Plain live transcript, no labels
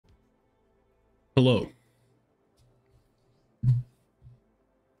Hello.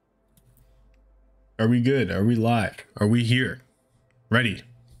 Are we good? Are we live? Are we here? Ready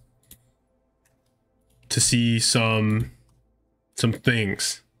to see some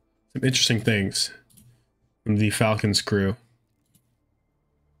things, some interesting things from the Falcons crew.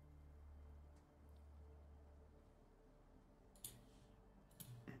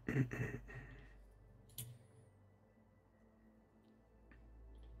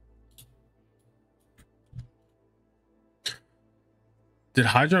 Did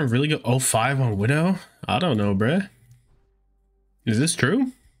Hydron really go 0-5 on Widow? I don't know, bruh. Is this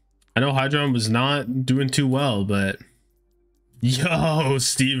true? I know Hydron was not doing too well, but... Yo,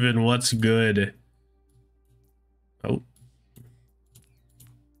 Steven, what's good? Oh.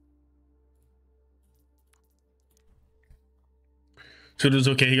 So it was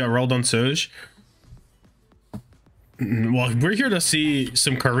okay, he got rolled on Soj. Well, we're here to see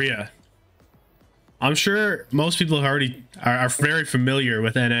some Korea. I'm sure most people already are very familiar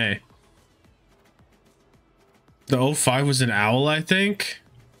with NA. The 0-5 was an owl, I think.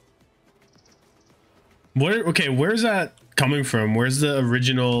 Okay, where's that coming from? Where's the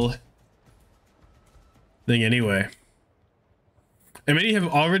original thing anyway? And many have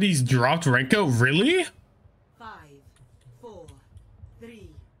already dropped Renko? Really? 5, 4, 3,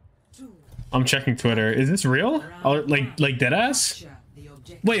 2. I'm checking Twitter. Is this real? Oh, like deadass?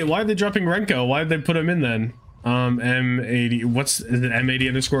 Wait, why are they dropping Renko? Why did they put him in then? M80. Is it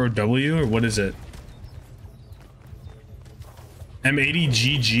M80_W or what is it?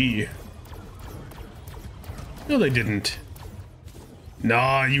 M80GG. No, they didn't.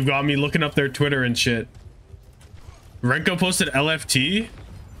 Nah, you got me looking up their Twitter and shit. Renko posted LFT?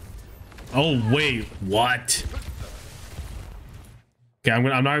 Oh, wait, what? Okay, I'm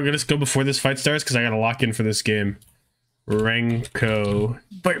not gonna go before this fight starts because I gotta lock in for this game. Renko.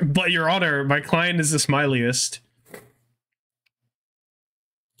 But your honor, my client is the smiliest.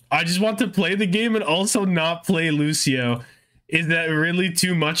 I just want to play the game and also not play Lucio. Is that really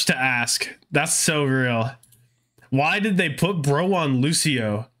too much to ask? That's so real. Why did they put bro on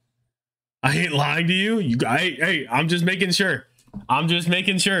Lucio? I ain't lying to you. Hey, I'm just making sure. I'm just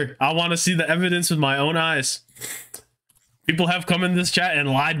making sure. I want to see the evidence with my own eyes. People have come in this chat and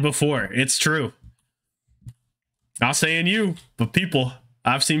lied before. It's true. Not saying you, but people.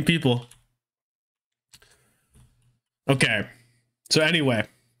 I've seen people. Okay. So anyway.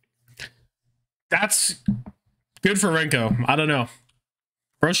 That's good for Renko. I don't know.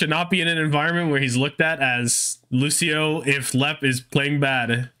 Bro should not be in an environment where he's looked at as Lucio if Lep is playing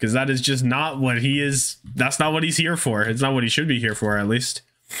bad. Because that is just not what he is. That's not what he's here for. It's not what he should be here for, at least.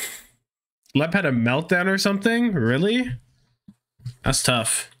 Lep had a meltdown or something? Really? That's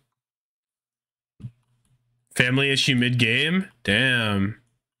tough. Family issue mid-game? Damn.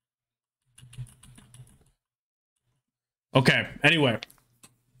 Okay, anyway.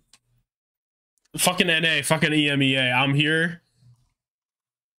 Fucking NA, fucking EMEA. I'm here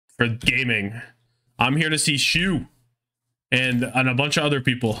for gaming. I'm here to see Shu and a bunch of other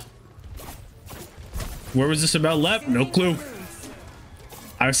people. Where was this about Lep? No clue.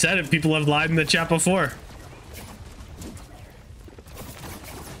 I've said it. People have lied in the chat before.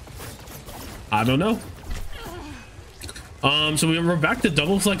 I don't know. So we're back to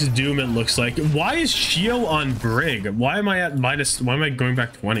double flex Doom, it looks like. Why is Shio on Brig? Why am I at minus? Why am I going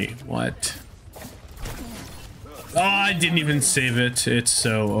back 20? What? Oh, I didn't even save it. It's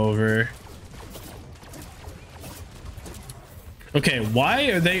so over. Okay,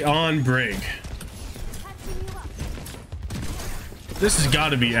 why are they on Brig? This has got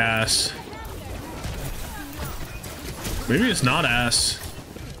to be ass. Maybe it's not ass.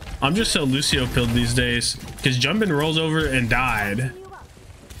 I'm just so Lucio pilled these days because Jumpin rolls over and died.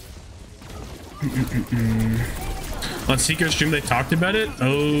 On Seeker's stream they talked about it.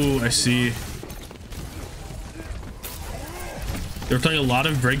 Oh, I see. They're playing a lot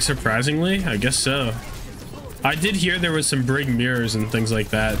of Brig, surprisingly. I guess so. I did hear there was some Brig mirrors and things like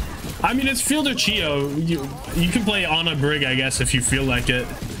that. I mean, it's Field or Chio. You can play on a Brig, I guess, if you feel like it.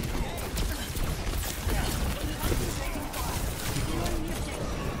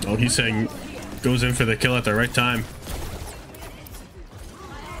 Oh, he's saying goes in for the kill at the right time.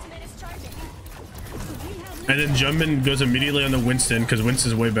 And then Jumpin goes immediately on the Winston because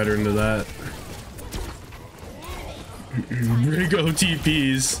Winston's way better into that. Brig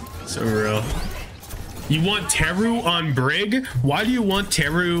OTPs. So real. You want Teru on Brig? Why do you want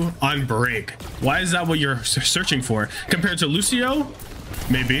Teru on Brig? Why is that what you're searching for? Compared to Lucio?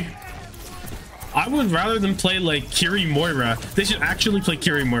 Maybe. I would rather than play like Kiri Moira. They should actually play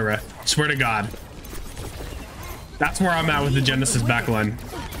Kiri Moira. Swear to God. That's where I'm at with the Genesis backline.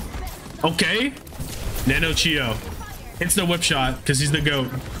 Okay. Nano Chio hits the whip shot because he's the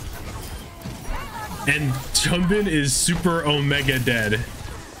GOAT. And Jumbin is super omega dead.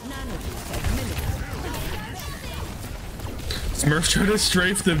 Smurf tried to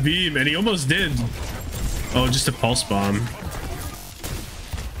strafe the beam and he almost did. Oh, just a pulse bomb.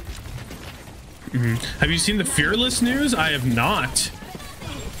 Have you seen the Fearless news? I have not.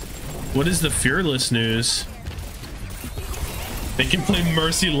 What is the Fearless news? They can play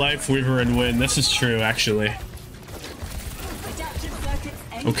Mercy Lifeweaver and win. This is true, actually.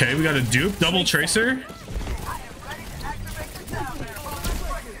 Okay, we got a dupe. Double Tracer.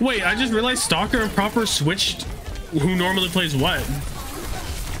 Wait, I just realized Stalker and Proper switched who normally plays what.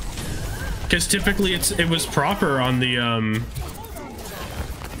 Because typically it was Proper on the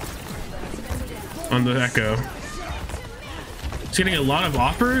Echo. He's getting a lot of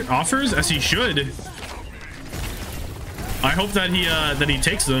offers, as he should. I hope that he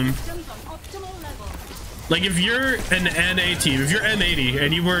takes them. Like, if you're an NA team, if you're N80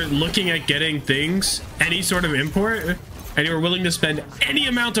 and you were looking at getting things, any sort of import, and you were willing to spend any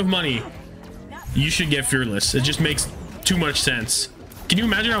amount of money, you should get Fearless. It just makes too much sense. Can you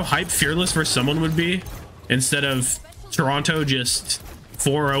imagine how hype Fearless for someone would be instead of Toronto just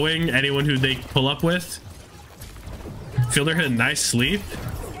 4-0ing anyone who they pull up with? Fielder hit a nice sleep.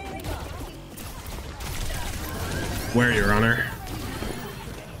 Where, Your Honor?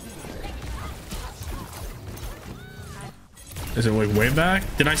 Is it like way back?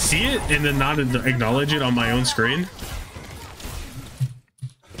 Did I see it and then not acknowledge it on my own screen?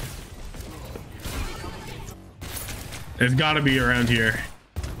 It's gotta be around here.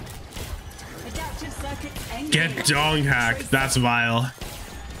 Get dong hacked. That's vile.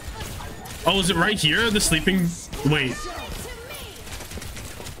 Oh, is it right here? The sleeping... Wait.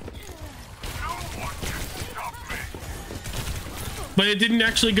 But it didn't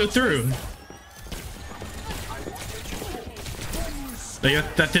actually go through.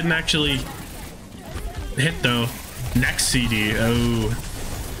 That didn't actually hit though. Next CD. Oh.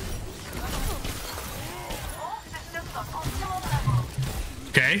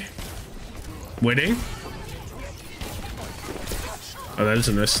 Okay. Waiting. Oh, that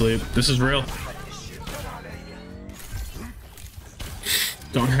isn't a sleep. This is real.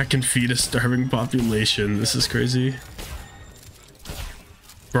 Don't hack and feed a starving population. This is crazy.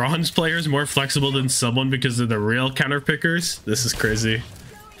 Bronze players more flexible than someone because they're the real counter pickers. This is crazy.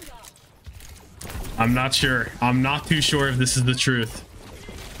 I'm not sure. I'm not too sure if this is the truth.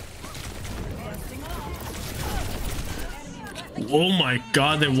 Oh my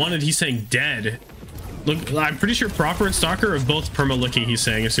god, they wanted he's saying dead. Look, I'm pretty sure Proper and Stalker are both perma looking, he's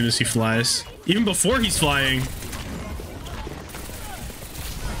saying, as soon as he flies. Even before he's flying.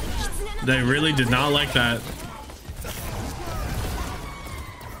 They really did not like that.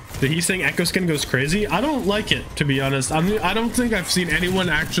 The he's saying Echo Skin goes crazy. I don't like it, to be honest. I don't think I've seen anyone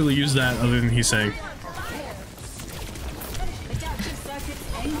actually use that other than he's saying.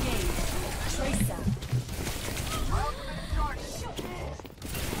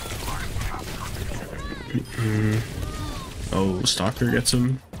 Oh, Stalker gets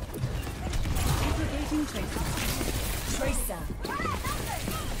him.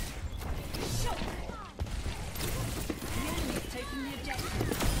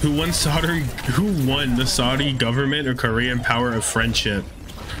 Who won the Saudi government or Korean power of friendship?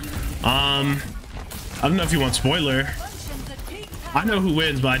 I don't know if you want spoiler. I know who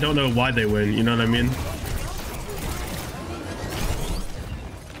wins, but I don't know why they win. You know what I mean?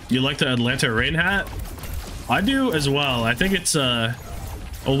 You like the Atlanta rain hat? I do as well. I think it's oh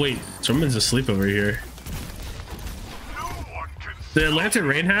wait, someone's asleep over here. The Atlanta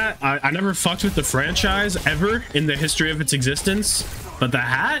rain hat, I never fucked with the franchise ever in the history of its existence. But the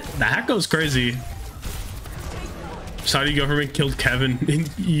hat goes crazy. Saudi government killed Kevin in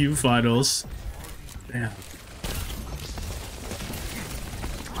EU finals. Damn.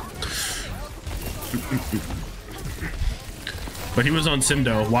 But he was on Sim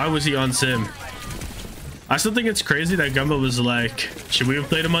though. Why was he on Sim? I still think it's crazy that Gumbo was like, should we have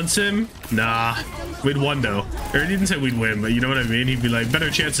played him on Sim? Nah, we'd won though. Or he didn't say we'd win, but you know what I mean? He'd be like, better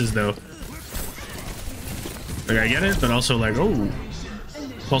chances though. Like, I get it, but also like, oh.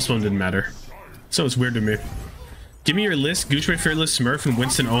 Pulse one didn't matter. So it's weird to me. Give me your list. Goochway, Fearless, Smurf, and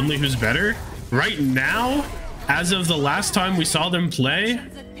Winston only. Who's better? Right now, as of the last time we saw them play,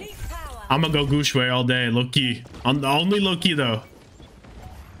 I'm gonna go Goochway all day. Low key. Only low key though.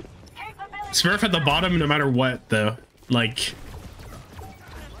 Smurf at the bottom no matter what though. Like,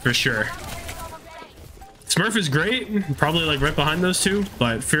 for sure. Smurf is great. Probably like right behind those two.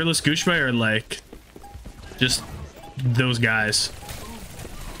 But Fearless, Goochway are like just those guys.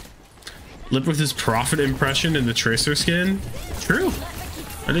 Lip with his profit impression in the Tracer skin. True.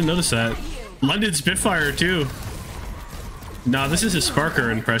 I didn't notice that. London Spitfire too. Nah, this is his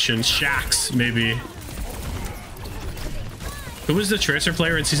Sparker impression. Shax, maybe. Who was the Tracer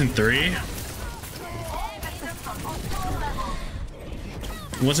player in season 3?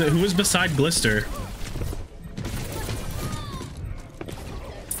 Who was beside Glister?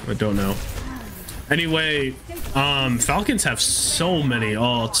 I don't know. Anyway, Falcons have so many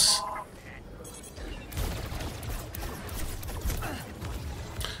alts.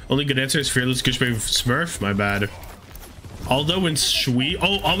 Only good answer is Fearless Gushwave Smurf. My bad. Aldo and Sweet.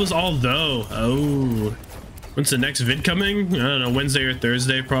 Oh, I was Aldo. Oh. When's the next vid coming? I don't know. Wednesday or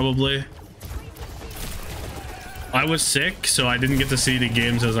Thursday, probably. I was sick, so I didn't get to see the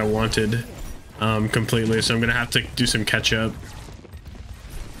games as I wanted completely. So I'm going to have to do some catch up.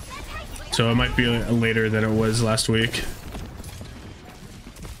 So it might be later than it was last week.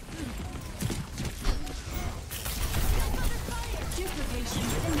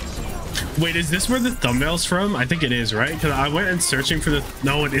 Wait, is this where the thumbnail's from? I think it is, right? Because I went and searching for the...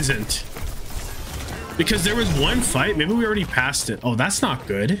 No, it isn't. Because there was one fight. Maybe we already passed it. Oh, that's not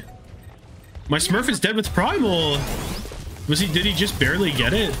good. My Smurf is dead with Primal. Did he just barely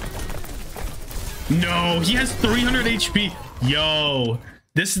get it? No, he has 300 HP. Yo,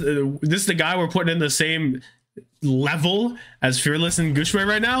 this is the guy we're putting in the same level as Fearless and Gushway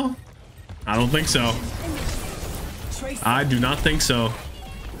right now? I don't think so. I do not think so.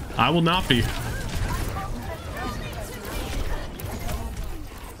 I will not be.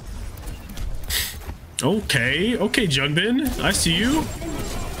 Okay, Jungbin, I see you.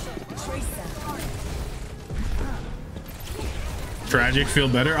 Tragic, feel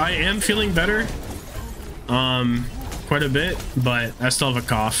better. I am feeling better, quite a bit, but I still have a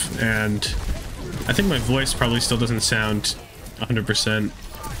cough, and I think my voice probably still doesn't sound 100%.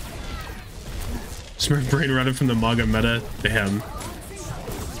 Smurf brain running from the Maga meta. Damn.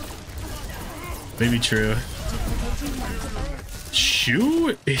 Maybe true.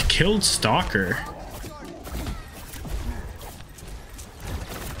 Shoo, it killed Stalker.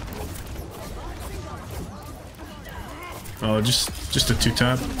 Oh, just a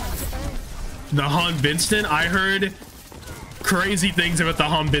 2-tap. The HANBINSTON. I heard crazy things about the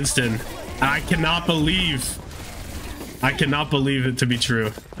HANBINSTON. I cannot believe it to be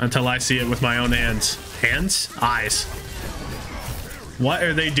true until I see it with my own hands. Hands? Eyes. What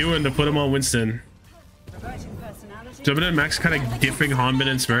are they doing to put him on Winston? Tommathan and Max kind of diffing Hanbin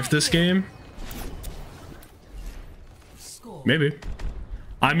and Smurf this game. Maybe.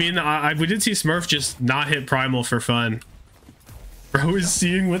 I mean, we did see Smurf just not hit Primal for fun. Bro is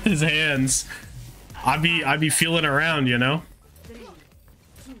seeing with his hands. I'd be feeling around, you know?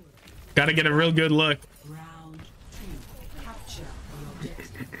 Gotta get a real good look.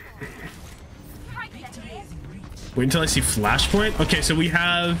 Wait until I see Flashpoint. Okay, so we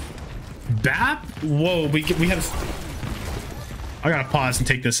have BAP. Whoa, we have... I gotta pause and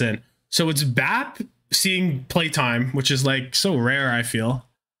take this in. So it's BAP seeing playtime, which is like so rare, I feel.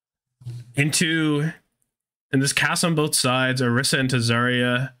 And this cast on both sides, Orisa and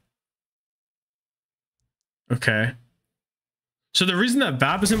Zarya. Okay. So the reason that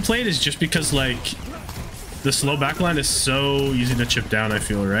BAP isn't played is just because, like, the slow backline is so easy to chip down, I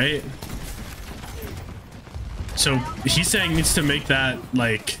feel, right? So he's saying needs to make that,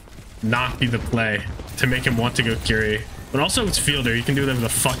 like, not be the play to make him want to go Kiri. But also it's Fielder. He can do whatever the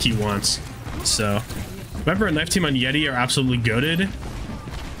fuck he wants. So, remember, a Knife team on Yeti are absolutely goated.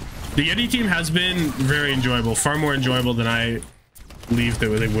 The Yeti team has been very enjoyable, far more enjoyable than I believed that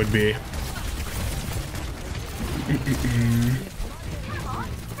they would be.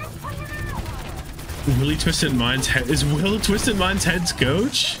 Willie Twisted Mind's head is Will Twisted Mind's head's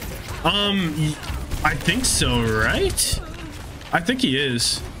coach? I think so, right? I think he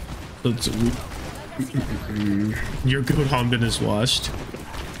is. Your goat Hanbin is washed.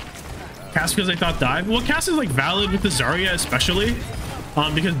 Cast because I thought dive. Well, cast is like valid with the Zarya especially.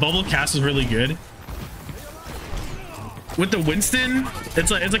 Because bubble cast is really good. With the Winston,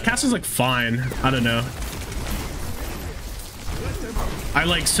 it's like cast is like fine. I don't know. I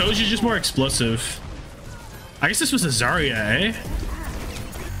like Soju's just more explosive. I guess this was a Zarya, eh?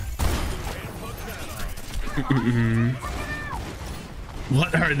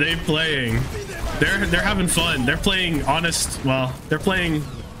 What are they playing? They're having fun. They're playing honest. Well, they're playing,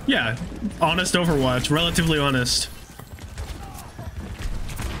 yeah, honest Overwatch. Relatively honest.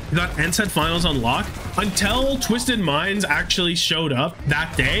 You got NSET finals on lock until Twisted Minds actually showed up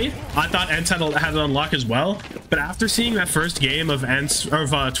that day. I thought NSET had it on lock as well, but after seeing that first game of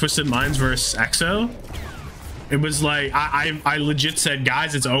Twisted Minds versus EXO, It was like I legit said,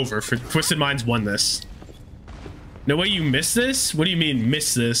 guys, it's over. For Twisted Minds won this. No way you missed this? What do you mean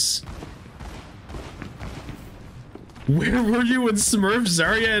miss this? Where were you when Smurf,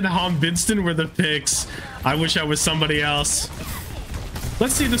 Zarya, and HANBINSTON were the picks? I wish I was somebody else.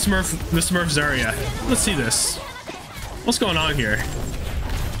 Let's see the Smurf Zarya. Let's see this. What's going on here?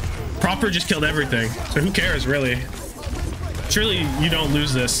 Proper just killed everything. So who cares, really? Surely you don't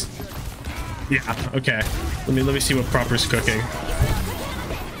lose this. Yeah, okay. Let me see what Proper's cooking.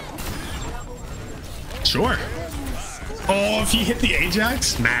 Sure. Oh, if he hit the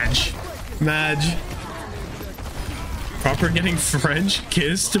Ajax? Madge. Proper getting French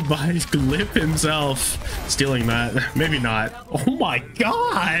kissed by Glip himself. Stealing that. Maybe not. Oh my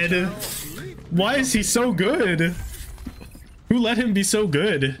god! Why is he so good? Who let him be so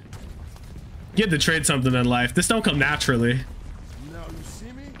good? You had to trade something in life. This don't come naturally.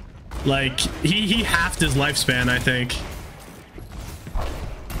 Like, he halved his lifespan, I think.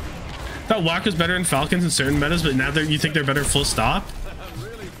 Thought Wack was better in Falcons in certain metas, but now you think they're better full stop?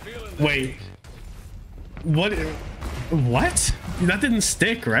 Wait. What? That didn't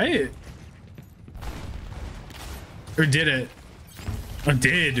stick, right? Or did it? Oh,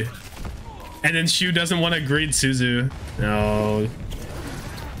 did. And then Shu doesn't want to greet Suzu. No.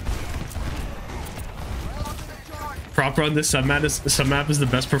 Proper on this submap is the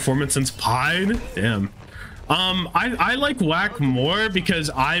best performance since Pine. Damn. I like Wack more because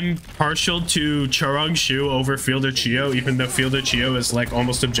I'm partial to Chorong Shu over Fielder Chio, even though Fielder Chio is like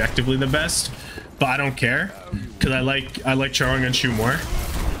almost objectively the best. But I don't care because I like Chorong and Shu more.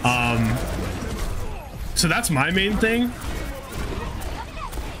 So that's my main thing.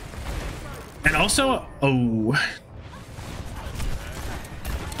 And also, oh,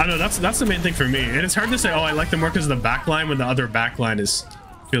 I don't know, that's the main thing for me. And it's hard to say, oh, I like them more because of the backline when the other backline is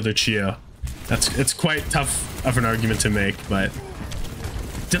Fielder Chio. It's quite tough of an argument to make, but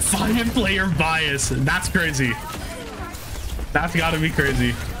defiant player bias. That's crazy. That's gotta be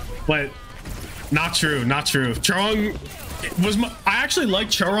crazy. But not true, not true. Chorong was I actually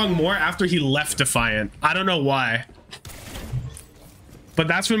liked Chorong more after he left Defiant. I don't know why. But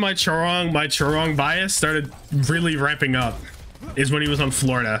that's when my Chorong bias started really ramping up. Is when he was on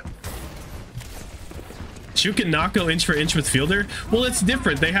Florida. Shu can not go inch for inch with Fielder. Well, it's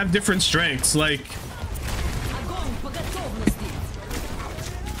different. They have different strengths. Like,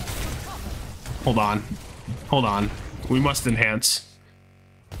 hold on. We must enhance.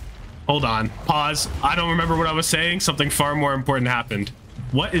 Hold on. Pause. I don't remember what I was saying. Something far more important happened.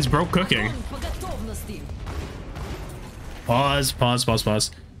 What is bro cooking? Pause.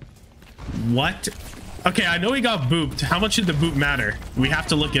 What? Okay, I know he got booped. How much did the boop matter? We have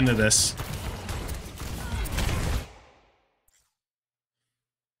to look into this.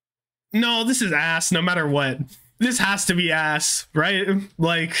 No, this is ass no matter what. This has to be ass, right?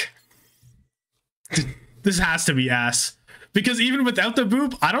 Like, this has to be ass. Because even without the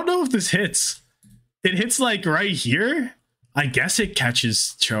boop, I don't know if this hits. It hits like right here. I guess it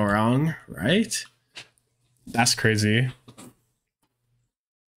catches Chorong, right? That's crazy.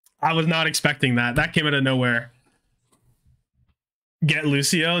 I was not expecting that. That came out of nowhere. Get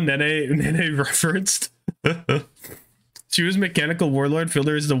Lucio, Nene referenced. She was Mechanical Warlord.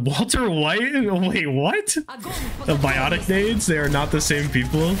 Fielder is the Walter White. Wait, what? The Biotic Nades? They are not the same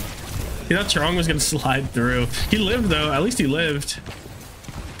people. You thought Chorong was gonna slide through. He lived though. At least he lived.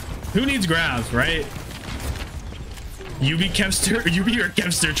 Who needs Grav, right? UB Kevster, UB or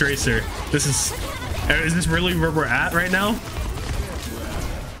Kevster Tracer. This is this really where we're at right now?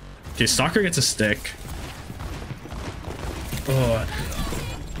 Okay, Stalker gets a stick. Oh.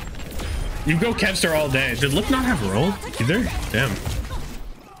 You go Kevster all day. Did Lip not have roll either? Damn.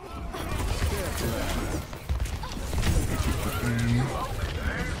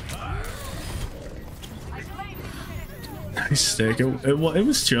 Nice stick. It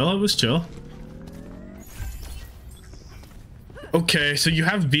was chill. It was chill. Okay, so you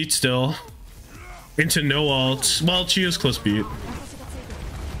have beat still. Into no ult. Well, Chio's close beat.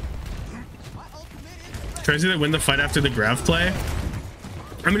 Crazy they win the fight after the Grav play.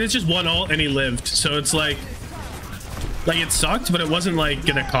 I mean, it's just one ult and he lived, so it's like it sucked, but it wasn't like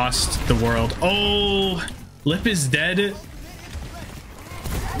gonna cost the world. Oh, Lip is dead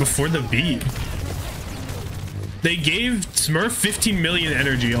before the beat. They gave Smurf 15 million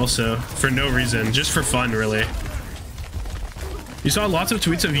energy also for no reason, just for fun, really. You saw lots of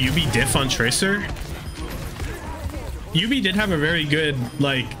tweets of UB diff on Tracer. UB did have a very good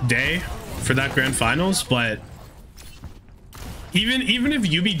like day for that grand finals, but even if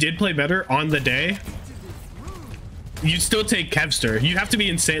UB did play better on the day, you'd still take Kevster. You'd have to be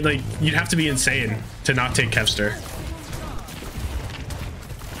insane. Like, you'd have to be insane to not take Kevster.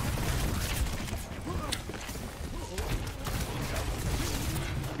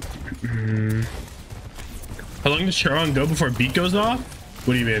 How long does Charon go before beat goes off?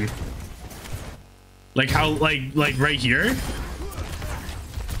 What do you mean? Like how, like right here?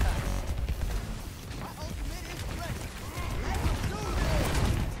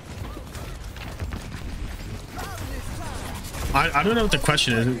 I don't know what the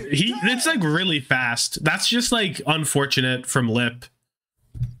question is. It's like really fast. That's just like unfortunate from Lip.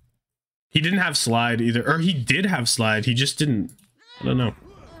 He didn't have slide either, or he did have slide. He just didn't. I don't know.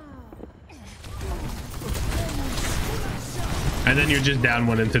 And then you're just down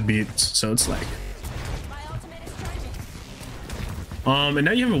one into beats, so it's like. And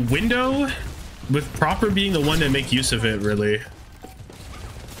now you have a window with Proper being the one to make use of it, really.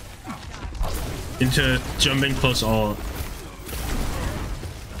 Into jumping close ult.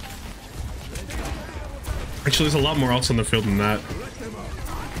 Actually, there's a lot more ults on the field than that.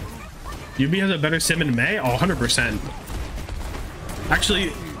 UB has a better sim in May? Oh, 100%.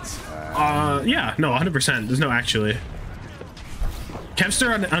 Actually, yeah, no, 100%. There's no actually.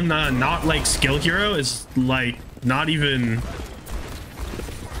 Kevster on not like skill hero is like not even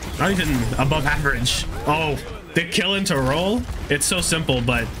above average. Oh, the kill into roll. It's so simple,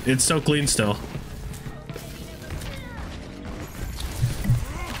 but it's so clean still.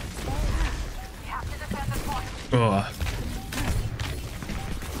 Oh.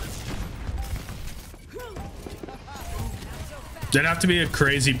 That'd have to be a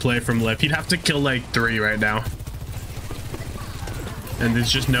crazy play from Lip. He'd have to kill like 3 right now. And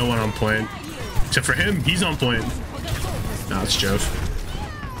there's just no one on point. Except for him, he's on point. No, it's Jove.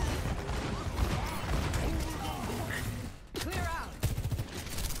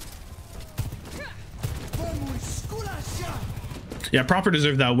 Yeah, Proper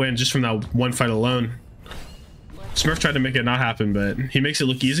deserved that win just from that one fight alone. Smurf tried to make it not happen, but he makes it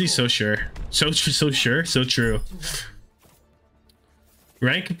look easy. So sure. So sure. So true.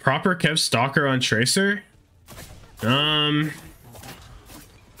 Rank Proper Kev Stalker on Tracer?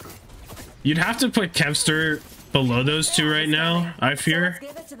 You'd have to put Kevster below those two right now, I fear.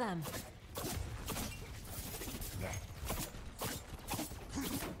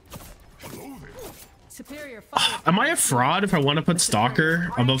 Am I a fraud if I want to put Stalker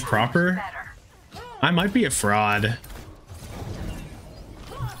above Proper? I might be a fraud.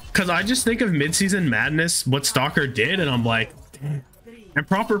 Because I just think of Mid-Season Madness, what Stalker did, and I'm like, and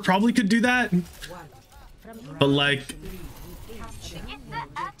Proper probably could do that. But like,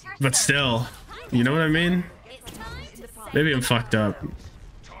 but still, you know what I mean? Maybe I'm fucked up.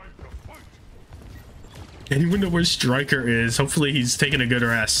 Anyone know where Striker is? Hopefully he's taking a good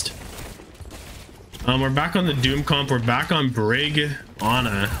rest. We're back on the Doom comp. We're back on Brig,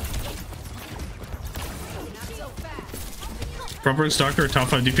 Ana. Proper and Stalker are top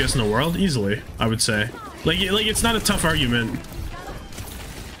 5 DPS in the world? Easily, I would say. Like it's not a tough argument.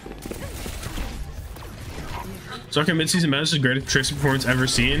 Stalker Mid-Season Madness is the greatest Tracer performance ever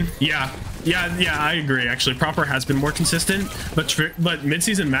seen. Yeah, I agree. Actually, Proper has been more consistent, but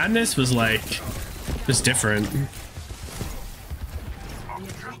Mid-Season Madness was like, it's different.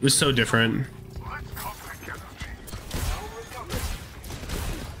 It was so different.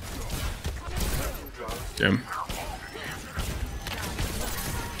 Damn.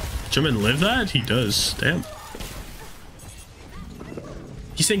 Jumpman live that? He does. Damn.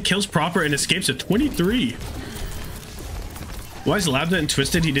 He's saying kills Proper and escapes at 23. Why is Labda and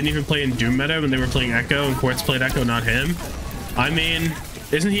Twisted? He didn't even play in Doom meta when they were playing Echo and Quartz played Echo, not him. I mean,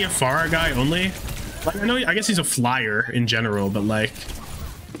 isn't he a Pharah guy only? Like, I guess he's a flyer in general, but like,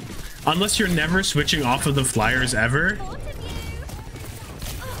 unless you're never switching off of the flyers ever,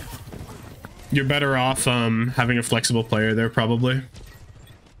 you're better off having a flexible player there probably.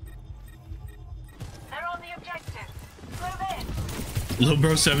 Lil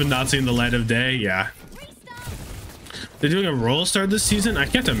Bro 7 not seeing the light of day. Yeah. They're doing a roll start this season? I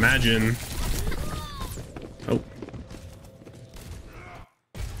can't imagine. Oh.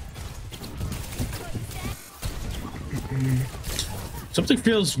 Something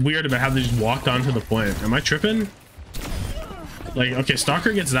feels weird about how they just walked onto the point. Am I tripping? Like, okay,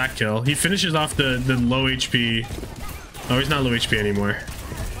 Stalker gets that kill. He finishes off the low HP. Oh, he's not low HP anymore.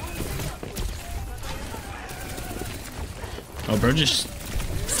 Oh, bro just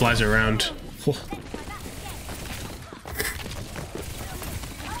flies around.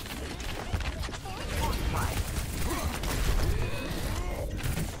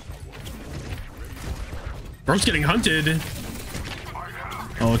 Bro's getting hunted.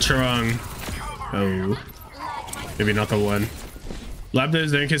 Oh, Churong. Oh. Maybe not the one. Lab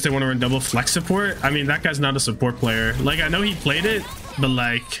is there in case they want to run double flex support. I mean, that guy's not a support player. Like, I know he played it, but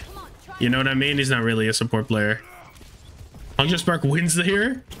like, you know what I mean? He's not really a support player. Hangzhou Spark wins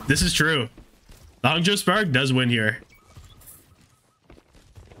here. This is true. The Hangzhou Spark does win here.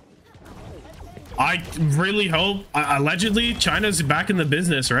 I really hope, allegedly, China's back in the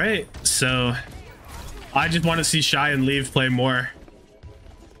business, right? So I just want to see Shy and Leave play more.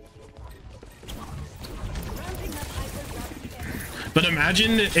 But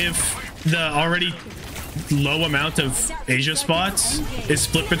imagine if the already low amount of Asia spots is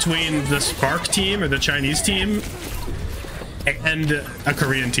split between the Spark team or the Chinese team and a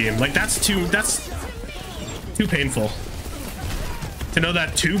Korean team. Like, that's too painful. To know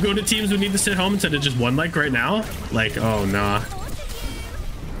that 2 go-to teams would need to sit home instead of just 1 like right now. Like, oh nah.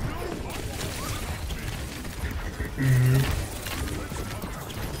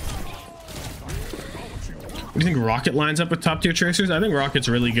 What do you think Rocket lines up with top tier tracers? I think Rocket's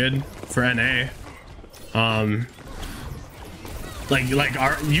really good for NA.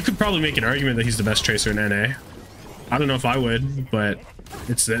 You could probably make an argument that he's the best tracer in NA. I don't know if I would, but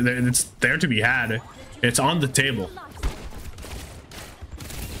it's there to be had. It's on the table.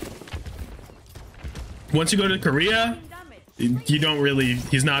 Once you go to Korea, you don't really,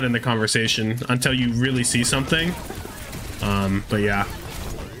 he's not in the conversation until you really see something. But yeah.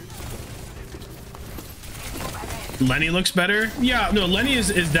 Lenny looks better. Yeah, no, Lenny is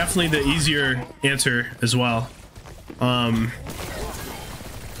definitely the easier answer as well. But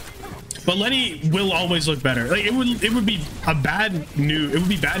Lenny will always look better. Like, it would be bad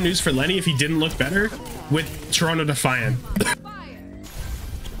news for Lenny if he didn't look better with Toronto Defiant.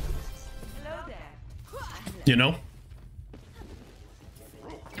 You know?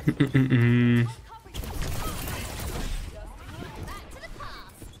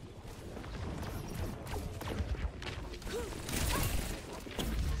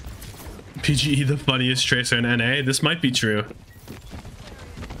 PGE the funniest tracer in NA. This might be true.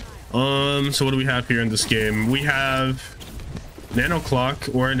 So what do we have here in this game? We have Nano Clock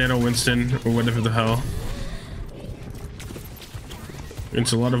or Nano Winston or whatever the hell.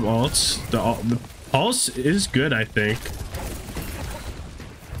 It's a lot of alts. The Pulse is good, I think.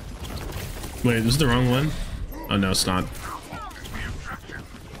 Wait, this is the wrong one? Oh no, it's not.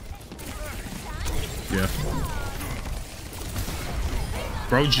 Yeah.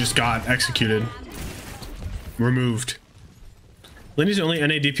 Bro just got executed. Removed. Lenny's the only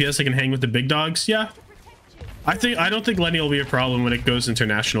NA DPS that can hang with the big dogs. Yeah. I don't think Lenny will be a problem when it goes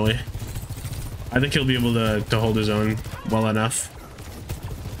internationally. I think he'll be able to hold his own well enough.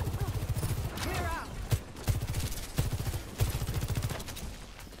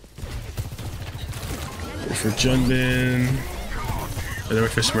 For Junbin. And then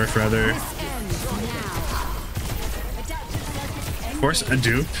for Smurf, rather. Force a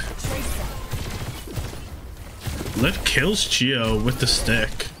dupe. Liv kills Chio with the stick.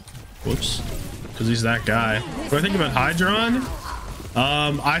 Whoops. Because he's that guy. What do I think about Hydron?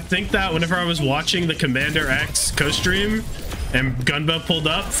 I think that whenever I was watching the Commander X co-stream and Gunba pulled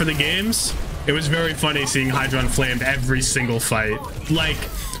up for the games, it was very funny seeing Hydron flamed every single fight. Like,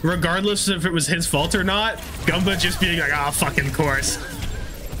 regardless if it was his fault or not, Gunba just being like, ah, fucking course.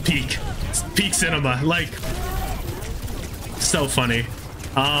 Peak cinema. Like, so funny.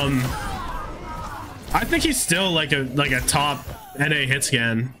 I think he's still like a top NA hit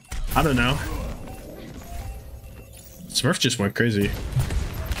scan. I don't know. Smurf just went crazy.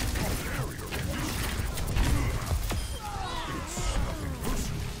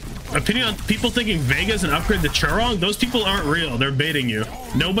 Opinion on people thinking Vega's an upgrade to Churong? Those people aren't real. They're baiting you.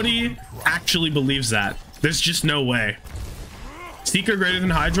 Nobody actually believes that. There's just no way. Seeker greater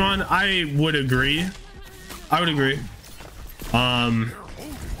than Hydron? I would agree. I would agree.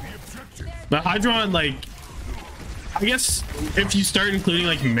 But Hydron, like, I guess if you start including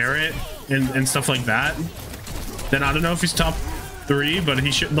like merit and stuff like that, then I don't know if he's top 3, but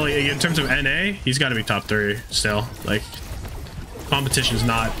he should, like, in terms of NA, he's got to be top 3 still. Like, competition's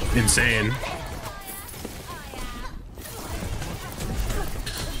not insane.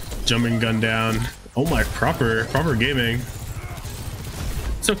 Jumping gun down. Oh my, proper gaming.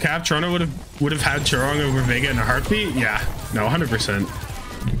 So Cap Toronto would have had Churong over Vega in a heartbeat? Yeah, no, 100%.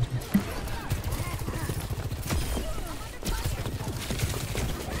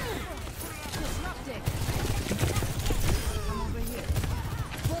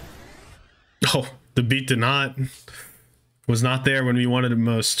 Oh, the beat was not there when we wanted it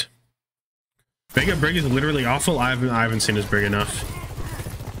most. Vega Brig is literally awful. I haven't seen his Brig enough.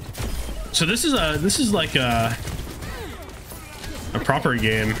 So this is like a proper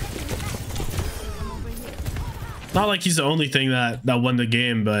game. Not like he's the only thing that won the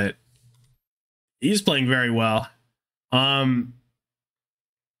game, but he's playing very well. I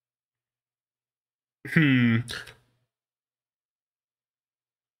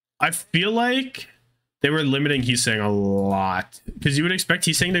feel like they were limiting Heesang a lot, because you would expect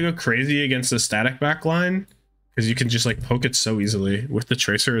Heesang to go crazy against the static backline, because you can just like poke it so easily with the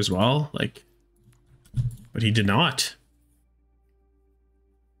tracer as well. Like, but he did not.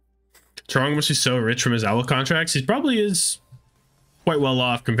 Trong must be so rich from his owl contracts. He probably is quite well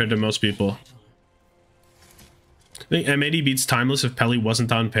off compared to most people. I think M80 beats Timeless if Pelly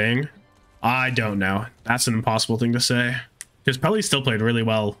wasn't on ping. I don't know. That's an impossible thing to say, because Pelly still played really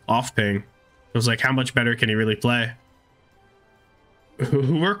well off ping. It was like, how much better can he really play?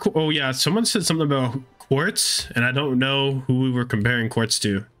 Oh yeah, someone said something about Quartz, and I don't know who we were comparing Quartz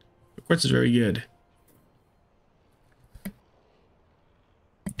to. Quartz is very good.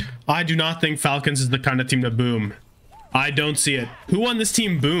 I do not think Falcons is the kind of team to boom. I don't see it. Who on this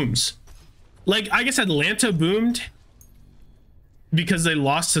team booms? Like, I guess Atlanta boomed because they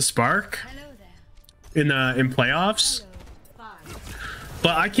lost to Spark in playoffs.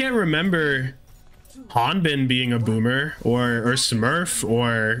 But I can't remember Hanbin being a boomer or Smurf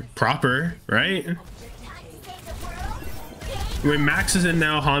or Proper, right? When Max is in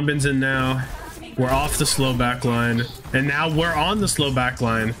now, Hanbin's in now. We're off the slow back line, and now we're on the slow back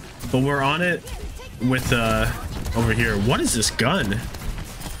line, but we're on it with over here. What is this gun?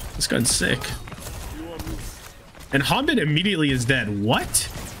 This gun's sick. And Hanbin immediately is dead. What?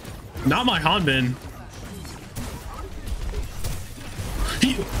 Not my Hanbin.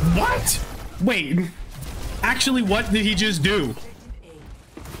 What? Wait. Actually, what did he just do?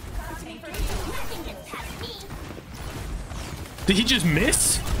 Did he just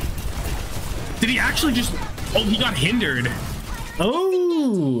miss? Did he actually just... Oh, he got hindered.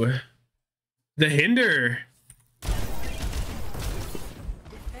 Oh. The hinder.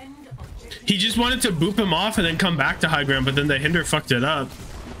 He just wanted to boop him off and then come back to high ground, but then the hinder fucked it up.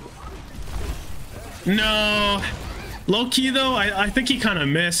 No. Low key though, I think he kind of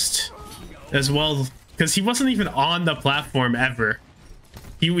missed as well, because he wasn't even on the platform ever.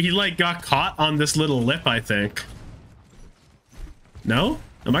 He like got caught on this little lip, I think. No?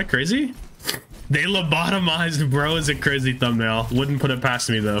 Am I crazy? They lobotomized bro is a crazy thumbnail. Wouldn't put it past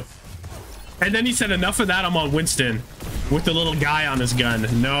me though. And then he said, enough of that, I'm on Winston with the little guy on his gun.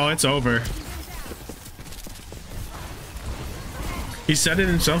 No, it's over. He said it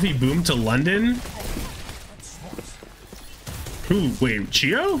himself, he boomed to London. Who? Wait,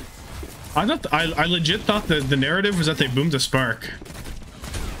 Chio? I thought I legit thought that the narrative was that they boomed to Spark.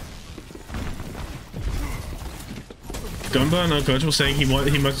 Gumba and Uncoach was saying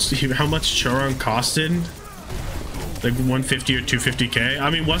how much Choron costed, like 150 or 250k. I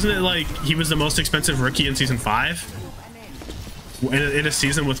mean, wasn't it like he was the most expensive rookie in season 5 in a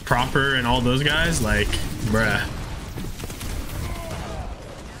season with Proper and all those guys? Like, bruh.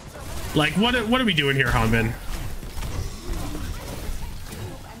 Like, what are we doing here, Hanbin?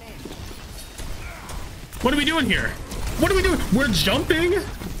 What are we doing here? What are we doing? We're jumping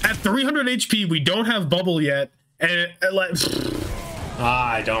at 300 HP. We don't have bubble yet. And like,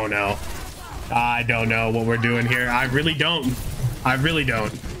 I don't know. I don't know what we're doing here. I really don't. I really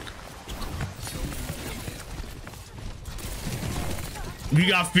don't. We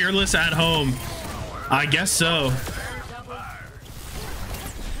got Fearless at home. I guess so.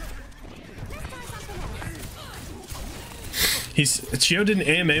 Chio did an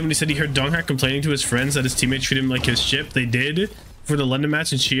AMA when he said he heard Donghack complaining to his friends that his teammates treat him like his ship. They did for the London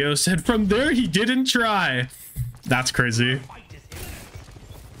match, and Chio said from there he didn't try. That's crazy.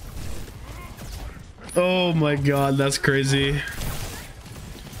 Oh my god, that's crazy.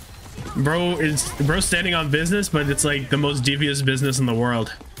 Bro standing on business, but it's like the most devious business in the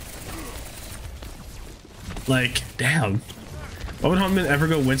world. Like, damn. Why would Hanbin ever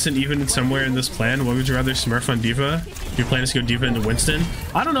go Winston even somewhere in this plan? Why would you rather Smurf on Diva? Your plan is to go Diva into Winston?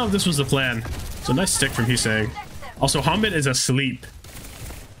 I don't know if this was the plan. It's a nice stick from Heesang. Also, Hanbin is asleep.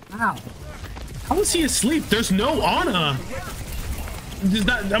 Wow. How is he asleep? There's no Ana.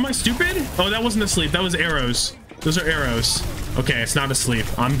 Am I stupid? Oh, that wasn't asleep. That was arrows. Those are arrows. Okay, it's not asleep.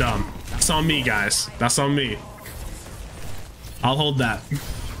 I'm dumb. That's on me, guys. That's on me. I'll hold that.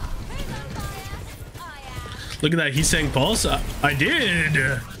 Look at that. He's saying pulse. I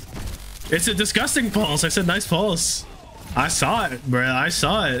did. It's a disgusting pulse. I said nice pulse. I saw it, bro. I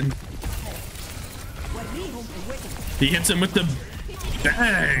saw it. He hits him with the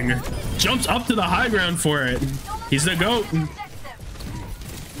bang. Jumps up to the high ground for it. He's the GOAT.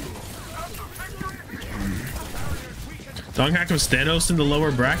 Donghack was Thanos in the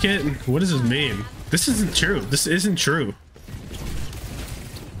lower bracket. What does this mean? This isn't true. This isn't true.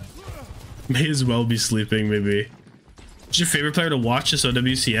 May as well be sleeping, maybe. Who's your favorite player to watch this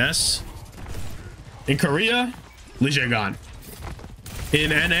OWCS? In Korea? Lee Jae-gon. In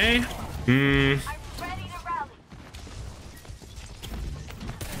NA?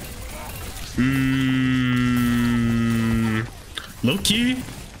 Low-key?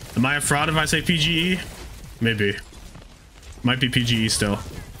 Am I a fraud if I say PGE? Maybe. Might be PGE still.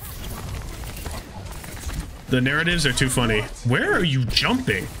 The narratives are too funny. Where are you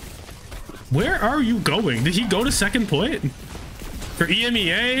jumping? Where are you going? Did he go to second point? For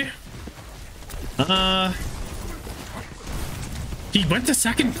EMEA? He went to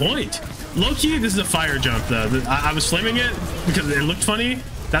second point. Low-key, this is a fire jump, though. I was flaming it because it looked funny.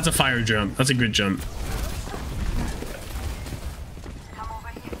 That's a fire jump. That's a good jump.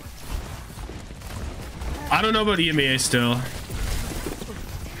 I don't know about EMEA still.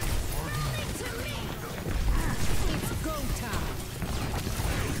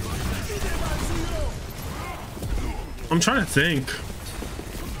 I'm trying to think.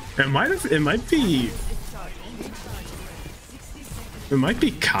 It might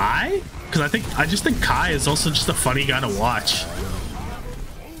be Kai, because I just think Kai is also just a funny guy to watch.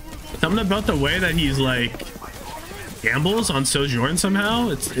 Something about the way that he's like gambles on Sojourn somehow.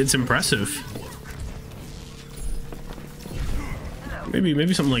 It's impressive.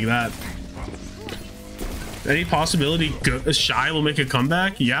 Maybe something like that. Any possibility Shy will make a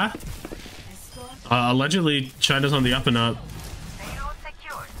comeback? Yeah. Allegedly, China's on the up and up.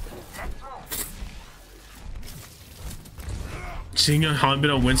 Seeing a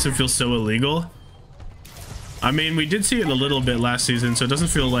Hanbin on Winston feels so illegal. I mean, we did see it a little bit last season, so it doesn't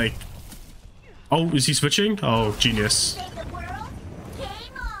feel like... Oh, is he switching? Oh, genius.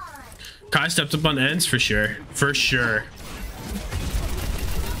 Kai stepped up on ends for sure. For sure.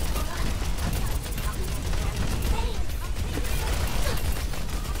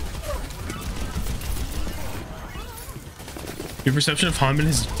 Your perception of Hanbin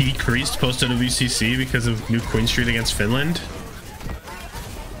has decreased post OWCS because of new Queen Street against Finland.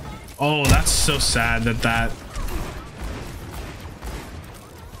 Oh, that's so sad that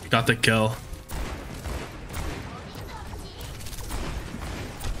got the kill.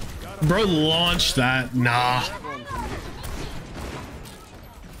 Bro, launch that. Nah.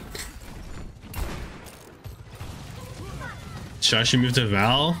 Shashi move to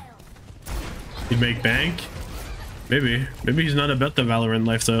Val? He'd make bank? Maybe he's not about the Valorant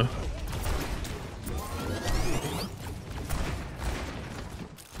life though.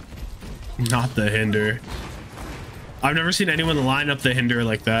 Not the hinder. I've never seen anyone line up the hinder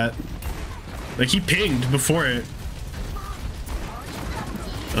like that. Like he pinged before it.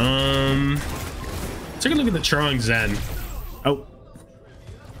 Take a look at the Charong Zen.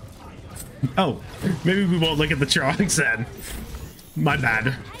 Oh, maybe we won't look at the Charong Zen. My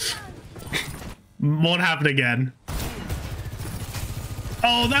bad. Won't happen again.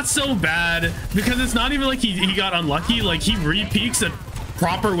 Oh, that's so bad because it's not even like he got unlucky. Like he re-peaks it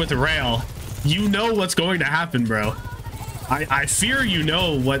proper with rail. You know what's going to happen, bro. I fear you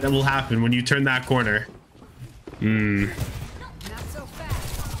know what will happen when you turn that corner. You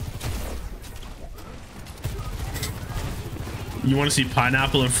want to see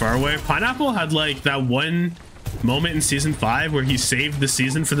Pineapple and Faraway? Pineapple had like that one moment in season 5 where he saved the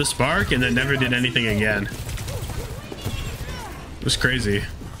season for the spark and then never did anything again. It was crazy.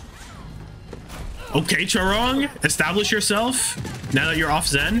 Okay, Charong, establish yourself now that you're off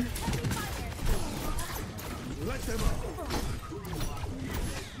Zen.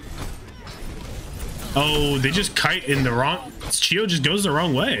 Oh, they just kite in the wrong... Chio just goes the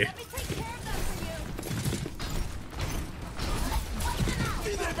wrong way.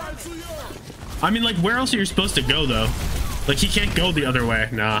 I mean, like, where else are you supposed to go, though? Like, he can't go the other way.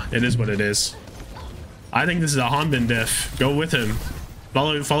 Nah, it is what it is. I think this is a Hanbin diff. Go with him.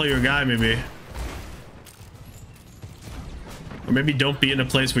 Follow your guy, maybe. Or maybe don't be in a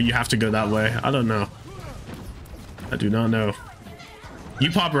place where you have to go that way. I don't know. I do not know. You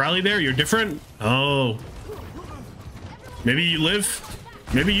pop rally there? You're different? Oh. Maybe you live?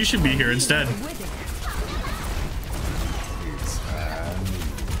 Maybe you should be here instead.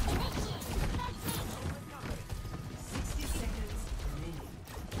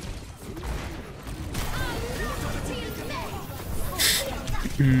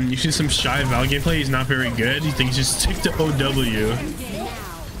 You see some Shy Val gameplay? He's not very good. You think he should stick to OW?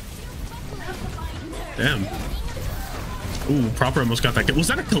 Damn. Ooh, Proper almost got that kill. Was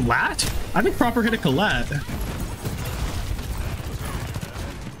that a collat? I think Proper hit a collat.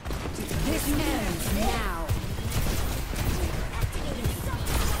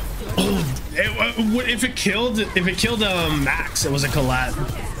 Oh, If it killed Max, it was a collat.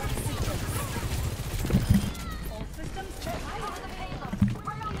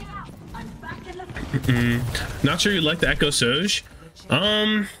 Not sure you like the Echo Soj.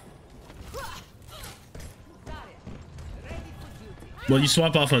 Well, you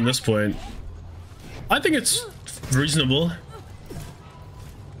swap off on this point. I think it's reasonable.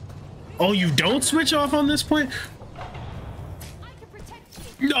 Oh, you don't switch off on this point?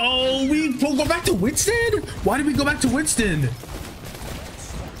 No, we'll go back to Winston? Why did we go back to Winston?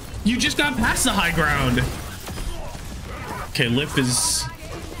 You just got past the high ground. Okay, Lip is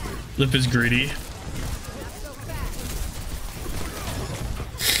greedy.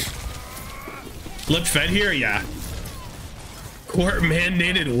 Lip fed here? Yeah. Court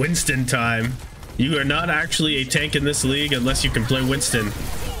mandated Winston time. You are not actually a tank in this league unless you can play Winston.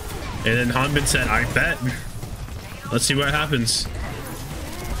 And then Hanbin said, I bet. Let's see what happens.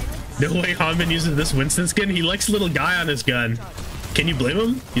 No way Hanbin uses this Winston skin. He likes little guy on his gun. Can you blame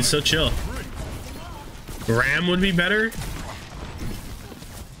him? He's so chill. Ram would be better.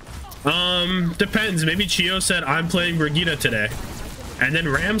 Depends. Maybe Chio said, I'm playing Brigitte today. And then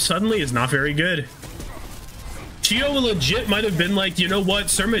Ram suddenly is not very good. Chio legit might have been like, you know what?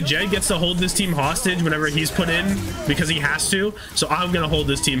 Surma Jed gets to hold this team hostage whenever he's put in because he has to. So I'm going to hold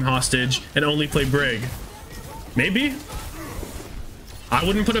this team hostage and only play Brig. Maybe. I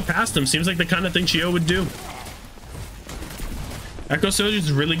wouldn't put it past him. Seems like the kind of thing Chio would do. Echo Soj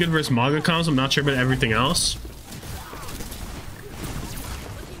is really good versus Manga comms. I'm not sure about everything else.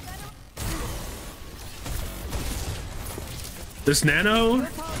 This Nano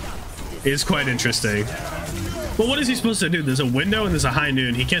is quite interesting. But what is he supposed to do? There's a window and there's a high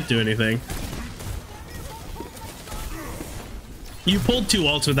noon. He can't do anything. You pulled 2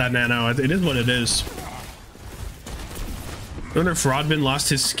 ults with that Nano. It is what it is. I wonder if Rodman lost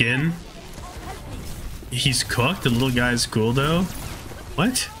his skin. He's cooked. The little guy's cool though.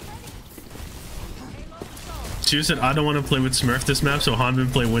 What? She said, I don't want to play with Smurf this map, so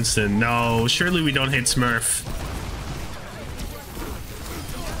Hanbin play Winston. No, surely we don't hate Smurf.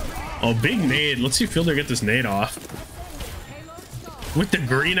 Oh, big nade. Let's see Fielder get this nade off. With the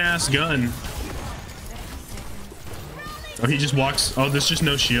green ass gun. Oh, he just walks. Oh, there's just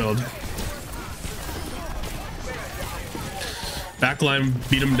no shield. Backline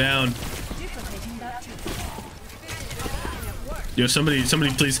beat him down. Yo, somebody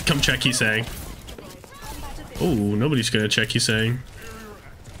please come check he's saying. Oh, nobody's gonna check he's saying.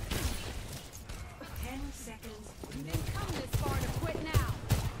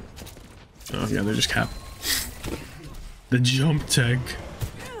 Oh yeah, they're just cap. The jump tech.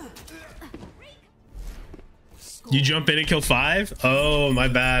 You jump in and kill 5? Oh, my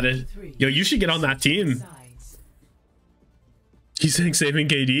bad. Yo, you should get on that team. He's saying saving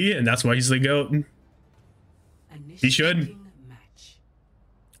KD, and that's why he's the GOAT. He should.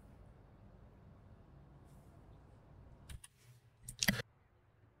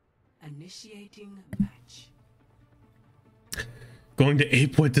 Initiating match. Going to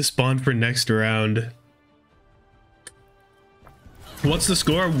ape what to spawn for next round. What's the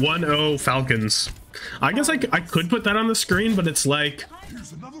score? 1-0 Falcons. I guess I could put that on the screen, but it's like...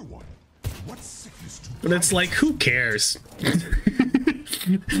 Here's another one. But it's like, who cares?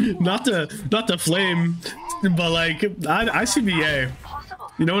 not to flame, but like, ICBA.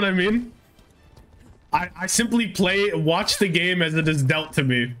 You know what I mean? I simply watch the game as it is dealt to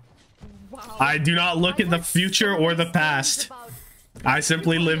me. I do not look at the future or the past. I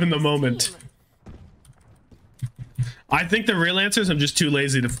simply live in the moment. I think the real answer is I'm just too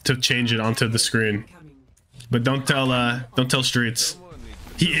lazy to change it onto the screen. But don't tell Streets.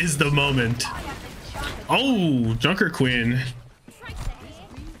 He is the moment. Oh, Junker Queen.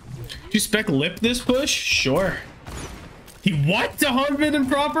 Do you spec Lip this push? Sure. He what to Hanbin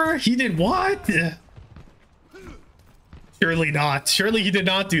improper? He did what? Surely not. Surely he did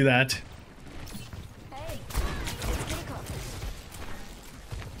not do that.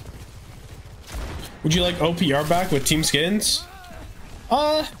 Would you like OPR back with Team Skins?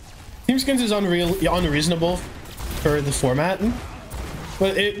 Team Skins is unreasonable for the format,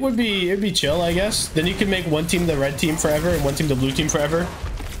 but it'd be chill, I guess. Then you can make one team the red team forever and one team the blue team forever.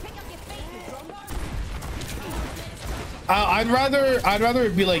 I'd rather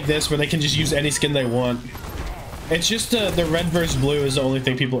it be like this, where they can just use any skin they want. It's just the red versus blue is the only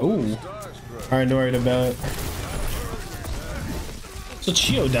thing people are annoyed about. So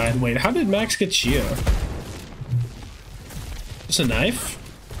Chio died. Wait, how did Max get Chio? Is a knife?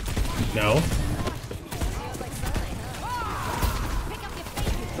 No.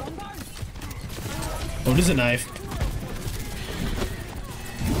 What is a knife?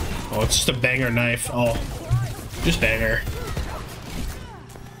 Oh, Oh, it's just a banger knife. Oh, just banger.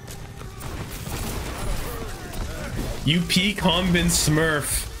 You peak Hanbin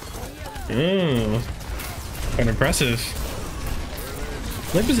Smurf. Oh, quite impressive.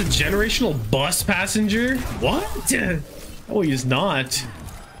 Lip is a generational bus passenger? What? Oh, he's not.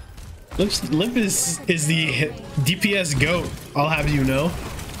 Lip is the DPS GOAT, I'll have you know.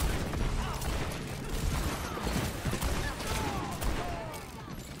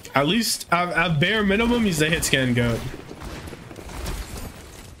 At least, at bare minimum, he's the hit scan GOAT.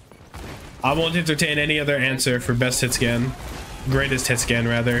 I won't entertain any other answer for best hit scan. Greatest hit scan,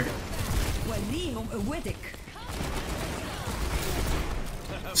 rather.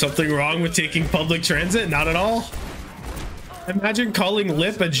 Something wrong with taking public transit? Not at all. Imagine calling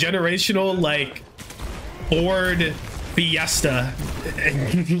Lip a generational, like, Ford Fiesta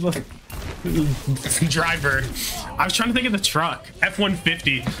driver. I was trying to think of the truck.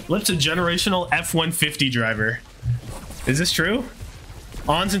 F-150. Lip's a generational F-150 driver. Is this true?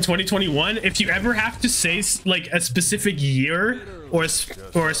 Ons in 2021. If you ever have to say like a specific year or a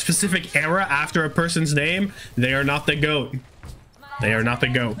specific era after a person's name, they are not the GOAT. They are not the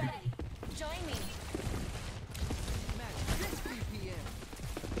GOAT.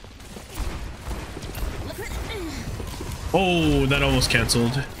 Oh, that almost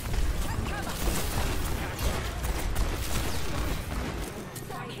canceled.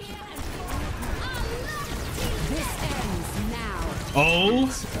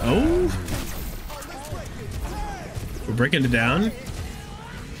 Oh, we're breaking it down.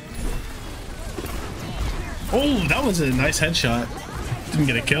 Oh, that was a nice headshot. Didn't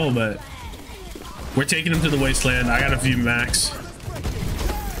get a kill, but we're taking him to the wasteland. I got a few max.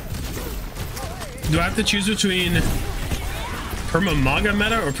 Do I have to choose between perma manga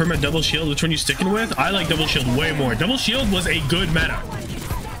meta or perma double shield? Which one you sticking with? I like double shield way more. Double shield was a good meta.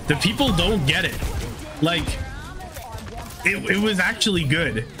 The people don't get it. Like, it was actually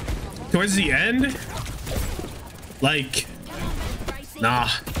good. Towards the end, like, nah.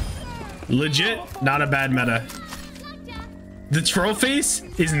 Legit, not a bad meta. The troll face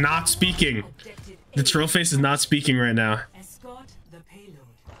is not speaking. The troll face is not speaking right now.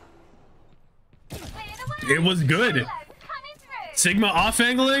 It was good. Sigma off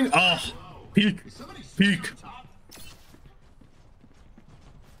angling. Oh, peak.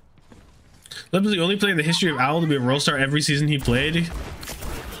 Lip was the only player in the history of Owl to be a role star every season he played.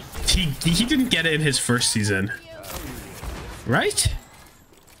 He didn't get it in his first season, right?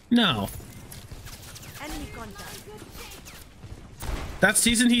 No. That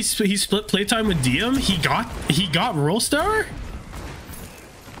season he split playtime with Diem. He got role star.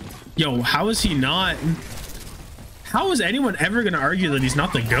 Yo, how is he not? How is anyone ever gonna argue that he's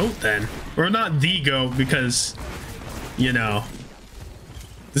not the GOAT then, or not the GOAT? Because, you know,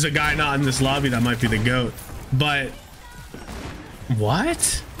 there's a guy not in this lobby that might be the GOAT. But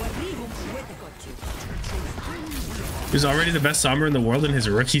what? He's already the best Sombra in the world in his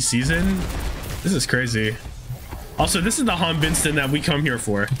rookie season. This is crazy. Also, this is the HANBINSTON that we come here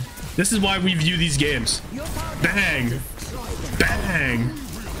for. This is why we view these games. Bang, bang.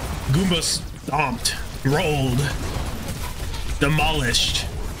 Goomba stomped, rolled, demolished.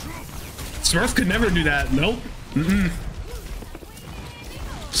 Smurf could never do that. Nope.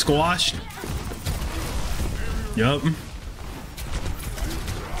 Squashed. Yup.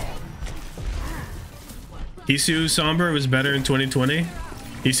 Hisu Sombra was better in 2020.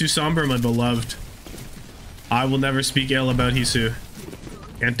 Hisu Sombra, my beloved. I will never speak ill about Hisu.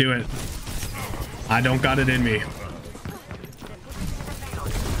 Can't do it. I don't got it in me.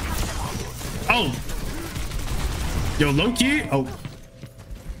 Oh. Yo, low-key. Oh.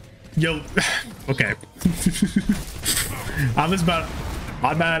 Yo. Okay. I was about...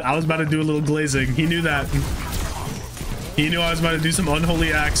 My bad. I was about to do a little glazing. He knew that. He knew I was about to do some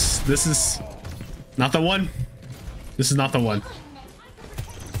unholy acts. This is not the one. This is not the one.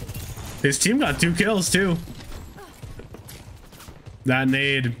 His team got 2 kills too. That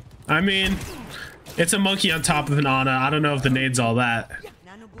nade. I mean, it's a monkey on top of an Ana. I don't know if the nade's all that.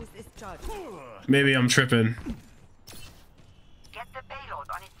 Maybe I'm tripping. Get the payload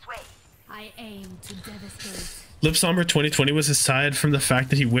on its way. I aim to devastate. Lip Sombra 2020 was aside from the fact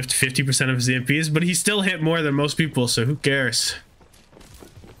that he whiffed 50% of his EMPs, but he still hit more than most people, so who cares?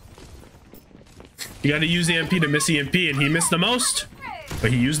 You gotta use EMP to miss EMP, and he missed the most,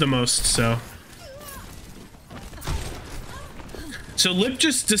 but he used the most, so. So Lip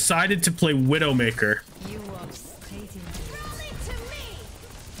just decided to play Widowmaker.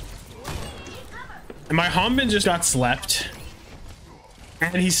 And my Hanbin just got slept,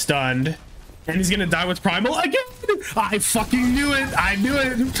 and he's stunned, And he's gonna die with Primal again. I fucking knew it. I knew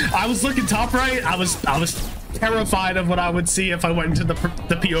it. I was looking top right. I was terrified of what I would see if I went into the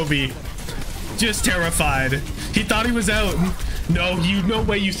POV. Just terrified. He thought he was out. No, no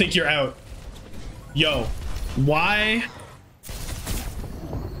way you think you're out. Yo, why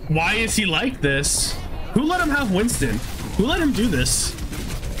is he like this? Who let him have Winston? Who let him do this?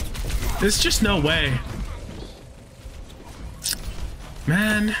 There's just no way.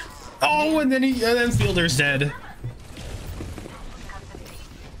 Man. Oh, and then Fielder's dead.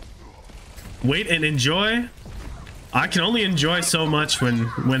 Wait and enjoy. I can only enjoy so much when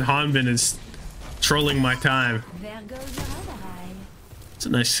Hanbin is trolling my time. There goes your other eye. It's a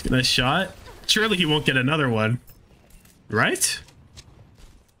nice shot. Surely he won't get another one, right?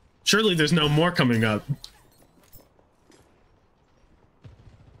 Surely there's no more coming up.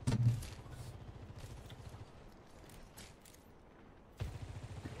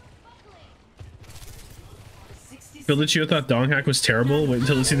 Fieldichio thought Donghack was terrible. Wait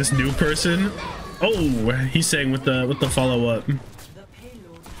until you see this new person. Oh, he's saying with the follow-up.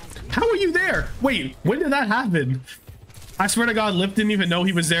 How are you there? Wait, when did that happen? I swear to God, Lip didn't even know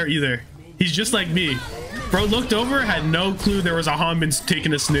he was there either. He's just like me. Bro looked over, had no clue there was a Hanbin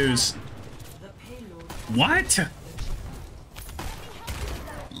taking a snooze. What?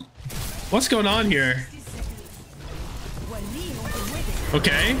 What's going on here?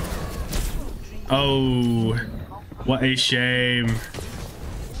 Okay. Oh, what a shame.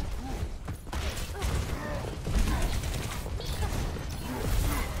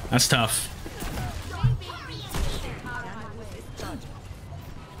 That's tough.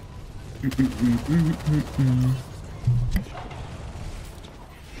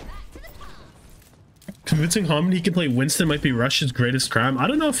 Convincing Hanbin he can play Winston might be Rush's greatest crime. I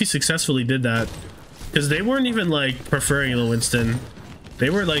don't know if he successfully did that, because they weren't even like preferring the Winston. They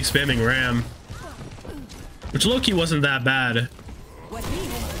were like spamming Ram, which low-key wasn't that bad.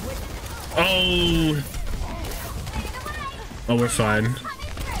 Oh, we're fine.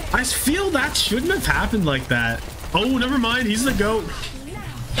 I feel that shouldn't have happened like that. Oh, never mind. He's the GOAT.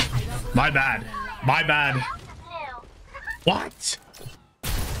 My bad. My bad. What?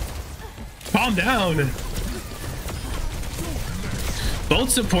 Calm down. Both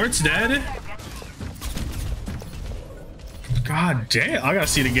supports dead. God damn. I gotta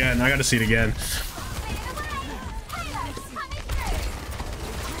see it again. I gotta see it again.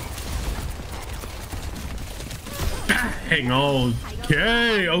 Dang.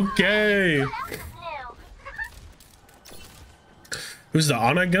 Okay. Okay. Who's the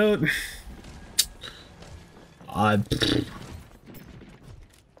Ana GOAT?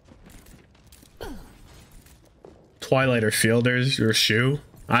 Twilight or Fielders or Shu?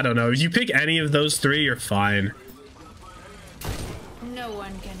 I don't know. If you pick any of those three, you're fine. No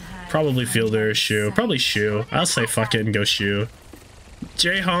one can hide. Probably Fielder or Shu. Probably Shu. I'll say fuck it and go Shu.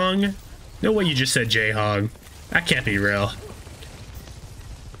 Jaehong? No way you just said Jaehong. That can't be real.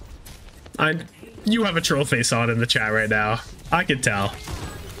 You have a troll face on in the chat right now. I can tell.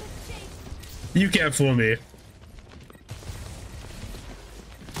 You can't fool me.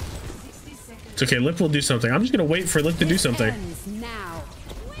 It's okay, Lip will do something. I'm just gonna wait for Lip to do something.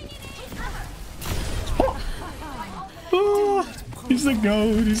 Oh, he's the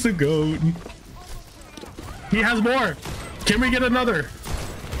GOAT. He's the GOAT. He has more. Can we get another?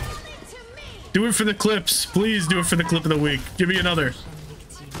 Do it for the clips. Please do it for the clip of the week. Give me another.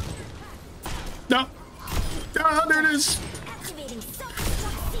 No. Oh, there it is.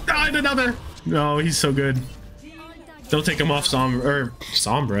 And another. No, he's so good. Don't take him off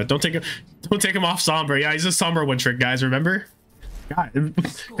Sombra. Don't take him off Sombra. Yeah, he's a Sombra one trick, guys. Remember?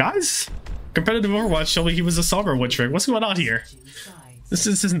 Guys, competitive Overwatch told me he was a Sombra one trick. What's going on here? This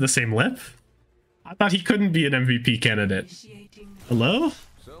isn't the same Lip. I thought he couldn't be an MVP candidate. Hello?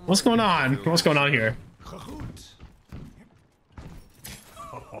 What's going on? What's going on here?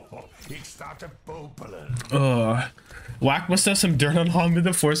 Whack must have some dirt on Hanbin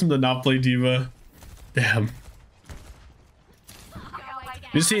to force him to not play Diva. Damn.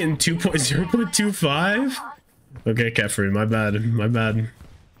 You see it in 2.0.25? Okay, Kefri, my bad. My bad.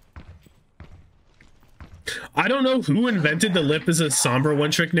 I don't know who invented the Lip as a Sombra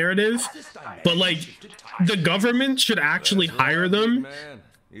one-trick narrative, but like, the government should actually hire them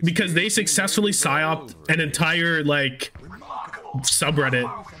because they successfully psyoped an entire, like, subreddit.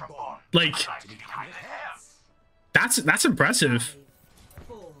 Like, that's impressive.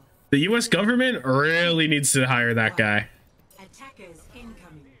 The US government really needs to hire that guy. Attackers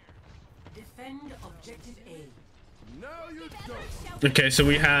incoming. Defend objective A. Okay, so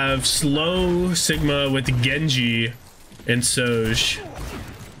we have Slow Sigma with Genji and Soj.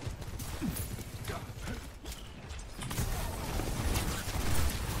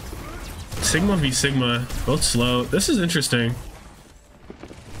 Sigma v Sigma, both slow. This is interesting.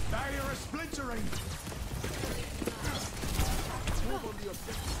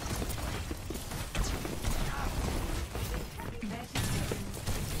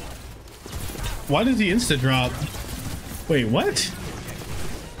 Why did he insta drop? Wait, what?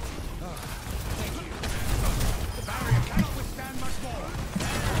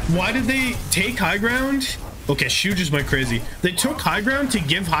 Why did they take high ground? Okay, Shu just went crazy. They took high ground to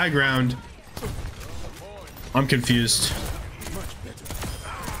give high ground. I'm confused.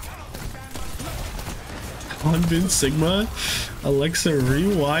 Hanbin Sigma, Alexa,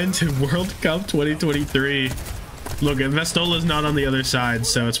 rewind to World Cup 2023. Look, Vestola's not on the other side,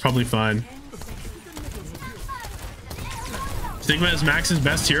 so it's probably fine. Sigma is Max's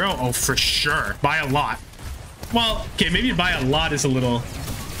best hero? Oh, for sure. By a lot. Well, okay, maybe by a lot is a little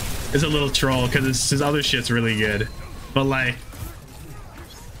troll, because his other shit's really good. But like,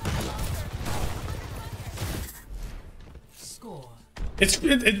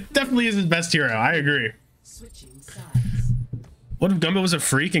 it definitely is his best hero. I agree. What if Gumba was a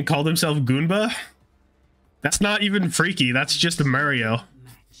freak and called himself Goomba? That's not even freaky. That's just a Mario.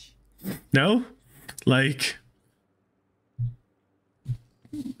 No? Like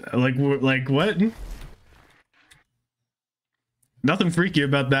what? Nothing freaky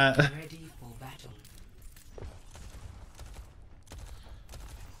about that.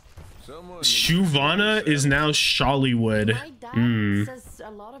 Shuvana is now Shollywood. My dad says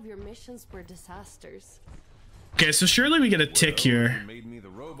a lot of your missions were disasters. Okay, so surely we get a tick here.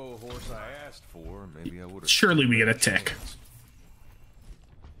 Surely we get a tick.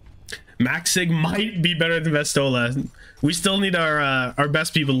 Max Sig might be better than Vestola. We still need our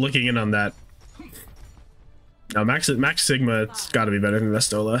best people looking in on that. No, Max Sigma, it's got to be better than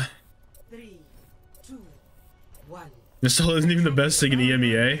Vestola. 3, 2, 1. Vestola isn't even the best thing in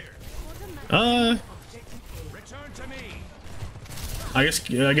EMEA. I guess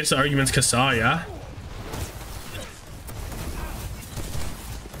the argument's Kasa, yeah.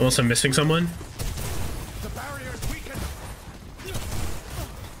 Unless I'm missing someone.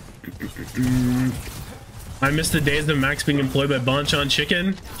 I miss the days of Max being employed by Bonchon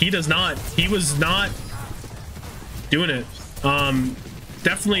Chicken. He does not. He was not doing it.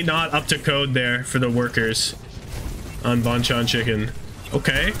 Definitely not up to code there for the workers on Bonchon Chicken.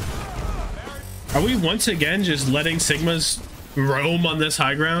 Okay. Are we once again just letting Sigmas roam on this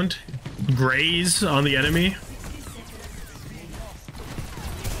high ground? Graze on the enemy?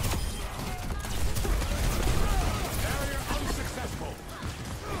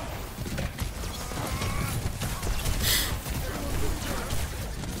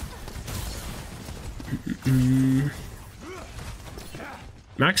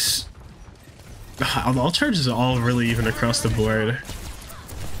 Max, all charges are all really even across the board,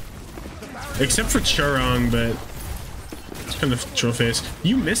 except for Churong, but it's kind of troll face.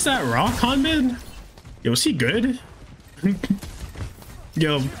 You missed that rock, Hanbin? Yo, was he good?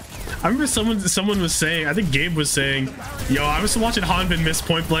 Yo, I remember someone was saying, I think Gabe was saying, yo, I was watching Hanbin miss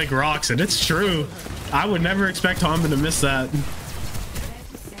point blank rocks, and it's true. I would never expect Hanbin to miss that.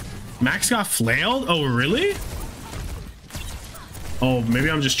 Max got flailed? Oh, really? Oh, maybe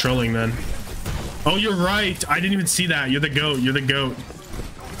I'm just trolling then. Oh, you're right. I didn't even see that. You're the GOAT. You're the GOAT.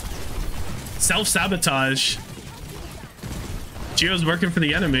 Self-sabotage. Gio's working for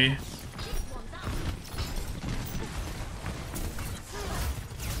the enemy.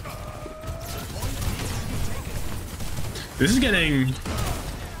 This is getting...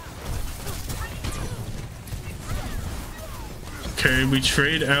 Okay, we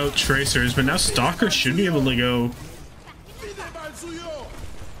trade out tracers, but now Stalker should be able to go...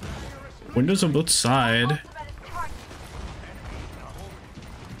 Windows on both sides.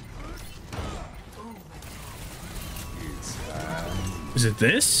 Is it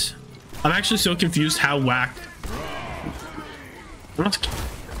this? I'm actually so confused how whacked.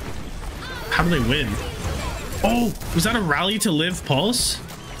 How do they win? Oh, was that a rally to live pulse?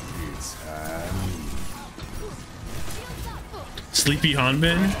 Sleepy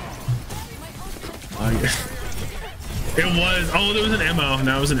Hanbin? It was. Oh, there was an ammo.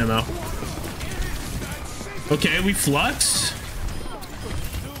 No, it was an ammo. Okay, we flux.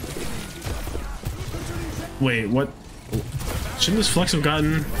 Wait, what? Shouldn't this flux have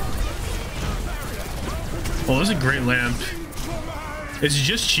gotten? Oh, there's a great lamp. It's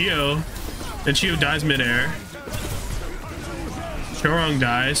just Chio, and Chio dies midair. Chorong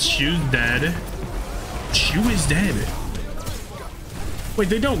dies. Chu's dead. Chu is dead. Wait,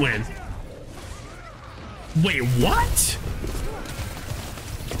 they don't win. Wait, what?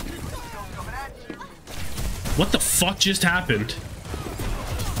 What the fuck just happened?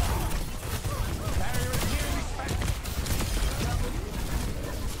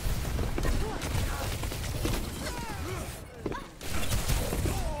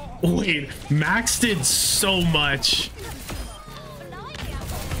 Wait, Max did so much.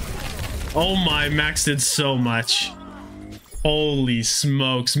 Oh my, Max did so much. Holy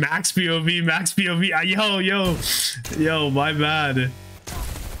smokes. Max POV, Max POV. Yo, my bad.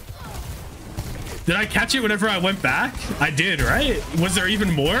 Did I catch it whenever I went back? I did, right? Was there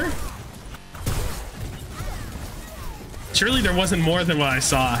even more? Surely there wasn't more than what I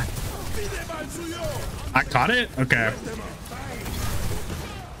saw. I caught it? Okay.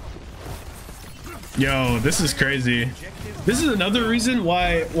 Yo, this is crazy. This is another reason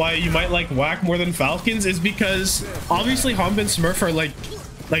why you might like WAC more than Falcons, is because obviously Hanbin Smurf are like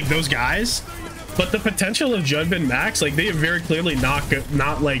those guys, but the potential of Junbin Max, like they have very clearly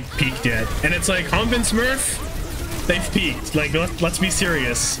not like peaked yet. And it's like Hanbin Smurf, they've peaked. Like let's be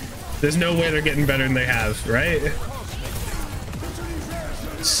serious. There's no way they're getting better than they have, right?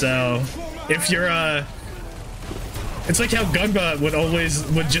 So if you're it's like how Gunba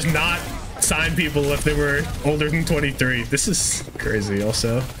would just not sign people if they were older than 23. This is crazy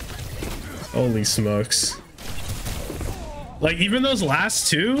also. Holy smokes. Like even those last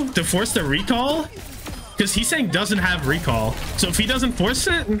two to force the recall, because he's saying doesn't have recall, so if he doesn't force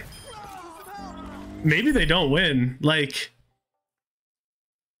it, maybe they don't win. Like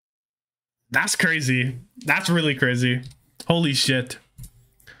that's crazy. That's really crazy. Holy shit.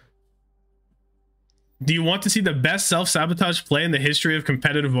 Do you want to see the best self-sabotage play in the history of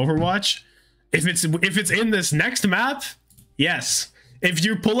competitive Overwatch? If it's in this next map, yes. If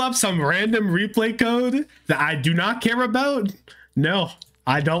you pull up some random replay code that I do not care about, no,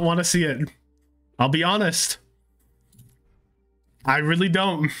 I don't want to see it. I'll be honest. I really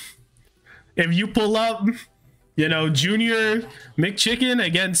don't. If you pull up, you know, Junior McChicken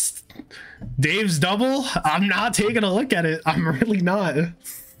against Dave's double, I'm not taking a look at it. I'm really not.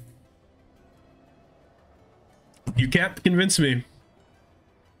 You can't convince me.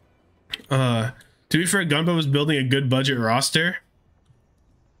 To be fair, Gunba was building a good budget roster.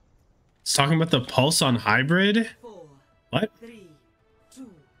 It's talking about the pulse on hybrid. 4, What? 3, 2,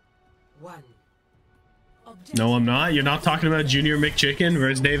 1. No, I'm not. You're not talking about Junior McChicken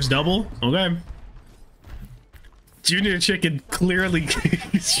versus Dave's double? Okay. Junior Chicken clearly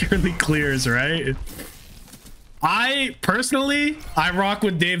surely clears, right? I personally rock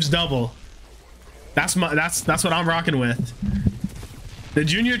with Dave's double. That's what I'm rocking with. The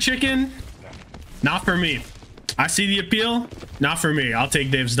Junior Chicken, not for me. I see the appeal, not for me. I'll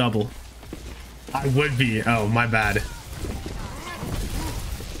take Dave's double. I would be. Oh, my bad.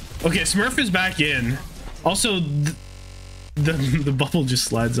 Okay, Smurf is back in. Also, the bubble just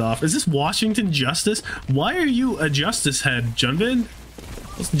slides off. Is this Washington Justice? Why are you a Justice head, Junbin?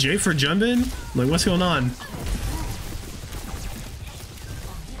 What's J for Junbin? Like, what's going on?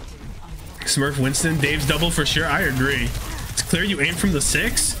 Smurf Winston, Dave's double for sure. I agree. It's clear you aim from the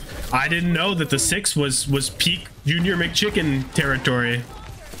 6. I didn't know that the 6 was peak Junior McChicken territory.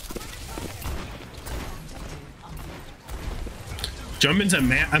 Jumpin's a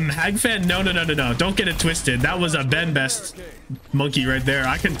mag fan? No. Don't get it twisted. That was a Ben Best monkey right there.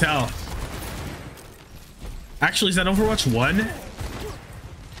 I can tell. Actually, is that Overwatch 1?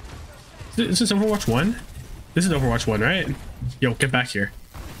 Is this Overwatch 1? This is Overwatch 1, right? Yo, get back here.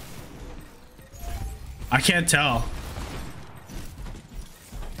 I can't tell.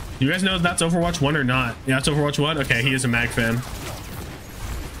 You guys know if that's Overwatch 1 or not? Yeah, it's Overwatch 1. Okay, he is a mag fan.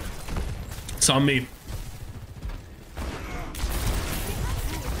 It's on me.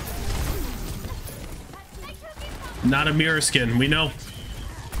 Not a mirror skin. We know.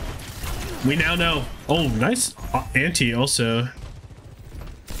 We now know. Oh, nice anti also.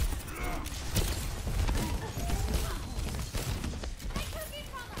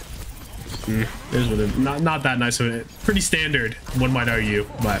 There's what it, not that nice of it. Pretty standard, one might argue,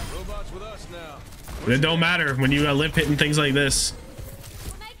 but it don't matter when you lip hitting things like this.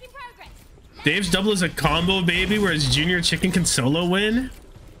 Dave's double is a combo baby, whereas Junior Chicken can solo win.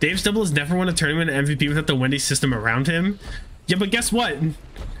 Dave's double has never won a tournament MVP without the Wendy system around him. Yeah, but guess what?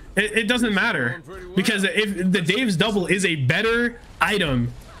 It doesn't matter, because if the Dave's double is a better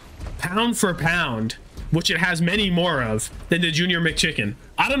item, pound for pound, which it has many more of, than the Junior McChicken.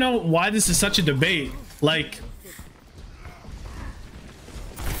 I don't know why this is such a debate. Like,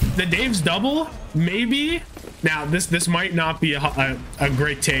 the Dave's double, maybe. Now, this might not be a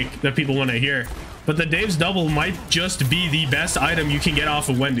great take that people want to hear, but the Dave's double might just be the best item you can get off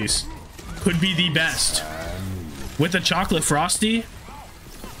of Wendy's. Could be the best. With the chocolate frosty,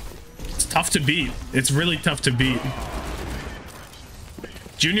 it's tough to beat. It's really tough to beat.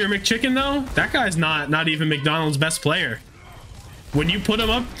 Junior McChicken though, that guy's not even McDonald's best player. When you put him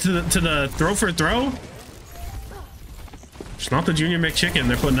up to the throw for throw, It's not the Junior McChicken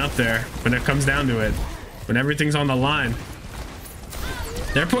they're putting up there when it comes down to it. When everything's on the line.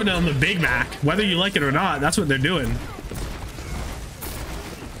 They're putting it on the Big Mac. Whether you like it or not, that's what they're doing.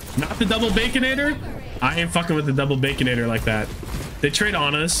 Not the double Baconator. I ain't fucking with the double Baconator like that. They trade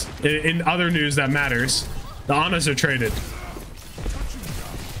Annas. In other news that matters, the Annas are traded.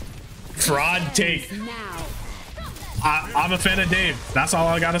 Fraud take. I'm a fan of Dave. That's all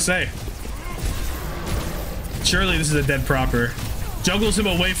I gotta say. Surely this is a dead proper. Juggles him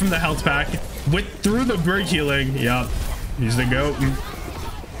away from the health pack. Through the break healing. Yup. He's the GOAT.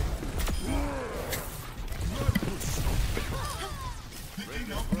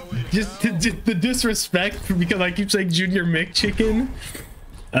 Just the disrespect because I keep saying Junior McChicken.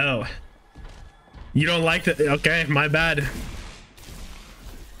 Oh. You don't like that? Okay, my bad.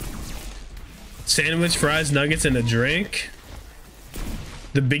 Sandwich, fries, nuggets, and a drink.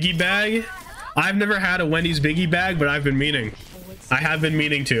 The biggie bag. I've never had a Wendy's biggie bag, but I've been meaning. I have been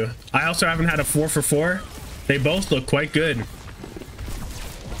meaning to. I also haven't had a 4 for $4. They both look quite good.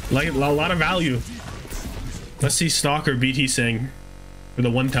 Like a lot of value. Let's see Stalker BT sing for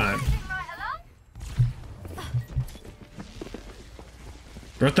the one time.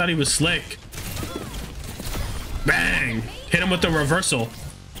 Bro thought he was slick. Bang! Hit him with the reversal.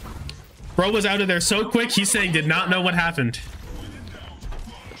 Bro was out of there so quick, he's saying did not know what happened.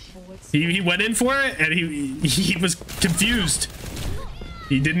 He went in for it and he was confused.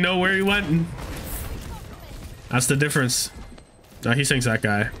 He didn't know where he went. That's the difference. No, he thinks that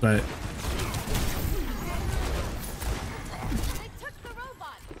guy, but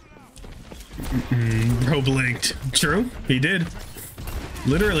bro blinked. True, he did.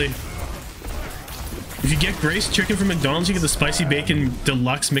 Literally. If you get Grace chicken from McDonald's, you get the spicy bacon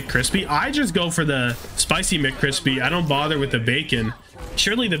deluxe McCrispy. I just go for the spicy McCrispy. I don't bother with the bacon.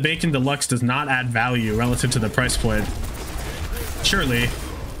 Surely the bacon deluxe does not add value relative to the price point. Surely.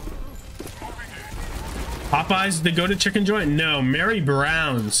 Popeye's the go-to chicken joint? No, Mary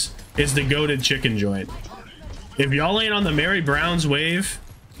Brown's is the go-to chicken joint. If y'all ain't on the Mary Brown's wave,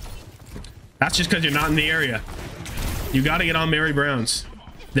 that's just because you're not in the area. You got to get on Mary Brown's.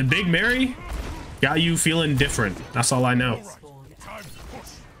 The Big Mary got you feeling different. That's all I know.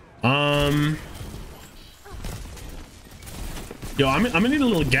 Yo, I'm gonna need a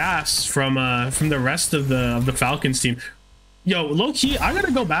little gas from the rest of the Falcons team. Yo, low key, I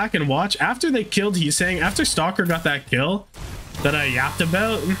gotta go back and watch after they killed. He's saying after Stalker got that kill that I yapped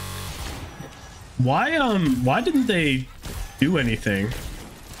about. Why didn't they do anything?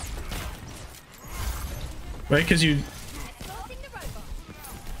 Right? Because you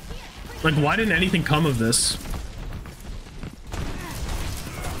like, why didn't anything come of this?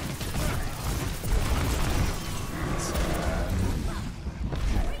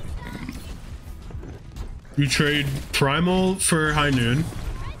 You trade Primal for High Noon.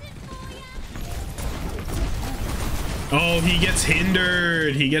 Oh, he gets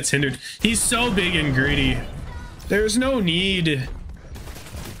hindered. He gets hindered. He's so big and greedy. There's no need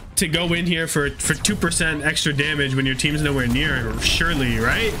to go in here for 2% extra damage when your team's nowhere near, surely,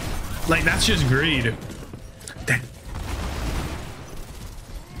 right? Like, that's just greed.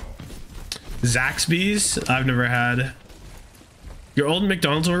 Zaxby's, I've never had. Your old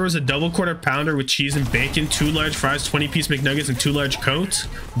McDonald's order was a double quarter pounder with cheese and bacon, 2 large fries, 20-piece McNuggets, and 2 large Coats.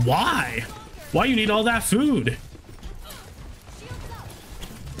 Why? Why you need all that food?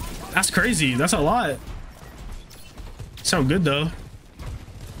 That's crazy. That's a lot. Sound good though.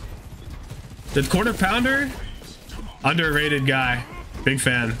 The quarter pounder, underrated guy. Big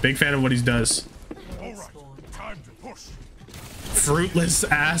fan of what he does. Fruitless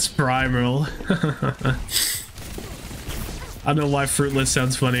ass primal. I don't know why fruitless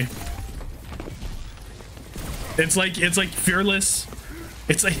sounds funny. It's like fearless.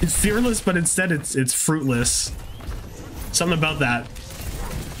 It's like fearless, but instead it's fruitless. Something about that.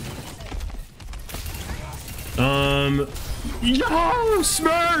 Yo,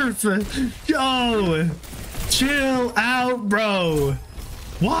 Smurf! Yo! Chill out, bro!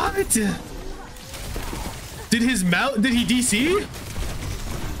 What? Did he DC?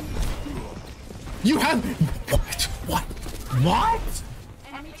 You have... What?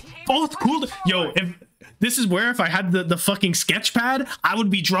 Both cool. Yo, if this is where if I had the fucking sketch pad, I would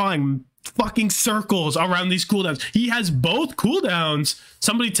be drawing fucking circles around these cooldowns. He has both cooldowns.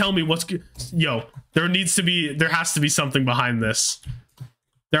 Somebody tell me what's... Yo, there has to be something behind this.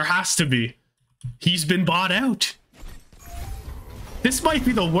 There has to be. He's been bought out. This might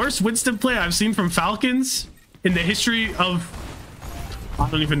be the worst Winston play I've seen from Falcons in the history of... I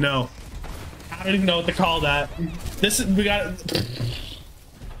don't even know. I don't even know what to call that. We got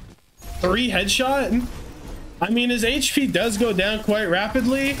 3 headshot. I mean, his HP does go down quite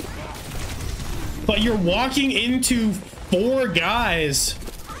rapidly, but you're walking into 4 guys.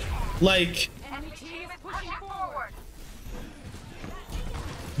 Like, Enemy team is pushing forward.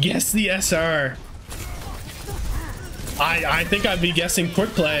 guess the SR. I think I'd be guessing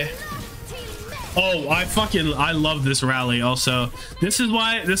quick play. Oh, I love this rally also. This is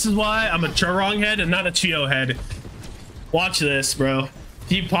why I'm a Chorong head and not a Chio head. Watch this, bro.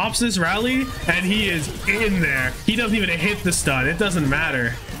 He pops this rally and he is in there. He doesn't even hit the stun. It doesn't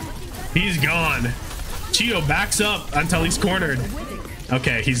matter. He's gone. Chio backs up until he's cornered.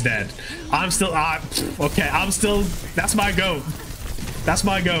 Okay, he's dead. I'm still okay, that's my goat. That's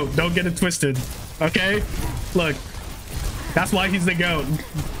my goat. Don't get it twisted. Okay? Look. That's why he's the goat.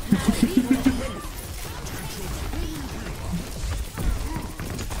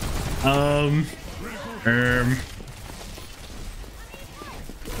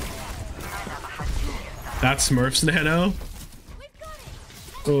 That's Smurf's nano.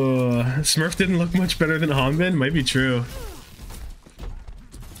 Smurf didn't look much better than Hanbin. Might be true.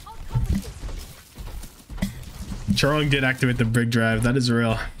 Chorong did activate the big drive. That is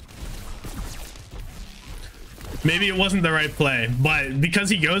real. Maybe it wasn't the right play, but because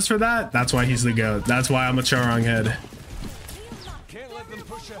he goes for that, that's why he's the GOAT. That's why I'm a Chorong head.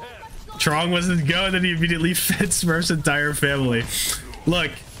 Chorong was his GOAT and he immediately fed Smurf's entire family. Look,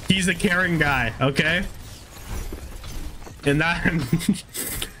 he's a caring guy, okay? And that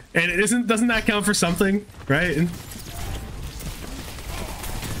and doesn't that count for something, right?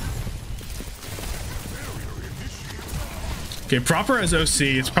 Okay, proper as OC,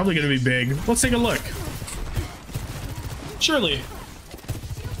 it's probably gonna be big. Let's take a look. Surely.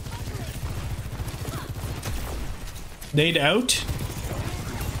 Nade out.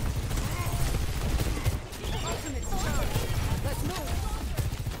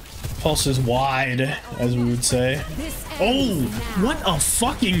 Pulse is wide, as we would say. Oh, what a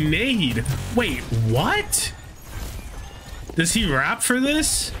fucking nade. Wait, what? Does he rap for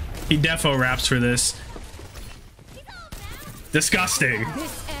this? He defo raps for this. Disgusting.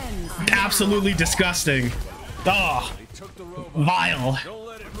 Absolutely disgusting. Oh, vile.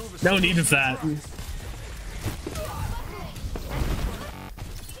 No need of that.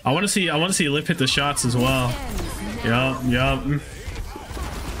 I want to see Lip hit the shots as well. Yup.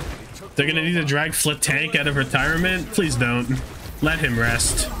 They're gonna need to drag Flit Tank out of retirement. Please don't. Let him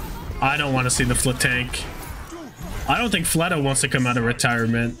rest. I don't want to see the Flit Tank. I don't think Fleta wants to come out of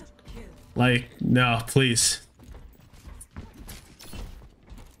retirement. Like, no, please.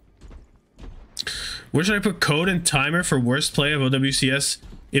 Where should I put code and timer for worst play of OWCS?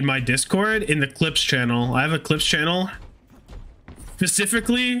 In my Discord, in the clips channel. I have a clips channel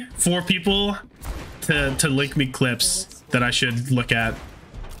specifically for people to link me clips that I should look at.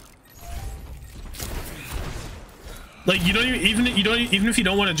 Like, even if you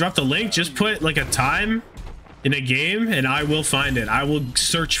don't want to drop the link, just put like a time in a game and I will find it. I will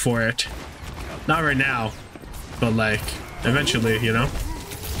search for it. Not right now, but like eventually, you know.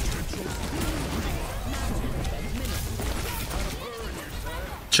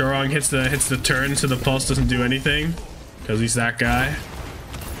 Chorong hits the turn so the pulse doesn't do anything because he's that guy.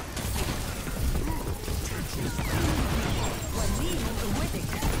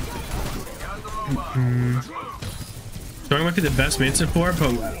 Chorong might be the best main support,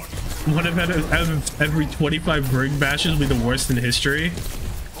 but one of out of every 25 Brig bashes will be the worst in history.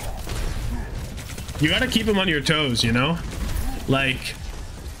 You gotta keep him on your toes, you know? Like,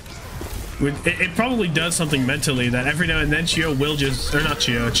 it probably does something mentally that every now and then Chio will just, or not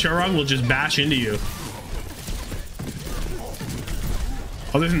Chio, Chorong will just bash into you.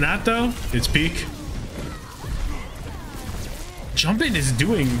 Other than that though, it's peak. Jumpin is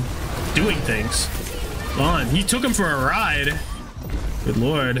doing things. Come on, he took him for a ride. Good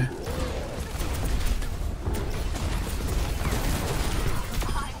lord.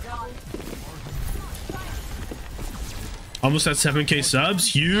 Almost at 7K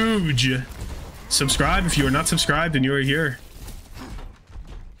subs. Huge. Subscribe if you are not subscribed and you are here.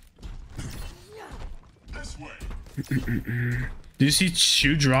 Did you see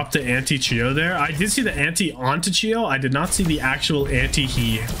Chu drop the anti-Chio there? I did see the anti onto Chio. I did not see the actual anti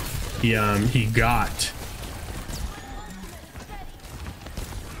he got.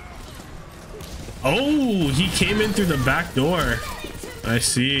 Oh, he came in through the back door. I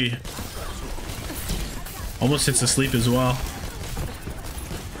see. Almost hits asleep as well.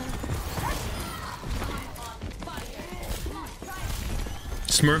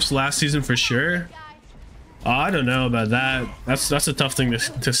 Smurfs last season for sure. I don't know about that. That's a tough thing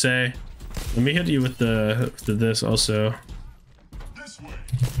to say. Let me hit you with this also.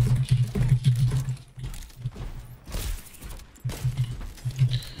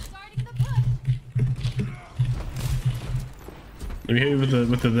 Let me hit you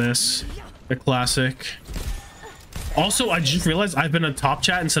with the this. The classic. Also, I just realized I've been on top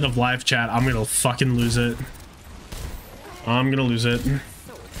chat instead of live chat. I'm gonna fucking lose it. I'm gonna lose it.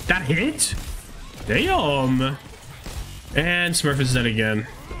 That hit? Damn. And Smurf is dead again.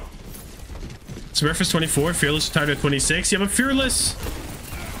 Smurf is 24. Fearless retired at 26. Yeah, but Fearless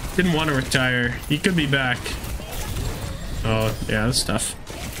didn't want to retire. He could be back. Oh, yeah, that's tough.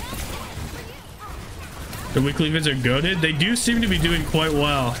 The weekly vids are goated. They do seem to be doing quite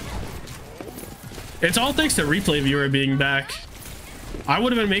well. It's all thanks to replay viewer being back. I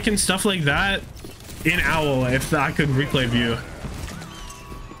would have been making stuff like that in OWL if I could replay view.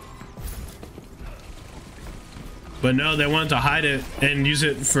 But no, they wanted to hide it and use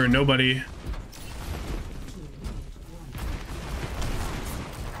it for nobody.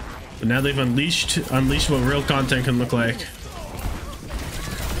 But now they've unleashed what real content can look like.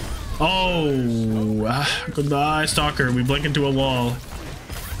 Oh, goodbye, Stalker. We blink into a wall.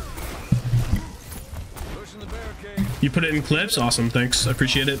 You put it in clips? Awesome, thanks. I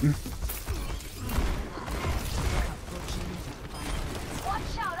appreciate it. Watch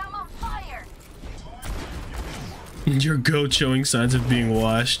out, I'm on fire. Your goat showing signs of being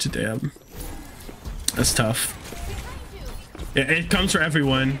washed. Damn. That's tough. It comes for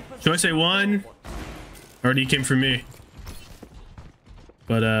everyone. Should I say one? Already came for me.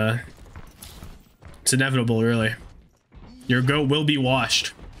 But it's inevitable, really. Your goat will be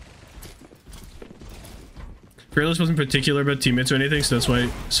washed. Fearless wasn't particular about teammates or anything, so that's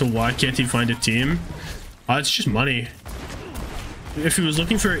why. So why can't he find a team? It's just money. If he was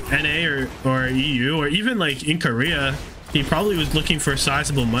looking for NA or EU or even like in Korea, he probably was looking for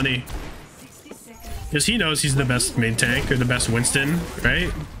sizable money. Because he knows he's the best main tank or the best Winston,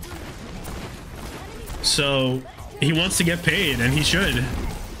 right? So he wants to get paid, and he should.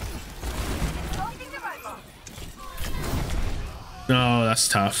 No, that's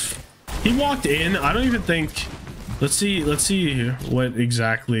tough. He walked in. I don't even think. Let's see what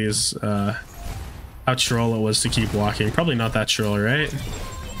exactly is how troll it was to keep walking. Probably not that troll, right?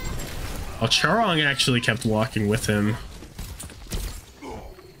 Oh, Charong actually kept walking with him.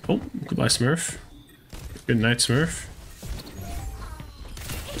 Oh, goodbye, Smurf. Good night, Smurf.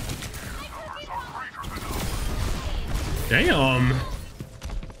 Damn.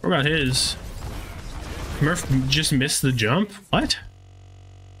 Where got his? Smurf just missed the jump? What?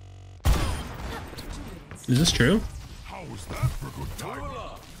 Is this true? How was that for good timing?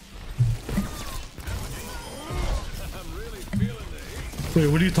 Wait,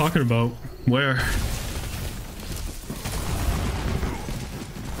 what are you talking about? Where?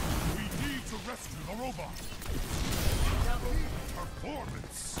 We need to rescue the robot.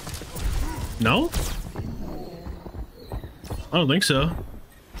 Performance. No? I don't think so.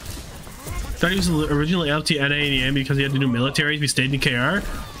 Thought he was originally LT NA and EM because he had to do military if he stayed in KR.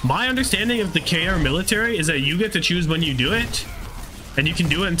 My understanding of the KR military is that you get to choose when you do it, and you can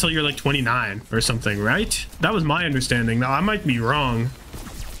do it until you're like 29 or something, right? That was my understanding. Now I might be wrong,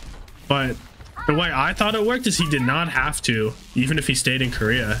 but the way I thought it worked is he did not have to, even if he stayed in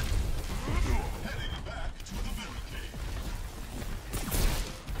Korea.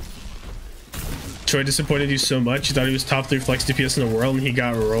 Troy disappointed you so much. You thought he was top 3 flex DPS in the world and he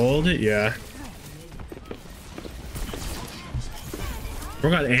got rolled? Yeah. Bro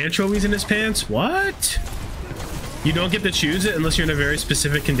got anchovies in his pants? What? You don't get to choose it unless you're in a very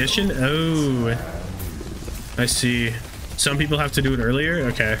specific condition? Oh. I see. Some people have to do it earlier?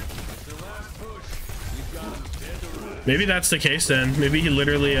 Okay. Maybe that's the case then. Maybe he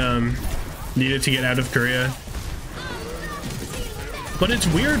literally needed to get out of Korea. But it's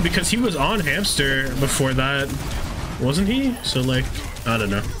weird because he was on Hamster before that, wasn't he? So like, I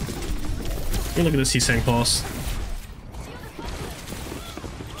don't know. Let me look at this Heesang Pulse.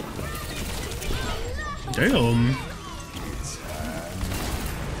 Damn.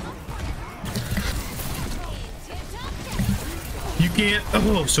 You can't,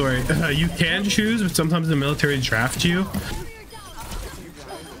 oh, sorry. You can choose, but sometimes the military draft you.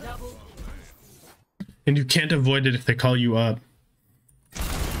 And you can't avoid it if they call you up.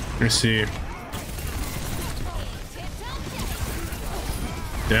 Let's see.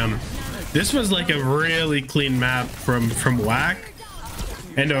 Damn. This was like a really clean map from WAC,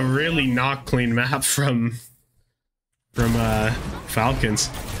 and a really not clean map from Falcons.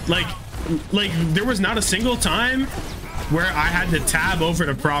 Like there was not a single time where I had to tab over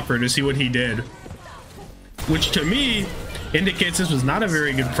to Proper to see what he did, which to me indicates this was not a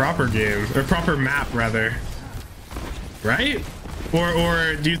very good Proper game, or Proper map rather, right?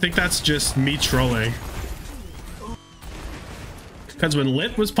 Or do you think that's just me trolling? Because when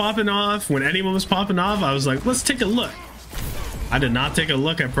Lit was popping off, when anyone was popping off, I was like, let's take a look. I did not take a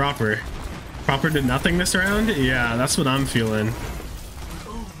look at Proper. Proper did nothing this round? Yeah, that's what I'm feeling.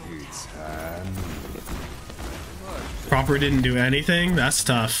 Proper didn't do anything? That's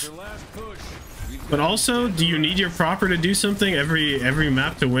tough. But also, do you need your Proper to do something every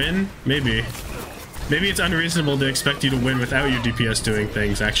map to win? Maybe. Maybe it's unreasonable to expect you to win without your DPS doing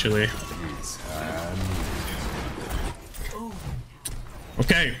things, actually.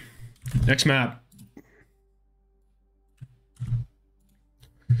 Okay, next map.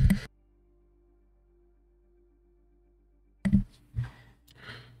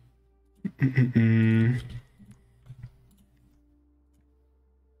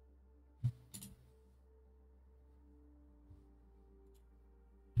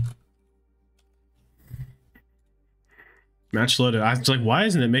 Match loaded. I was like, why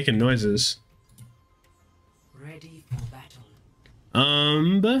isn't it making noises? Ready for battle.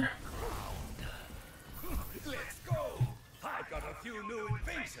 Let's go. I've got a few new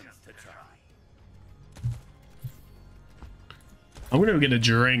inventions to try. I'm gonna get a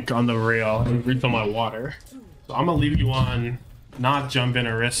drink on the rail and refill my water. So I'm gonna leave you on, not jump in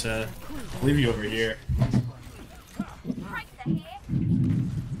Orisa. I'll leave you over here.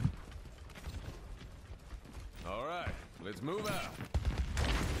 All right, let's move out.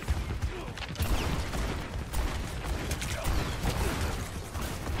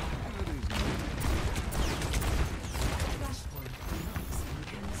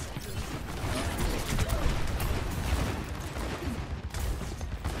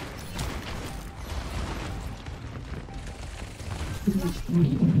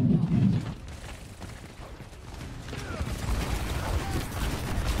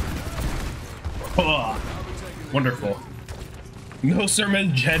 Oh, wonderful. No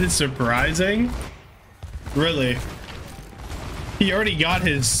Sermon Jet is surprising. Really? He already got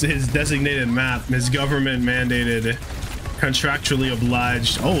his designated map, his government mandated, contractually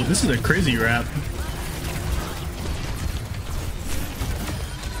obliged. Oh, this is a crazy rap.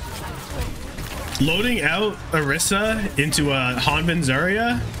 Loading out Orisa into a Hanbin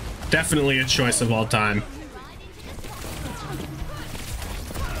Zarya, definitely a choice of all time.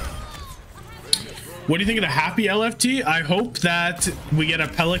 What do you think of the Happy LFT? I hope that we get a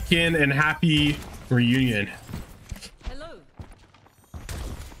Pelican and Happy reunion. Hello.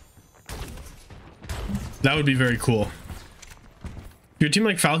 That would be very cool. If you're a team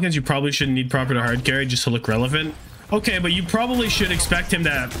like Falcons, you probably shouldn't need Proper to hard carry just to look relevant. Okay, but you probably should expect him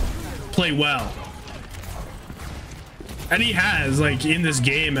to play well. And he has, like, in this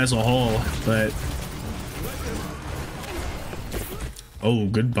game as a whole, but... Oh,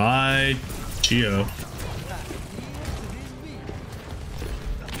 goodbye, Geo.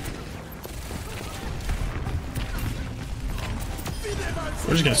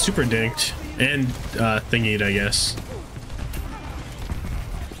 We're just gonna super dinked and thingied, I guess.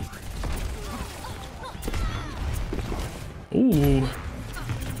 Ooh.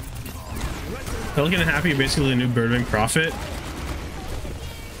 Pelican and Happy are basically a new Birdwing Prophet.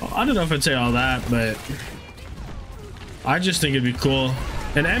 Well, I don't know if I'd say all that, but I just think it'd be cool.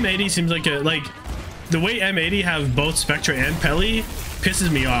 And M80 seems like the way M80 have both Spectra and Peli pisses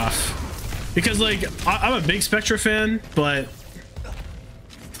me off. Because like I'm a big Spectra fan, but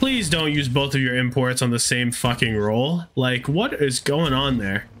please don't use both of your imports on the same fucking roll. Like, what is going on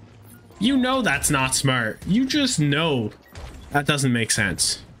there? You know that's not smart. You just know that doesn't make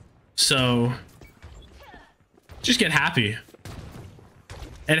sense. So just get Happy.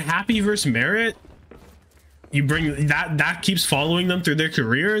 And Happy versus Merit, you bring that keeps following them through their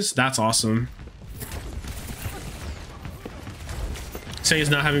careers. That's awesome. Saying he's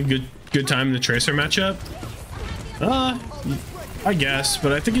not having good time in the Tracer matchup. I guess,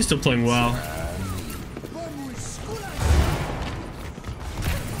 but I think he's still playing well.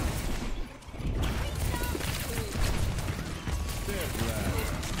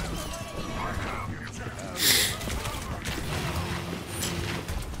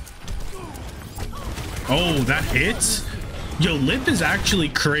 Oh, that hits? Yo, Lip is actually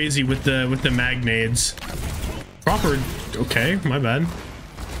crazy with the magnades. Proper. Okay, my bad.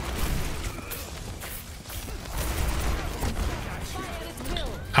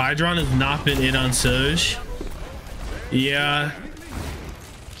 Hydron has not been in on Soj. Yeah.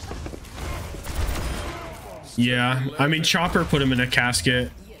 Yeah, I mean, Chopper put him in a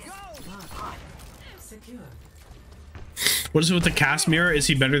casket. What is it with the cast mirror? Is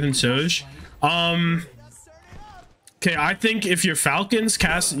he better than Soj? Okay, I think if you're Falcons,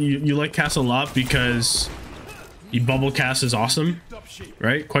 cast you like cast a lot because you bubble cast is awesome,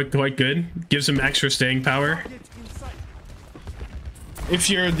 right? Quite good. Gives him extra staying power. If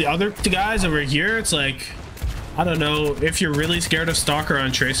you're the other guys over here, it's like I don't know. If you're really scared of Stalker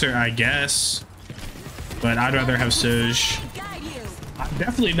on Tracer, I guess. But I'd rather have Soj. I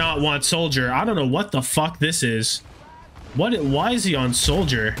definitely not want Soldier. I don't know what the fuck this is. Why is he on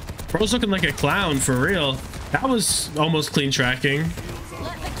Soldier? Bro's looking like a clown for real. That was almost clean tracking.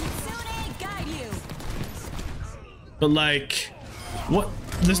 But like, what?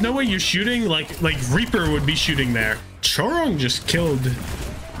 There's no way you're shooting. Like Reaper would be shooting there. Chorong just killed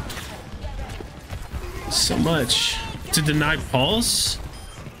so much to deny pulse.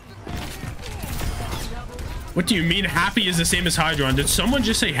 What do you mean Happy is the same as Hydron? Did someone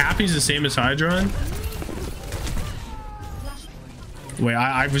just say Happy is the same as Hydron? Wait,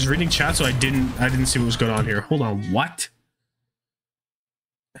 I was reading chat, so I didn't see what was going on here. Hold on, what?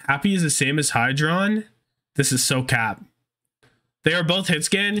 Happy is the same as Hydron? This is so cap. They are both hit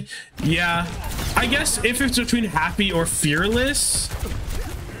scan. Yeah, I guess if it's between Happy or Fearless,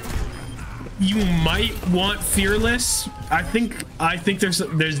 you might want Fearless. I think there's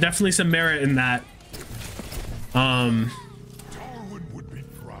definitely some merit in that.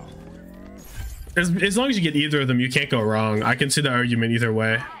 As long as you get either of them, you can't go wrong. I can see the argument either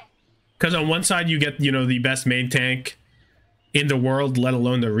way. Because on one side you get, you know, the best main tank in the world, let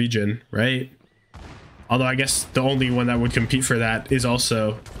alone the region, right? Although I guess the only one that would compete for that is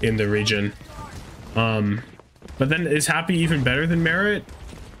also in the region. But then is Happy even better than Merit?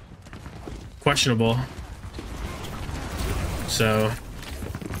 Questionable. So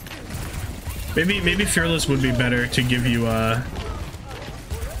maybe Fearless would be better to give you a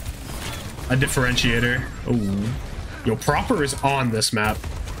differentiator. Oh, yo, Proper is on this map.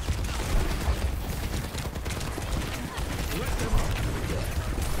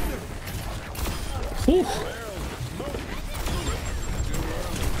 Whew.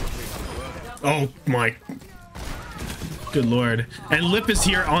 Oh my good lord. And Lip is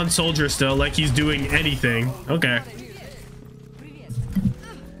here on Soldier still, like he's doing anything. Okay.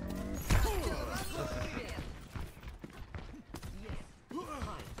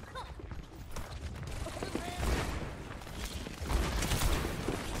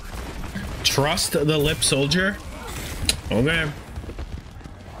 Trust the Lip Soldier. Okay.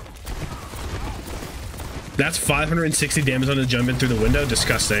 That's 560 damage on the jump in through the window.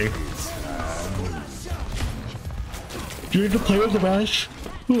 Disgusting. Do you need to play with the bash?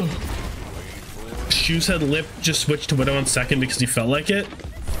 Shoe said Lip just switched to Widow on second because he felt like it.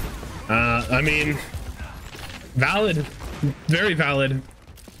 I mean, valid, very valid.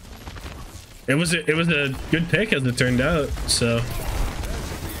 It was a good pick as it turned out. So.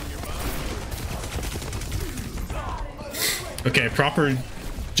 Okay, Proper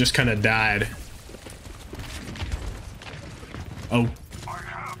just kind of died.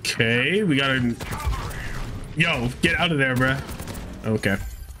 Okay, we gotta... Yo, get out of there, bruh. Okay.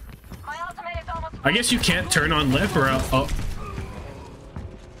 I guess you can't turn on Lip or... Oh.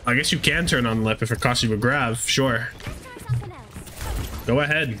 I guess you can turn on Lip if it costs you a grab. Sure. Go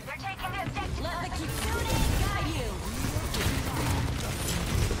ahead.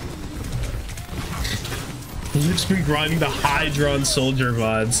 Lip's been grinding the Hydron Soldier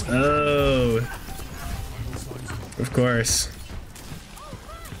VODs. Oh. Of course.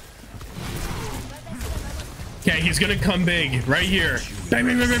 Okay, he's gonna come big right here. Bang,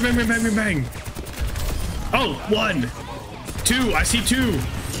 bang, bang, bang, bang, bang, bang, bang. Oh, 1, 2. I see 2.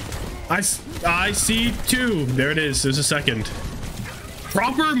 I see 2. There it is. There's a second.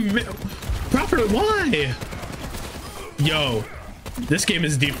 Proper, why? Yo, this game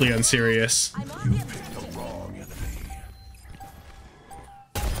is deeply unserious.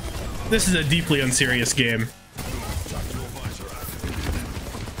 This is a deeply unserious game.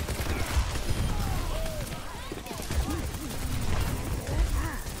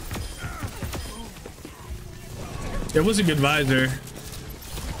 It was a good visor.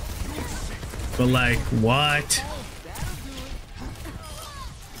 But like, what?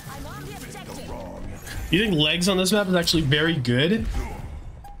 You think legs on this map is actually very good?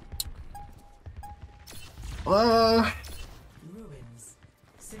 Ruins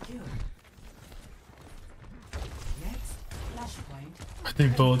secure. Next flashpoint. I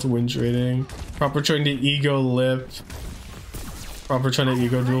think both wins rating. Proper trying to ego Lip. Proper trying to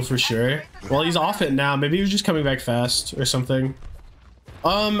ego duel for sure. Well, he's off it now. Maybe he was just coming back fast or something.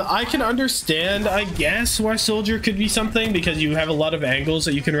 I can understand, I guess, why Soldier could be something because you have a lot of angles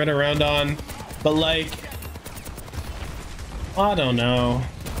that you can run around on. But like, I don't know.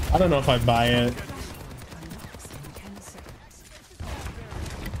 I don't know if I buy it.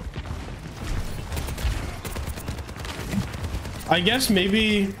 I guess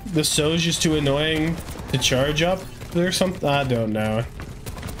maybe the Soj is too annoying to charge up or something. I don't know.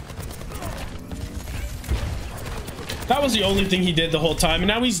 That was the only thing he did the whole time, and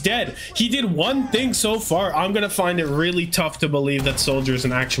now he's dead. He did one thing so far. I'm gonna find it really tough to believe that Soldier is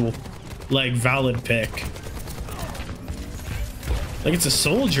an actual, like, valid pick. Like, it's a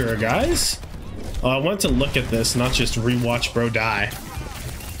Soldier, guys. Oh, I want to look at this, not just rewatch bro die.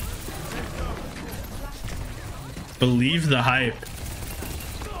 Believe the hype.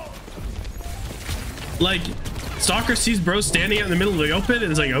 Like, Stalker sees bro standing out in the middle of the open and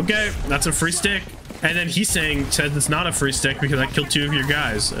is like, okay, that's a free stick. And then he's said it's not a free stick because I killed 2 of your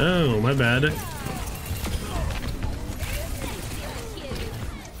guys. Oh, my bad.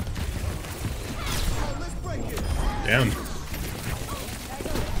 Damn.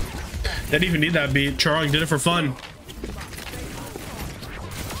 Didn't even need that beat. Charling did it for fun.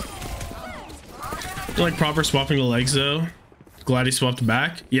 Like proper swapping the legs though. Glad he swapped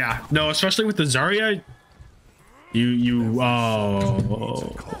back. Yeah, no, especially with the Zarya.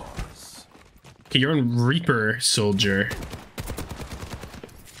 Oh. Okay, you're on Reaper Soldier.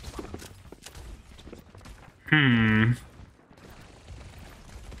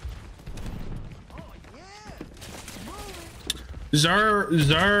 Zar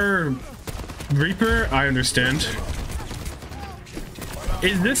Reaper, I understand.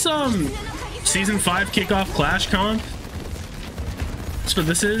 Is this season 5 kickoff clash comp? That's what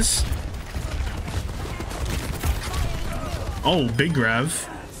this is. Oh, big grav.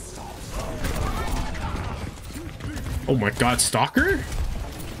 Oh my god, Stalker?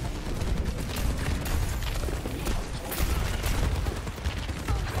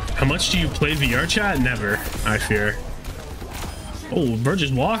 How much do you play VR chat? Never, I fear. Oh, bro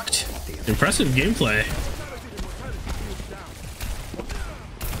just walked. Impressive gameplay.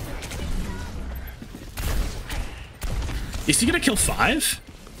 Is he gonna kill 5?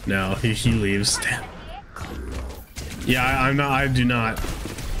 No, he leaves. Damn. Yeah, I'm not. I do not.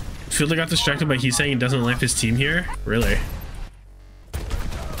 Fielder got distracted by he's saying he doesn't like his team here. Really?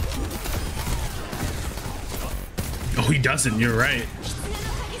 Oh, he doesn't. You're right.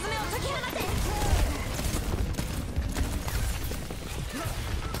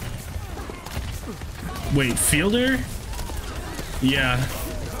 Wait, Fielder? Yeah.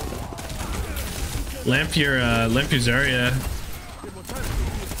 Lamp your Zarya.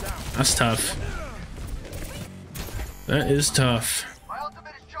 That's tough. That is tough. My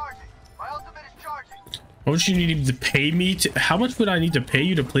ultimate is charging. My ultimate is charging. How much you need to pay me to? How much would I need to pay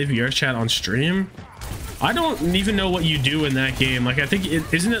you to play VR chat on stream? I don't even know what you do in that game. Like, I think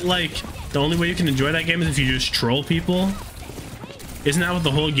isn't it like the only way you can enjoy that game is if you just troll people? Isn't that what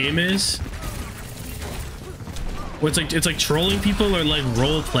the whole game is? Well, it's like trolling people or like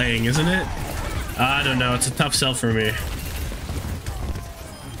role playing, isn't it? I don't know. It's a tough sell for me.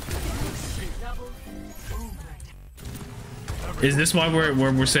 Is this why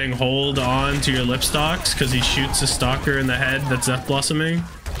we're saying hold on to your lip stalks? Because he shoots a stalker in the head that's death blossoming.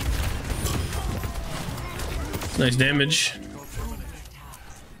 Nice damage.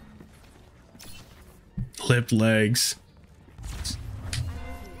 Clipped legs.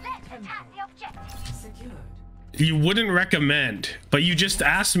 You wouldn't recommend, but you just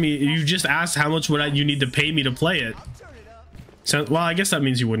asked me. You just asked how much would you need to pay me to play it. So, well, I guess that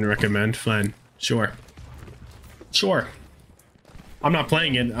means you wouldn't recommend. Fine, sure, sure. I'm not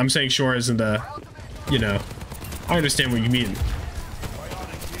playing it. I'm saying sure isn't a, you know. I understand what you mean.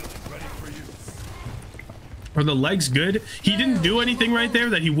 Are the legs good? He didn't do anything right there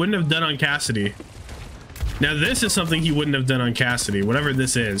that he wouldn't have done on Cassidy. Now this is something he wouldn't have done on Cassidy, whatever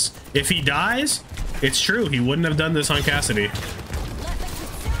this is. If he dies, it's true. He wouldn't have done this on Cassidy.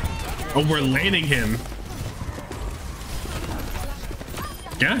 Oh, we're laning him.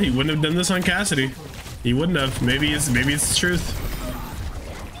 Yeah, he wouldn't have done this on Cassidy. He wouldn't have. Maybe it's the truth.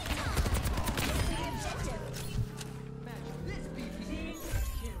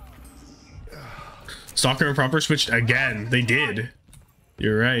 Stalker and Proper switched again. They did.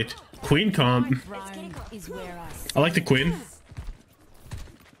 You're right. Queen comp. I like the Queen.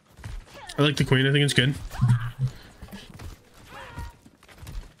 I like the Queen. I think it's good.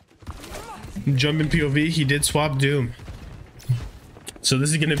 Jump in POV. He did swap Doom. So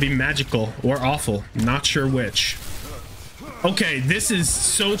this is going to be magical or awful. Not sure which. Okay, this is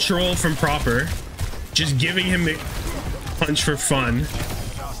so troll from Proper. Just giving him a punch for fun.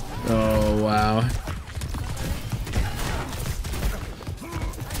 Oh, wow.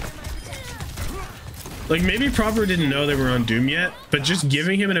 Like, maybe Proper didn't know they were on Doom yet, but just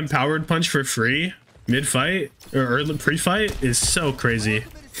giving him an empowered punch for free mid-fight or early pre-fight is so crazy.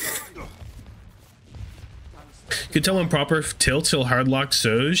 Could tell when Proper tilts, he'll hardlock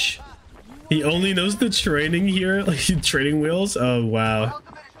Soj. He only knows the training here, like training wheels. Oh, wow.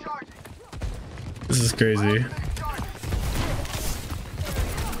 This is crazy.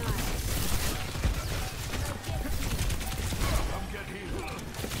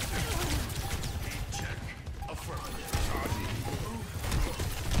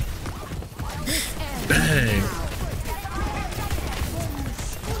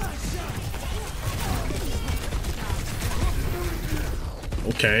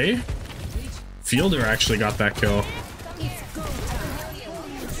 Okay. Fielder actually got that kill.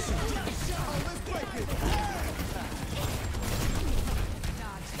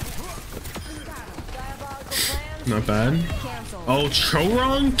 Not bad. Oh,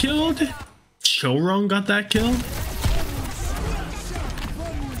 Chorong killed? Chorong got that kill?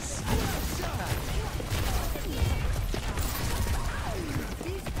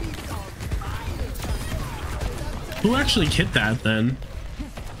 Who actually hit that then?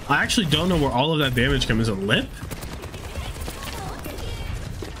 I actually don't know where all of that damage comes. Is it Lip?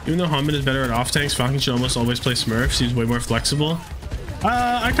 Even though Hanbin is better at off tanks, Falcon should almost always play Smurfs. He's way more flexible.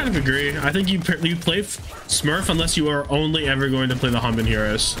 I kind of agree. I think you play Smurf unless you are only ever going to play the Hanbin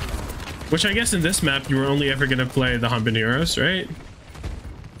heroes. Which I guess in this map, you were only ever going to play the Hanbin heroes, right?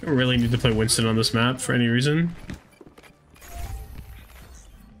 You don't really need to play Winston on this map for any reason.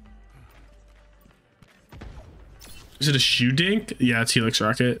 Is it a shoe dink? Yeah, it's Helix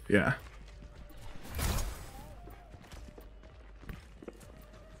Rocket. Yeah.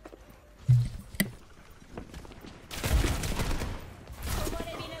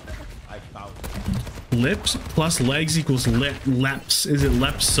 Lips plus legs equals leps. Is it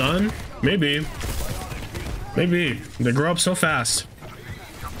Lep's son? Maybe. Maybe. They grow up so fast.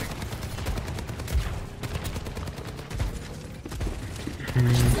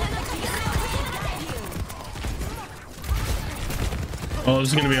 Oh, this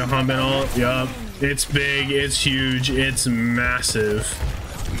is gonna be a Hanbin ult. Yup. It's big, it's huge, it's massive.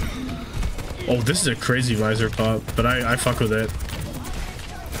 Oh, this is a crazy visor pop, but I fuck with it.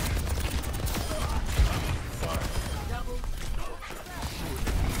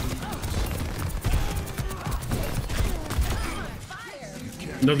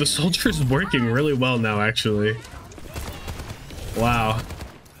 No, the soldier is working really well now, actually. Wow.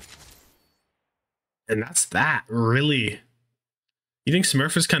 And that's that, really. You think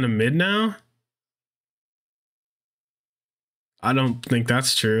Smurf is kind of mid now? I don't think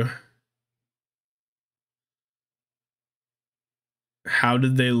that's true. How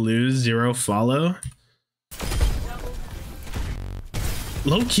did they lose? 0 follow?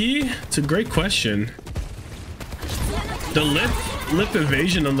 Low key? It's a great question. The lip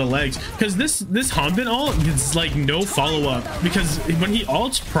evasion on the legs, because this Hanbin ult gets like no follow-up, because when he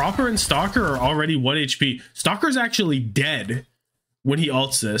ults, Proper and Stalker are already 1 HP. Stalker's actually dead when he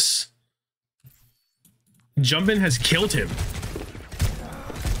ults this. Jumpin has killed him.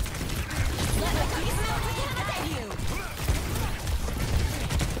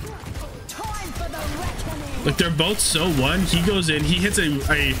 Like, they're both so one. He goes in, he hits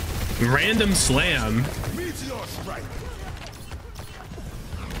a random slam.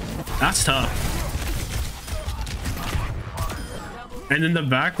 That's tough. And then the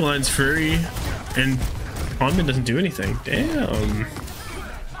backline's free, and Hanbin doesn't do anything. Damn.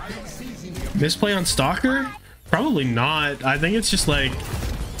 Misplay on Stalker? Probably not. I think it's just like,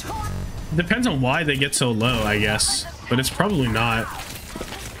 depends on why they get so low, I guess. But it's probably not.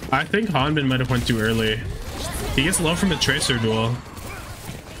 I think Hanbin might have went too early. He gets low from a Tracer duel.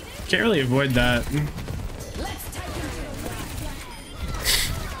 Can't really avoid that.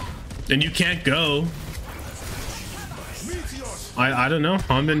 And you can't go. I don't know.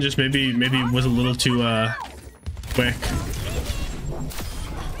 Hanbin just maybe was a little too quick.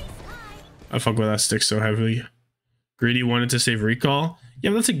 I fuck with that stick so heavily. Greedy wanted to save recall.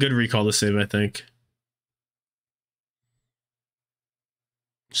 Yeah, but that's a good recall to save, I think.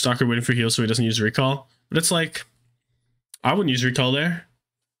 Stalker waiting for heal so he doesn't use recall. But it's like, I wouldn't use recall there.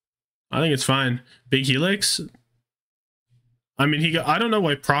 I think it's fine. Big Helix. I mean, I don't know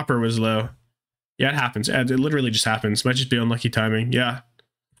why Proper was low. Yeah, it happens. It literally just happens. Might just be unlucky timing. Yeah.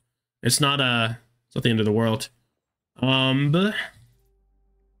 It's not the end of the world. But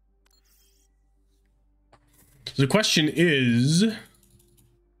the question is,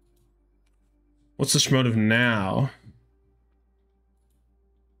 what's the motive now?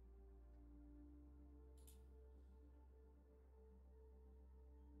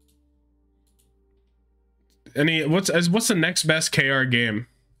 What's the next best KR game?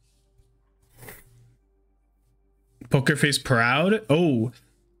 Poker Face Proud? Oh.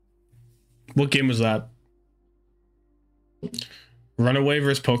 What game was that? Runaway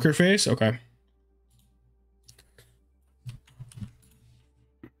versus Poker Face? Okay.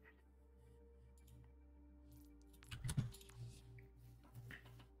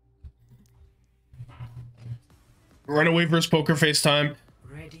 Runaway versus Poker Face time.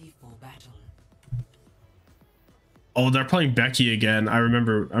 Ready for battle. Oh, they're playing Becky again. I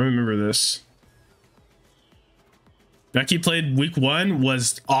remember this. Becky played week 1,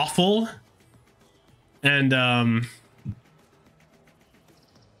 was awful. And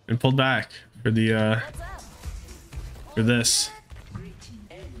and pulled back for the for this.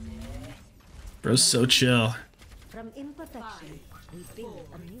 Bro's so chill. From imperfection, we build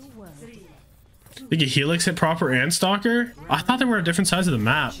a new world. Think a Helix hit proper and Stalker? I thought they were at different sides of the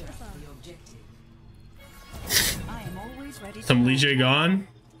map. Some Liege gone.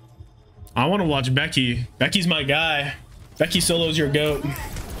 I want to watch Becky. Becky's my guy. Becky Solo's your goat.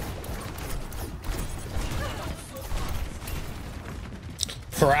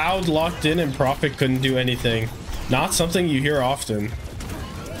 Proud locked in and Prophet couldn't do anything. Not something you hear often.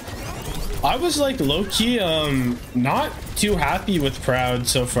 I was like low-key not too happy with Proud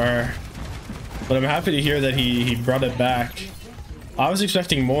so far, but I'm happy to hear that he brought it back. I was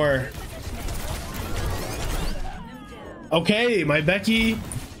expecting more. Okay, my Becky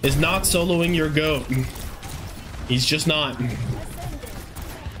is not soloing your goat. He's just not.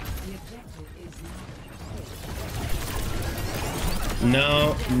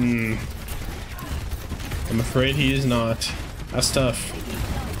 No, I'm afraid he is not. That's tough.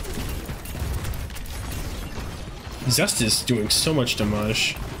 Zest is doing so much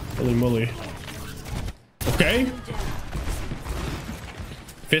damage. Holy moly. Okay.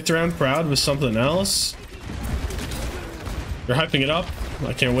 5th round Proud was something else. They're hyping it up.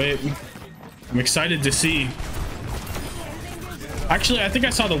 I can't wait. I'm excited to see. Actually, I think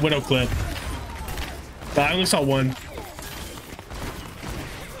I saw the Widow clip, but I only saw one.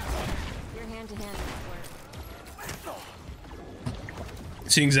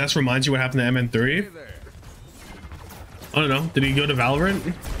 Seeing Zest reminds you what happened to MN3. I don't know. Did he go to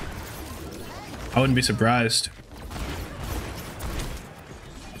Valorant? I wouldn't be surprised.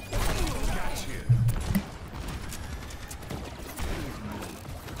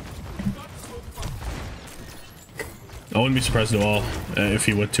 I wouldn't be surprised at all if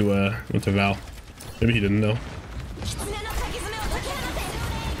he went to Val. Maybe he didn't know.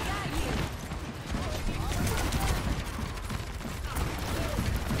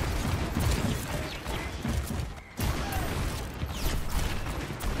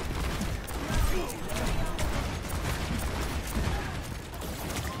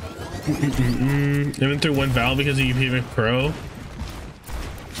 Even through one Val because he became a pro.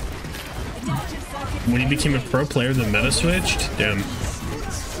 When he became a pro player, the meta switched. Damn.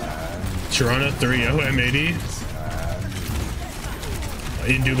 Toronto 3-0 M80.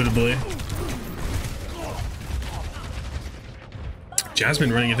 Indubitably.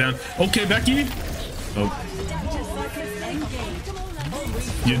 Jasmine running it down. Okay, Becky. Oh.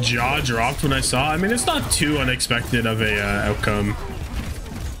 Your jaw dropped when I saw. I mean, it's not too unexpected of a outcome.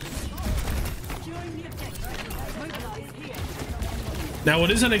 Now,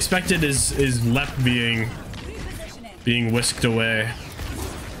 what is unexpected is Lep being whisked away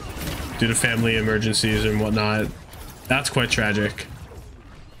due to family emergencies and whatnot. That's quite tragic.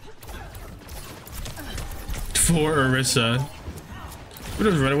 For Orisa,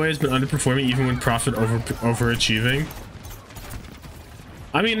 Widow's Runaway has been underperforming even when Prophet overachieving.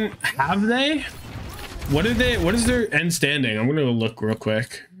 I mean, have they? What is their end standing? I'm gonna go look real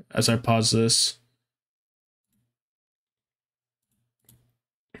quick as I pause this.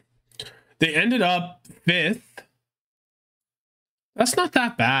 They ended up 5th. That's not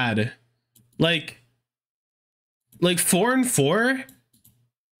that bad. Like 4-4.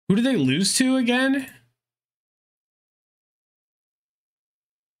 Who did they lose to again?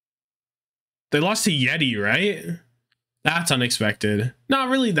 They lost to Yeti, right? That's unexpected. Not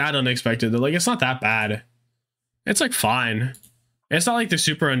really that unexpected though. Like, it's not that bad. It's like fine. It's not like they're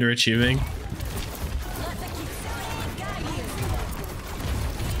super underachieving.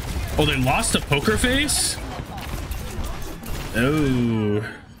 Oh, they lost to Poker Face? Oh.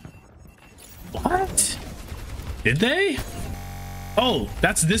 What? Did they? Oh,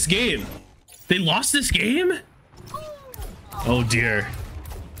 that's this game. They lost this game? Oh dear.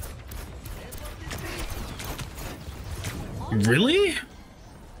 Really?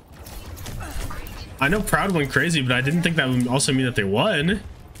 I know Proud went crazy, but I didn't think that would also mean that they won.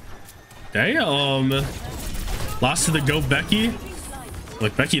 Damn. Lost to the GOAT Becky.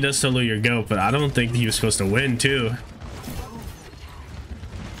 Look, Becky does solo your GOAT, but I don't think he was supposed to win too.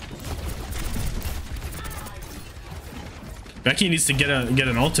 Becky needs to get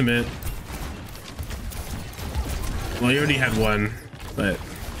an ultimate. Well, you already had one, but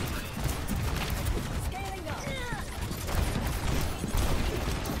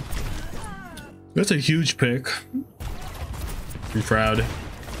that's a huge pick. I'm proud.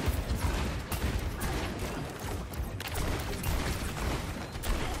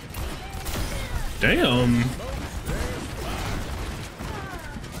 Damn.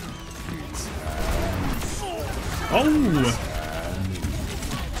 Oh.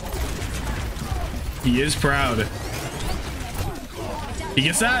 He is proud. He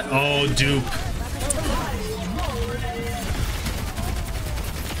gets that? Oh, dupe.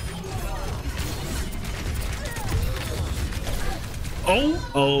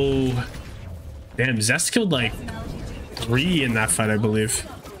 Oh. Damn, Zest killed like 3 in that fight, I believe.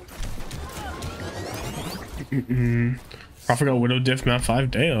 Prophet got Widow Diff map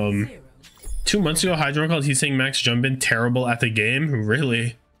 5. Damn. 2 months ago, Hydro called he's saying Max jump in terrible at the game.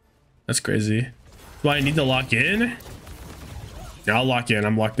 Really? That's crazy. Do I need to lock in? Yeah, I'll lock in.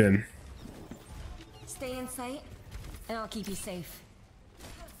 I'm locked in. Stay in sight, and I'll keep you safe.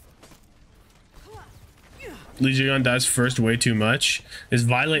 Legion dies first way too much. Is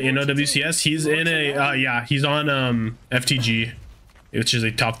Violet in OWCS? He's in a yeah, he's on FTG, which is a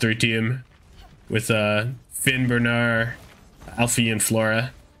top 3 team with Finn, Bernard, Alfie, and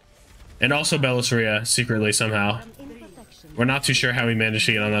Flora, and also Belisria secretly somehow. We're not too sure how he managed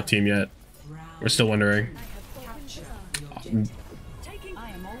to get on that team yet. We're still wondering.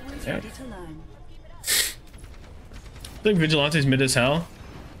 Yeah. I think Vigilante's mid as hell.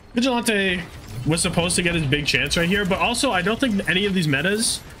 Vigilante was supposed to get his big chance right here, but also I don't think any of these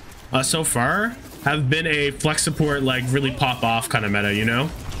metas so far have been a flex support like really pop off kind of meta, you know?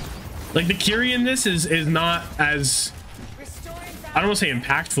 Like the Kiri in this is not as, I don't want to say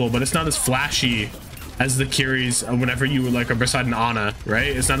impactful, but it's not as flashy as the Kiris whenever you like are beside an Ana, right?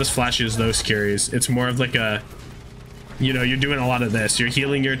 It's not as flashy as those Kiris. It's more of like a, you know, you're doing a lot of this. You're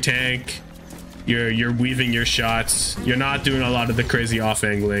healing your tank. You're weaving your shots. You're not doing a lot of the crazy off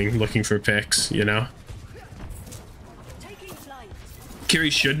angling, looking for picks, you know?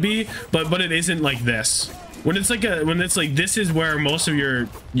 Kiri should be, but it isn't like this. When it's like this is where most of your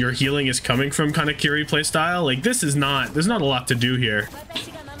healing is coming from kind of Kiri playstyle. Like this is not, there's not a lot to do here.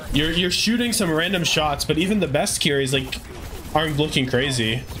 You're shooting some random shots, but even the best Kiris like aren't looking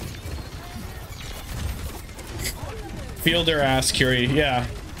crazy. Fielder ass Kiri, yeah.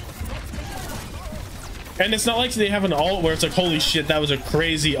 And it's not like they have an ult where it's like, holy shit, that was a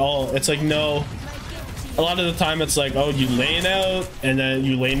crazy ult. It's like, no. A lot of the time it's like, oh, you lane out, and then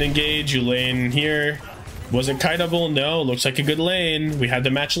you lane engage, you lane here. Was it kiteable? No, looks like a good lane. We had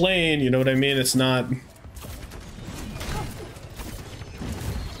to match lane, you know what I mean? It's not...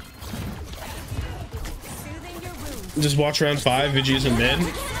 Just watch round 5, Vigi's in mid.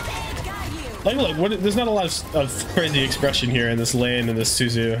 Like, what? There's not a lot of crazy expression here in this lane and this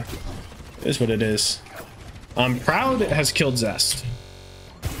Suzu. It is what it is. Proud has killed Zest.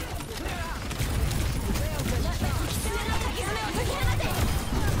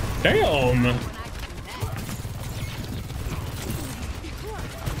 Damn.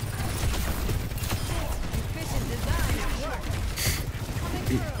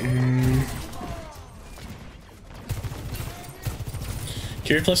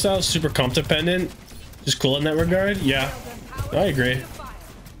 Kiri playstyle is super comp dependent. Just cool in that regard. Yeah, I agree.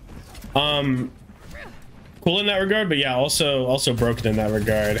 Cool in that regard, but yeah, also broken in that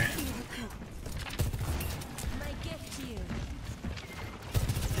regard.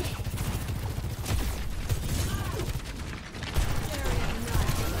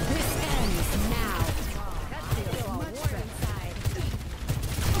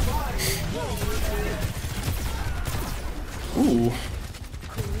 Ooh.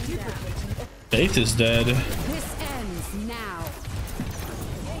 Faith is dead. This ends now.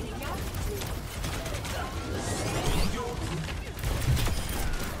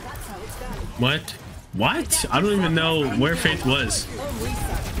 What? What? I don't even know where Faith was.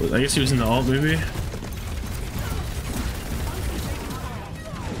 I guess he was in the alt maybe.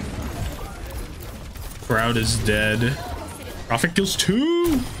 Crowd is dead. Prophet kills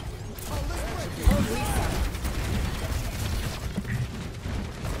 2.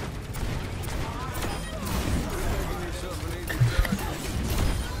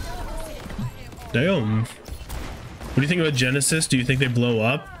 Damn. What do you think about Genesis? Do you think they blow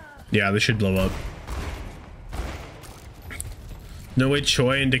up? Yeah, they should blow up. No way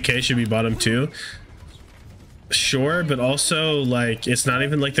Choi and Decay should be bottom 2. Sure, but also like it's not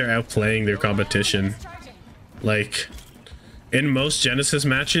even like they're outplaying their competition. Like in most Genesis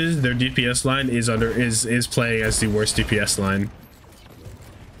matches, their DPS line is playing as the worst DPS line.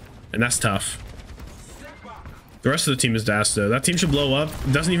 And that's tough. The rest of the team is DAS though. That team should blow up.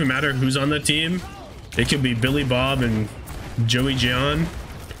 It doesn't even matter who's on the team. It could be Billy Bob and Joey John.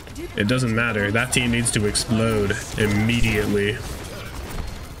 It doesn't matter. That team needs to explode immediately.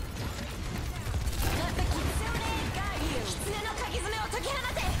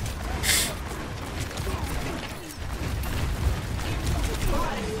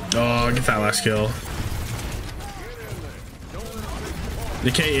 Oh, get that last kill.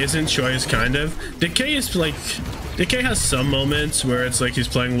 Decay isn't, Choi is kind of. Decay is like, Decay has some moments where it's like he's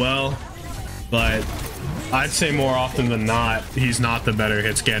playing well, but I'd say more often than not, he's not the better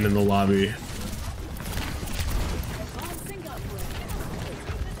hit scan in the lobby.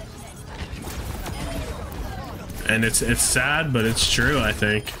 And it's sad, but it's true, I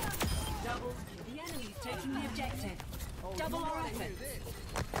think.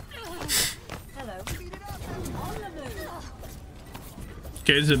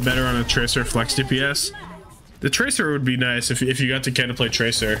 Okay, is it better on a Tracer Flex DPS? The Tracer would be nice if you got to kind of play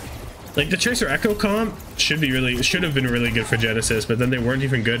Tracer. Like the Tracer Echo comp should have been really good for Genesis, but then they weren't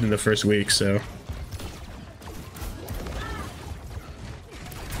even good in the first week, so.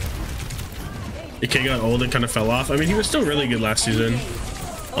 AK got old and kind of fell off. I mean, he was still really good last season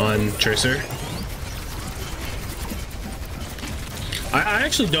on Tracer. I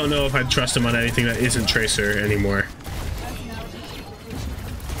actually don't know if I'd trust him on anything that isn't Tracer anymore.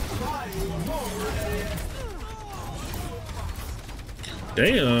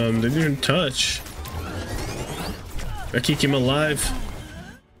 Damn, they didn't even touch. I keep him alive.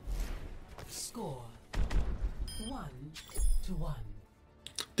 Score 1-1.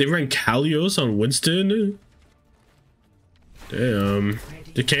 They ran Kalios on Winston. Damn.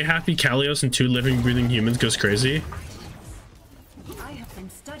 Decay happy Kalios and 2 living breathing humans goes crazy. I have been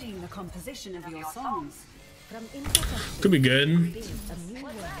studying the composition of your songs. Could be good.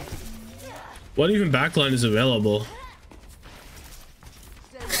 What even backline is available?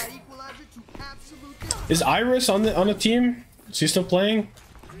 Is Iris on a team? Is he still playing?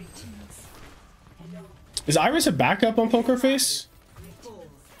 Is Iris a backup on Poker Face?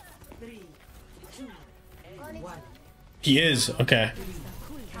 He is. Okay.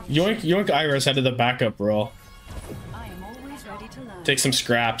 Yoink Iris out of the backup role. Take some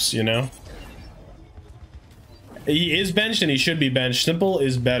scraps, you know. He is benched and he should be benched. Simple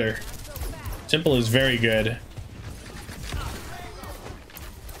is better. Simple is very good.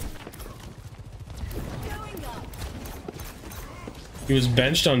 He was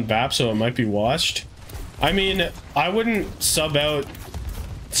benched on BAP, so it might be washed. I mean, I wouldn't sub out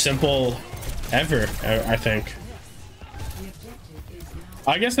Simple ever, I think.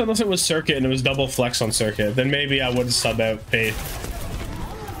 I guess unless it was Circuit and it was double flex on Circuit, then maybe I would sub out Faith.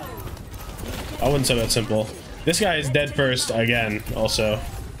 I wouldn't sub out Simple. This guy is dead first again, also.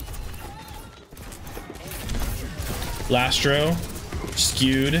 Lastro,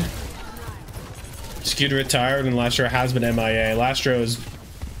 skewed. Skewed retired, and Lastro has been MIA. Lastro is,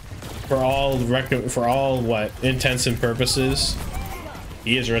 for all what intents and purposes,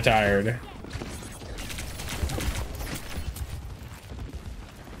 he is retired.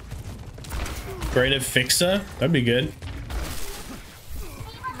 Creative Fixa, that'd be good.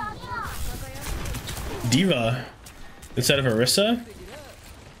 Diva instead of Orisa,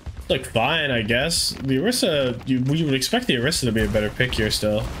 like fine, I guess. The Orisa, we would expect the Orisa to be a better pick here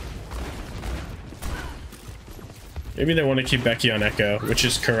still. Maybe they want to keep Becky on Echo, which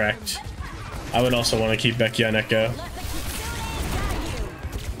is correct. I would also want to keep Becky on Echo.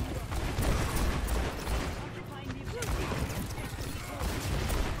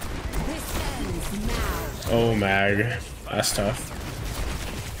 Oh, Mag. That's tough.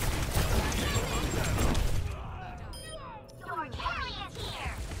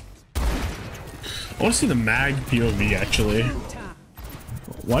 I want to see the Mag POV, actually.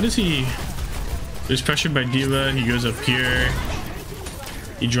 Why does he... There's pressured by Diva. He goes up here.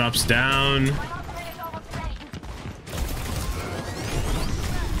 He drops down.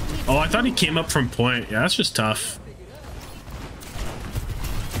 Oh, I thought he came up from point. Yeah, that's just tough.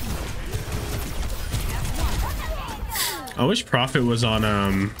 I wish Prophet was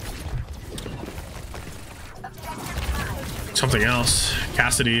on something else,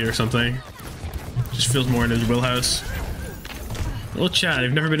 Cassidy or something. Just feels more in his wheelhouse. Well, chat,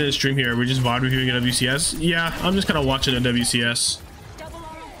 I've never been in a stream here. We're just VOD reviewing a WCS. Yeah, I'm just kind of watching a WCS.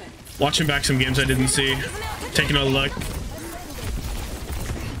 Watching back some games I didn't see. Taking a look.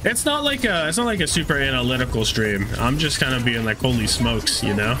 It's not like a super analytical stream. I'm just kind of being like, holy smokes,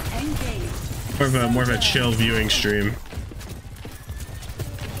 you know? More of a chill viewing stream.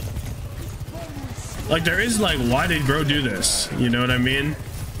 Like there is like, why did bro do this? You know what I mean?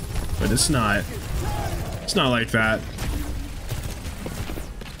 But it's not like that.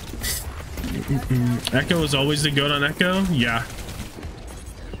 Echo is always the goat on Echo. Yeah,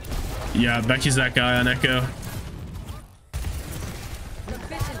 Becky's that guy on Echo.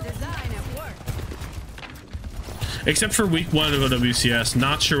 Except for week 1 of OWCS,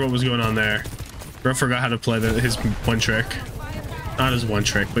 not sure what was going on there. Bro forgot how to play his one trick. Not his one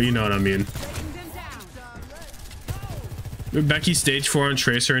trick, but you know what I mean. Becky stage 4 on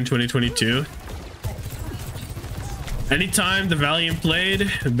Tracer in 2022. Anytime the Valiant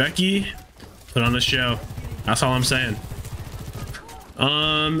played, Becky put on a show. That's all I'm saying.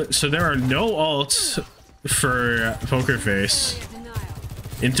 So there are no ults for Poker Face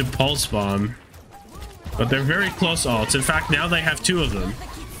into Pulse Bomb, but they're very close ults. In fact, now they have 2 of them.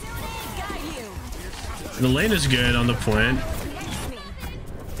 The lane is good on the point.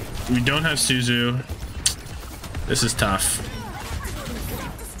 We don't have Suzu. This is tough.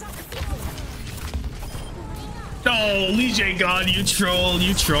 Oh, Lee J God, you troll,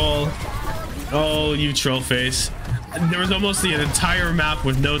 you troll. Oh, you troll face. There was almost the entire map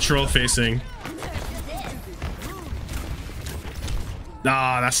with no troll facing.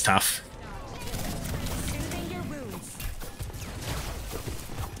 Ah, that's tough.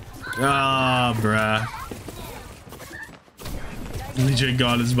 Ah, bruh. Lee J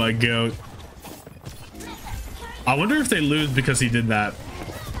God is my goat. I wonder if they lose because he did that.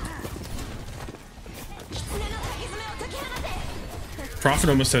 Prophet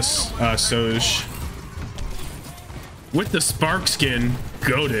almost has Soj. With the Spark skin,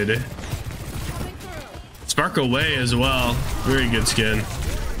 goated. Spark away as well. Very good skin.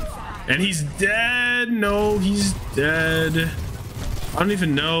 And he's dead. No, he's dead. I don't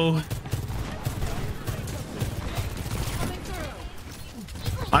even know.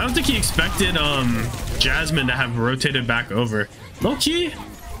 I don't think he expected Jasmine to have rotated back over. Low key,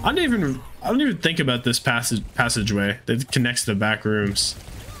 I don't even think about this passageway that connects the back rooms.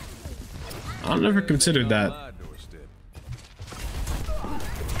 I've never considered that.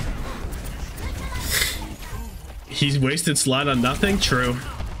 He's wasted slide on nothing? True.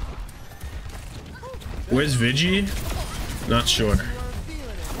 Where's Vigi? Not sure.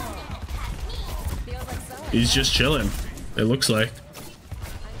 He's just chilling, it looks like.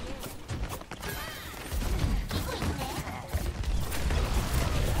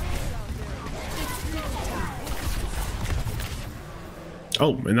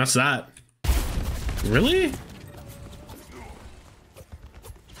 Oh, and that's that. Really?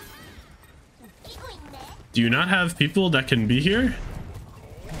 Do you not have people that can be here?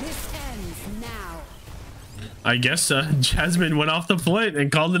 This ends now. I guess Jasmine went off the point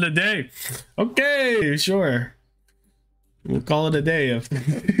and called it a day. Okay, sure. We'll call it a day.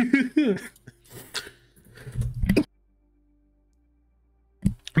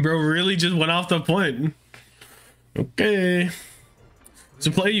 Bro really just went off the point. Okay. So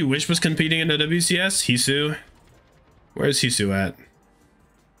player you wish was competing in the WCS? Hisu? Where's Hisu at?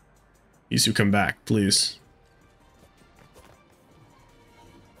 Hisu, come back, please.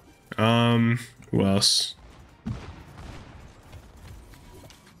 Who else?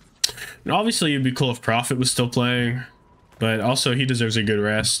 And obviously it'd be cool if Prophet was still playing, but also he deserves a good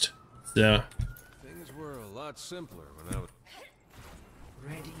rest. So things were a lot simpler when I was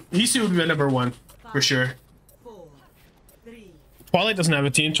Hisu would be number 1 for sure. Twilight doesn't have a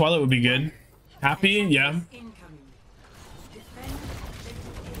team. Twilight would be good. Happy, yeah.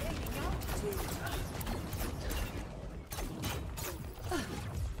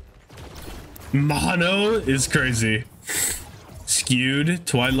 Mono is crazy. Skewed.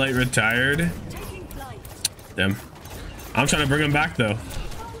 Twilight retired. Damn. I'm trying to bring him back though.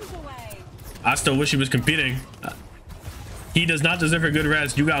 I still wish he was competing. He does not deserve a good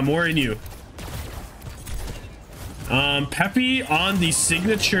rest. You got more in you. Peppy on the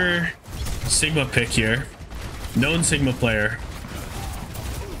signature Sigma pick here. Known Sigma player.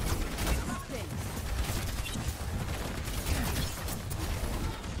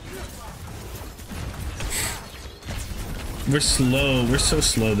 We're slow. We're so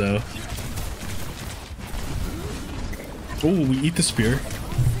slow though. Oh, we eat the spear.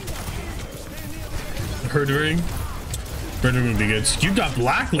 Herdering. Herdering would be good. You got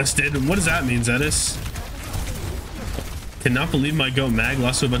blacklisted. What does that mean, Zedis? Cannot believe my goat Mag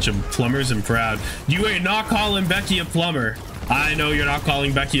lost to a bunch of plumbers and proud. You ain't not calling Becky a plumber. I know you're not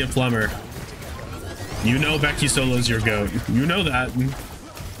calling Becky a plumber. You know Becky Solo's your goat. You know that.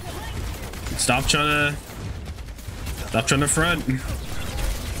 Stop trying to front.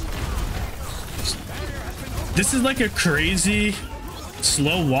 This is like a crazy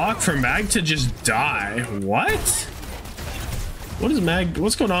slow walk for Mag to just die. What? What is Mag?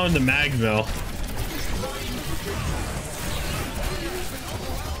 What's going on in the Magville?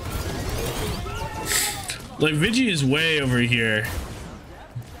 Like Vigi is way over here,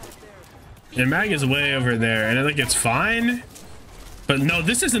 and Mag is way over there, and I think it's fine. But no,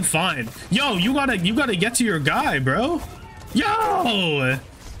 this isn't fine. Yo, you gotta get to your guy, bro. Yo,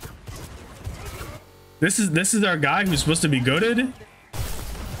 this is our guy who's supposed to be goated.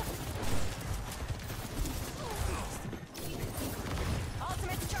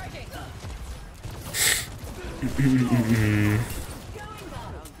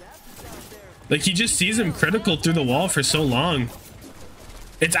 Like, he just sees him critical through the wall for so long.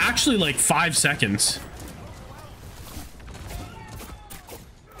 It's actually like 5 seconds.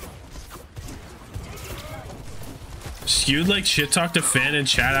 Skewed like shit talked a fan in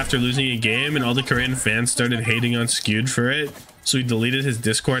chat after losing a game, and all the Korean fans started hating on Skewed for it. So he deleted his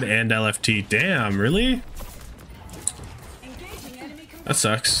Discord and LFT. Damn, really? That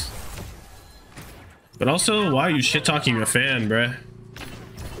sucks. But also, why are you shit talking a fan, bruh?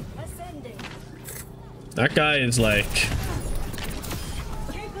 That guy is like,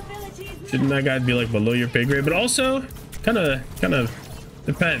 shouldn't that guy be like below your pay grade? But also, kind of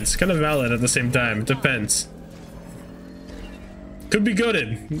depends. Kind of valid at the same time. It depends. Could be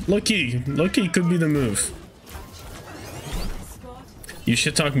goated. Low key could be the move. You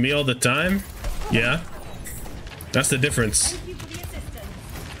shit talk me all the time? Yeah. That's the difference.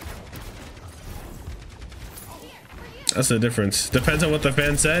 That's the difference. Depends on what the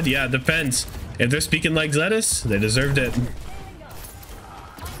fan said. Yeah, it depends. If they're speaking like lettuce, they deserved it.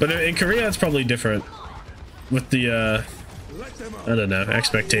 But in Korea, it's probably different with the I don't know,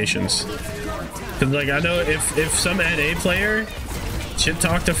 expectations. Cause like I know if some NA player shit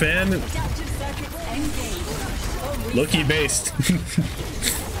talked a fan, low-key based.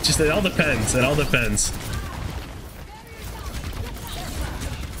 Just it all depends. It all depends.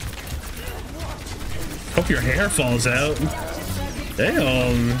 Hope your hair falls out.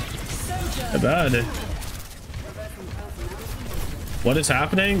 Damn. Not bad. What is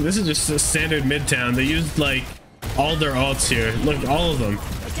happening? This is just a standard Midtown. They used like all their alts here. Look, all of them.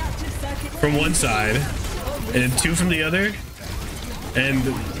 From one side. And then 2 from the other. And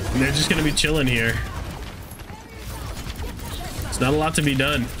they're just gonna be chilling here. It's not a lot to be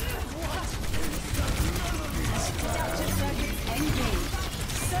done.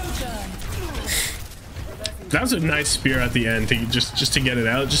 That was a nice spear at the end to just to get it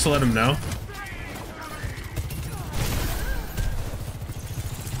out, just to let him know.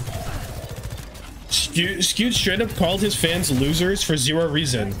 Skewed straight up called his fans losers for 0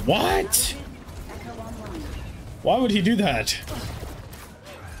 reason. What? Why would he do that?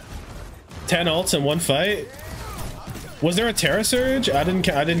 10 ults in 1 fight? Was there a Terra Surge? I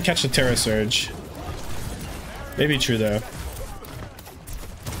didn't catch the Terra Surge. Maybe true though.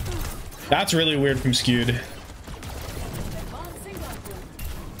 That's really weird from Skewed.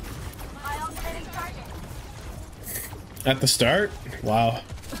 At the start? Wow.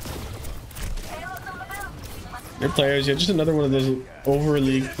 Good players. Yeah, just another one of those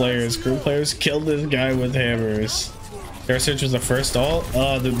over-league players. Group players killed this guy with hammers. Terra Surge was the first ult?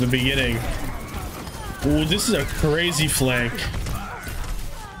 Oh, the beginning. Ooh, this is a crazy flank.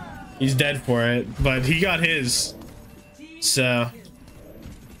 He's dead for it, but he got his. So,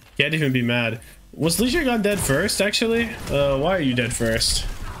 can't even be mad. Was Leisure Gun dead first, actually? Why are you dead first?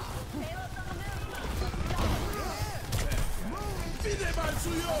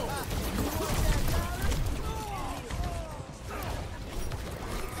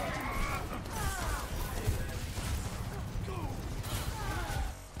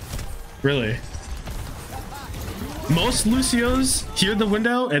 Really? Most Lucios hear the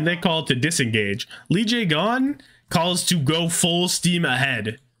window and they call to disengage. Lee J Gon calls to go full steam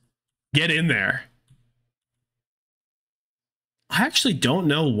ahead. Get in there. I actually don't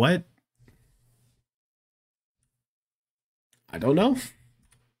know what. I don't know.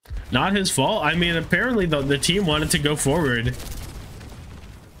 Not his fault. I mean, apparently the team wanted to go forward.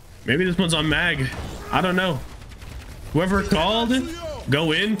 Maybe this one's on Mag. I don't know. Whoever called,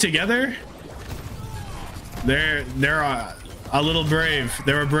 go in together. They're a little brave.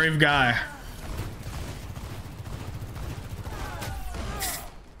 They're a brave guy.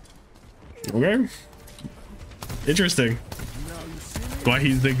 Okay. Interesting. Why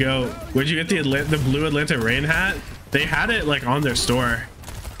he's the GOAT. Where'd you get the blue Atlanta Rain hat? They had it like on their store.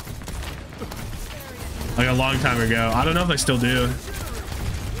 Like a long time ago. I don't know if they still do.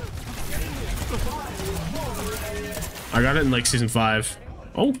 I got it in like season 5.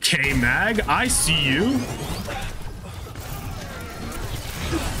 Okay, Mag, I see you.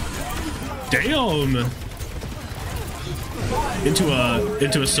 Damn.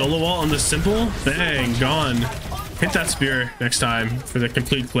 Into a solo wall on the simple. Bang, gone. Hit that spear next time for the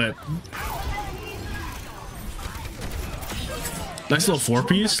complete clip. Nice little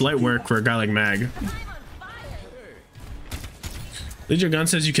 4-piece. Light work for a guy like Mag. Leisure Gun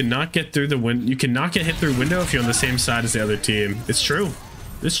says you cannot get through the you cannot get hit through window if you're on the same side as the other team. It's true.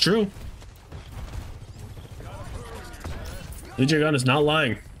 It's true. Leisure Gun is not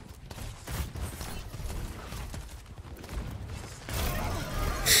lying.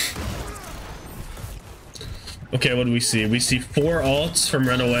 Okay, what do we see? We see 4 ults from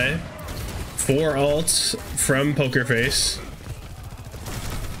Runaway, 4 ults from Poker Face.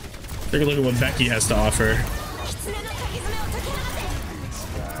 Take a look at what Becky has to offer.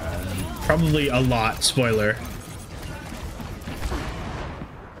 Probably a lot, spoiler.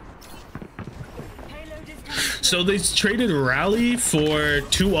 So they traded Rally for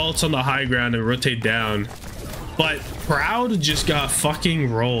 2 ults on the high ground and rotate down. But Proud just got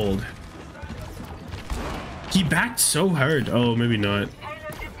fucking rolled. He backed so hard. Oh, maybe not.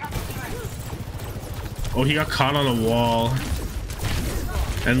 Oh, he got caught on a wall.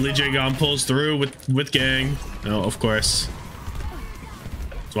 And Lee Jae-gon pulls through with gang. Oh, of course.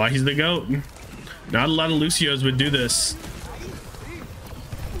 That's why he's the GOAT. Not a lot of Lucios would do this.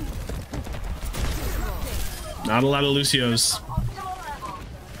 Not a lot of Lucios.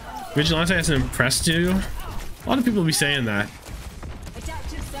 Vigilante hasn't impressed you. A lot of people be saying that.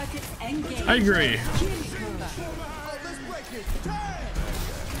 I agree.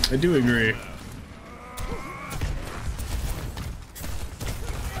 I do agree.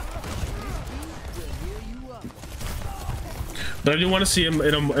 But I do want to see him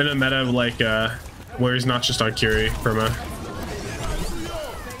in a meta like where he's not just on Curie perma.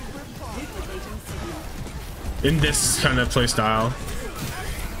 In this kind of play style,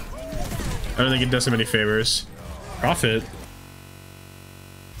 I don't think it does him any favors. Profit.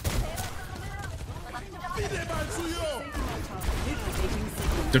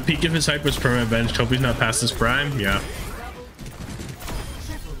 The peak of his hype was permanent bench. Hope he's not past his prime. Yeah.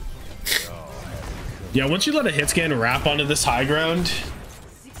 Yeah, once you let a hit scan wrap onto this high ground,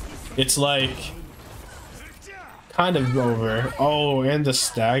 it's like kind of over. Oh, and the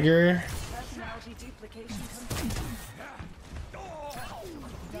stagger.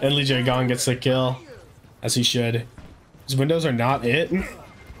 And Lee Jae-gon gets the kill, as he should. His windows are not it.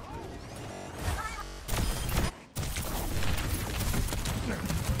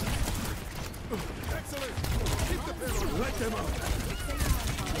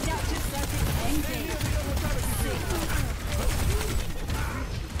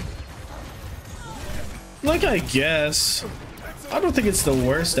 Like, I guess. I don't think it's the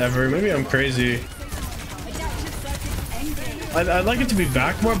worst ever. Maybe I'm crazy. I'd like it to be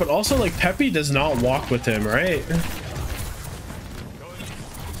back more, but also, like, Peppy does not walk with him, right?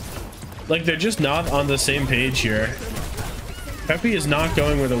 Like, they're just not on the same page here. Peppy is not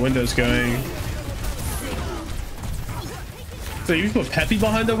going where the window's going. So you put Peppy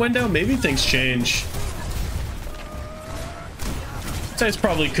behind the window, maybe things change. Size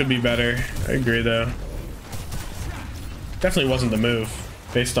probably could be better. I agree, though. Definitely wasn't the move,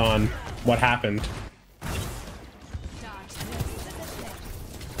 based on what happened.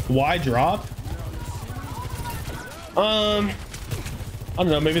 Why drop? I don't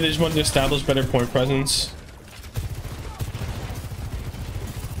know, maybe they just wanted to establish better point presence.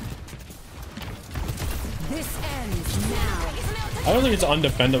 This ends now. I don't think it's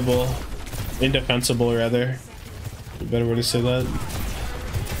undefendable. Indefensible, rather. A better way to say that.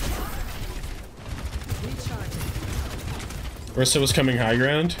 Orisa was coming high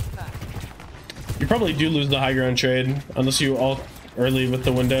ground. You probably do lose the high ground trade, unless you ult early with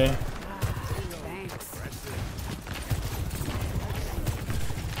the window.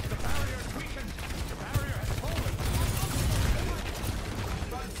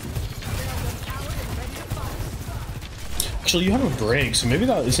 Actually, you have a break, so maybe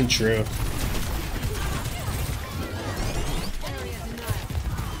that isn't true.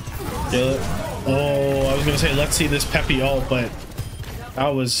 Kill it. Oh, I was gonna say let's see this Peppy ult, but that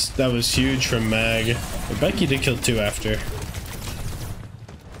was huge from Mag. But Becky did kill 2 after.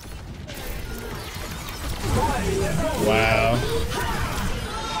 Wow.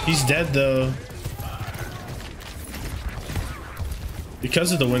 He's dead though.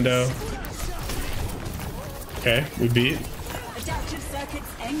 Because of the window. Okay, we beat.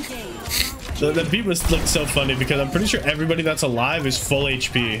 The beat looked so funny because I'm pretty sure everybody that's alive is full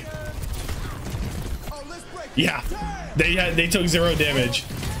HP. Yeah, they took 0 damage,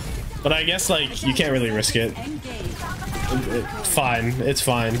 but I guess like you can't really risk it. Fine, it's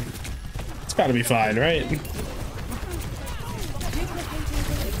fine. It's gotta be fine, right?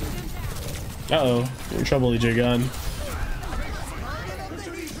 Uh-oh, you're in trouble, EJ Gun.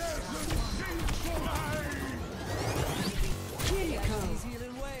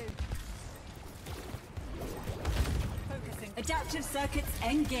 Adaptive circuits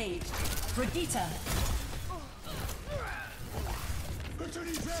engaged. Brigitte.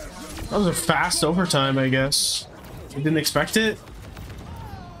 That was a fast overtime, I guess. You didn't expect it?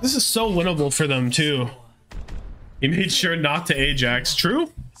 This is so winnable for them, too. He made sure not to Ajax.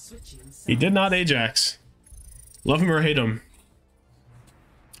 True? He did not Ajax. Love him or hate him.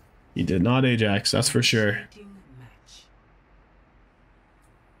 He did not Ajax, that's for sure.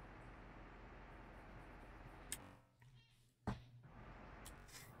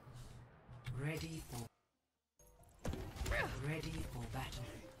 Ready for battle.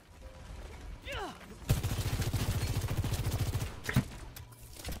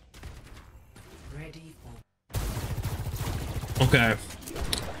 Ready for. Okay.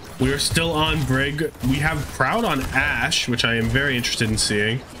 We are still on Brig. We have Proud on Ash, which I am very interested in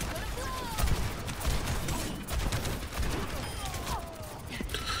seeing.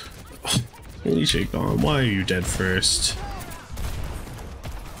 Holy shit, gone. Why are you dead first?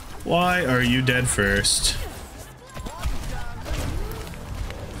 Why are you dead first?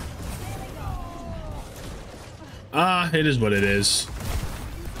 Ah, it is what it is.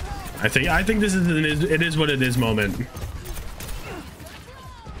 I think this is an it is what it is moment.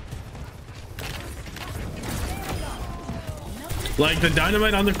 Like, the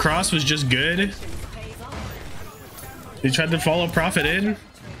dynamite on the cross was just good. He tried to follow Prophet in.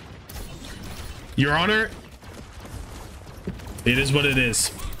 Your Honor, it is what it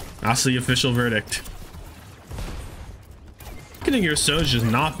is. That's the official verdict. Getting your so is just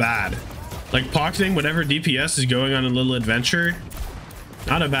not bad. Like, pocketing whatever DPS is going on a little adventure,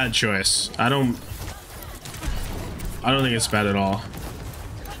 not a bad choice. I don't think it's bad at all.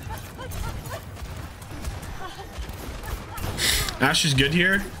 Ash is good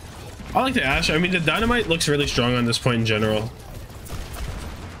here. I like the Ash. I mean, the dynamite looks really strong on this point in general.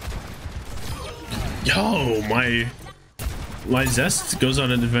 Yo, my Zest goes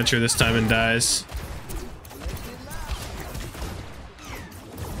on an adventure this time and dies.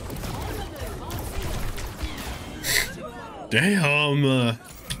 Damn.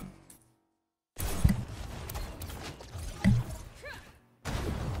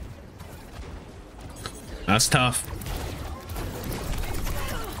 That's tough.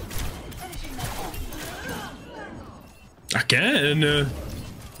 Again.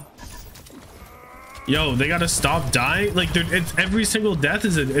 Yo, they gotta stop dying. Like, it's every single death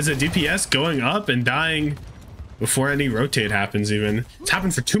is a DPS going up and dying before any rotate happens. Even it's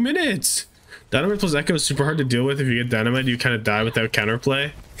happened for 2 minutes. Dynamite plus Echo is super hard to deal with. If you get Dynamite, you kind of die without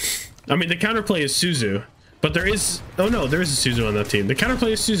counterplay. I mean, the counterplay is Suzu, but there is... Oh no, there is a Suzu on that team. The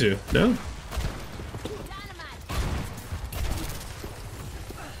counterplay is Suzu. No?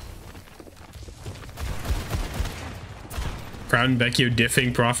 Proud and Vecchio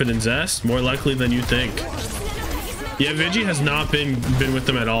diffing Prophet and Zest? More likely than you think. Yeah, Vigi has not been with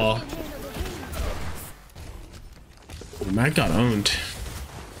them at all. Oh, Matt got owned.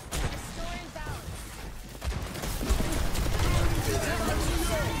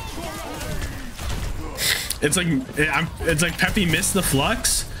 It's like Peppy missed the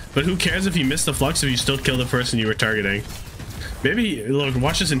flux, but who cares if you missed the flux if you still kill the person you were targeting? Maybe, look,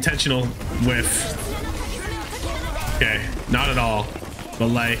 watch this intentional whiff. Okay, not at all, but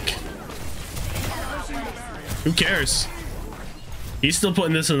like, who cares? He's still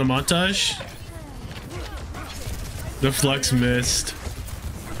putting this in the montage. The flux missed.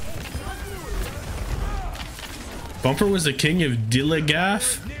 Bumper was the king of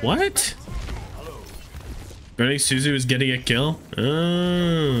Dilligaf. What? Burning Suzu is getting a kill.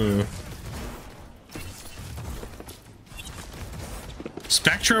 Oh.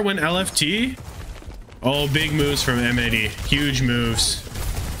 Spectra went LFT. Oh, big moves from M80. Huge moves.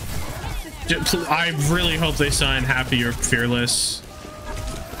 I really hope they sign Happy or Fearless.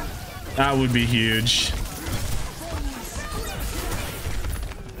 That would be huge.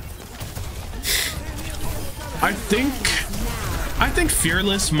 I think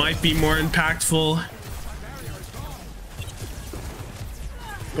Fearless might be more impactful.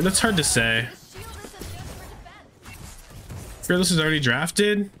 But it's hard to say. Fearless is already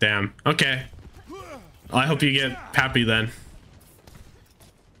drafted? Damn. Okay. I hope you get Pappy then.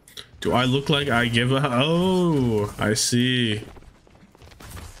 Do I look like I give a... Oh, I see.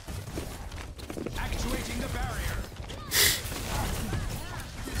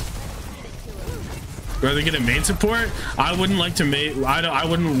 Rather get a main support? I wouldn't like to main... I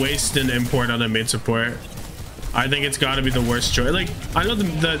wouldn't waste an import on a main support. I think it's got to be the worst choice. Like, I know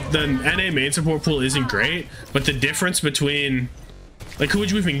the NA main support pool isn't great, but the difference between... Like, who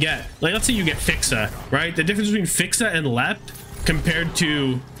would you even get? Like, let's say you get Fixa, right? The difference between Fixa and Lep compared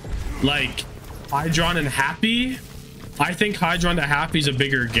to, like, Hydron and Happy, I think Hydron to Happy is a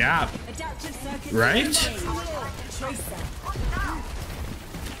bigger gap, right?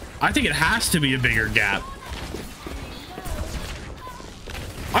 I think it has to be a bigger gap.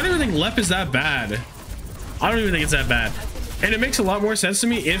 I don't even think Lep is that bad. I don't even think it's that bad. And it makes a lot more sense to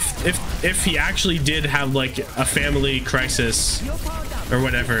me if he actually did have like a family crisis or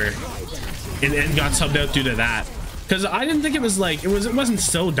whatever and got subbed out due to that. Because I didn't think it was like it wasn't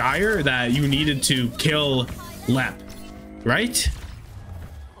so dire that you needed to kill Lep, right?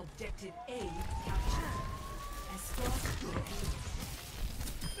 Objective A captured. Escort.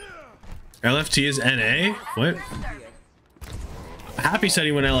 LFT is NA? What? Happy said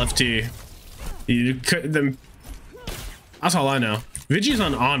he went LFT. You could them. That's all I know. Vigi's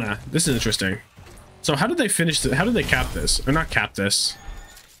on Ana. This is interesting. So how did they finish how did they cap this? Or not cap this?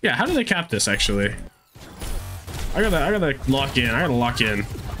 Yeah, how did they cap this actually? I gotta lock in. I gotta lock in.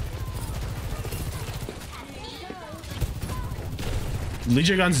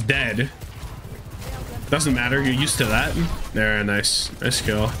 Lijagon's dead. Doesn't matter, you're used to that. There, nice. Nice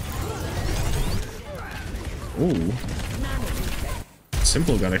kill. Ooh.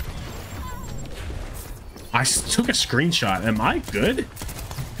 Simple got it. I took a screenshot. Am I good?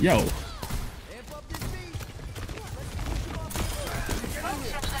 Yo.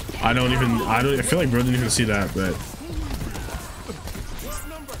 I feel like bro didn't even see that, but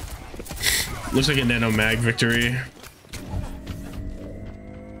looks like a nano mag victory.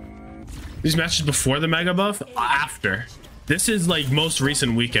 These matches before the mega buff? After. This is like most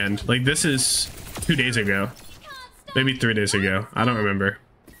recent weekend. Like this is 2 days ago. Maybe 3 days ago. I don't remember.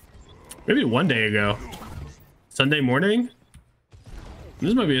 Maybe 1 day ago. Sunday morning?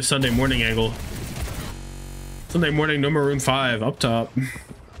 This might be a Sunday morning angle. Sunday morning, no Maroon 5 up top.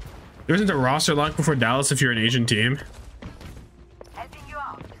 There isn't a roster lock before Dallas if you're an Asian team. Helping you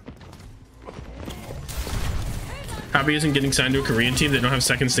out. Hobby isn't getting signed to a Korean team. They don't have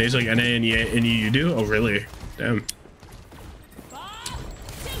second stage like NA and EU do. Oh, really? Damn.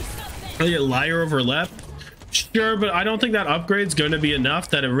 Oh, yeah, Liar over Lep? Sure, but I don't think that upgrade's going to be enough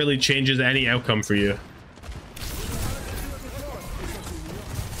that it really changes any outcome for you.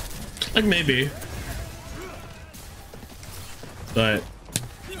 Like, maybe. But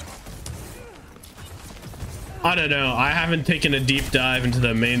I don't know. I haven't taken a deep dive into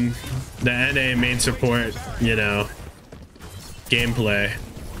the NA main support, you know, gameplay.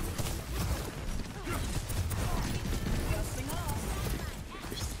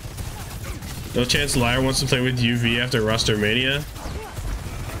 No chance Liar wants to play with UV after Roster Mania.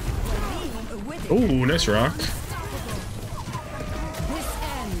 Oh, nice rock.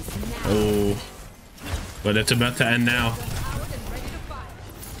 Oh, but it's about to end now.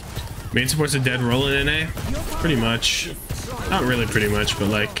 Main support's a dead roll in NA? Pretty much. Not really pretty much, but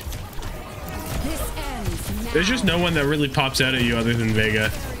like there's just no one that really pops out at you other than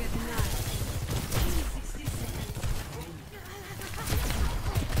Vega.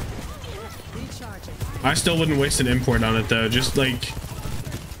 I still wouldn't waste an import on it though. Just like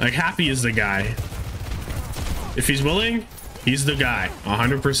Happy is the guy. If he's willing, he's the guy.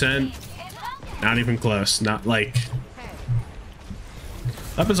 100%. Not even close. Not like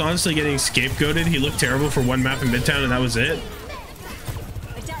Up is honestly getting scapegoated. He looked terrible for one map in Midtown and that was it.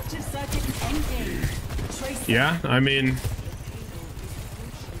 Yeah, I mean,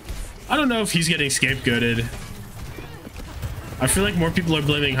 I don't know if he's getting scapegoated. I feel like more people are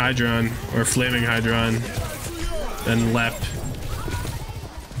blaming Hydron or Flaming Hydron than Lep.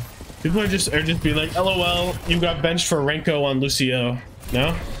 People are just being like, LOL, you got benched for Renko on Lucio.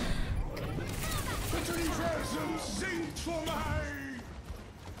 No?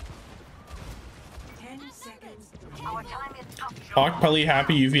 Hawk probably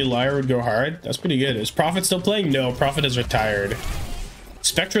happy UV Liar would go hard. That's pretty good. Is Prophet still playing? No, Prophet is retired.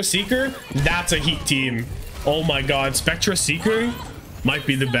 Spectra Seeker? That's a heat team. Oh my god, Spectra Seeker might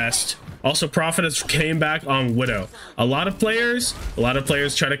be the best. Also, Prophet has came back on Widow. A lot of players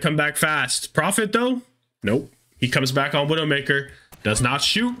try to come back fast. Prophet though, nope. He comes back on Widowmaker, does not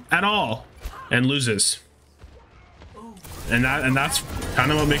shoot at all, and loses. And that's kind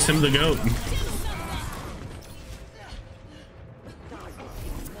of what makes him the GOAT.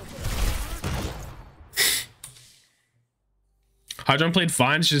 Hydron played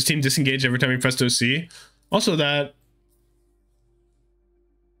fine, it's just team disengaged every time he pressed OC. Also that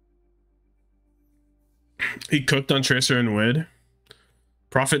he cooked on Tracer and Wid.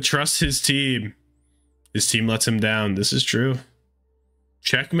 Prophet trusts his team. His team lets him down. This is true.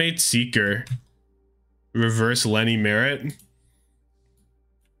 Checkmate Seeker. Reverse Lenny Merritt.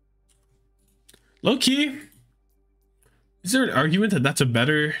 Low key. Is there an argument that that's a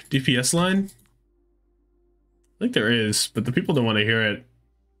better DPS line? I think there is, but the people don't want to hear it.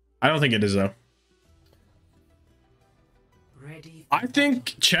 I don't think it is though. I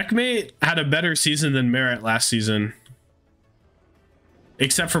think Checkmate had a better season than Merit last season.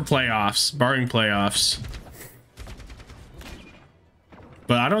 Except for playoffs, barring playoffs.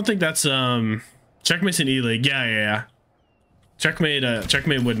 but I don't think that's Checkmate's in E-League. Yeah.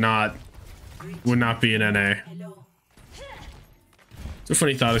 Checkmate would not be in NA. It's a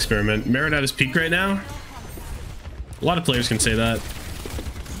funny thought experiment. Merit at his peak right now. A lot of players can say that.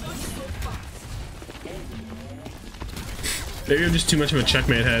 Maybe I'm just too much of a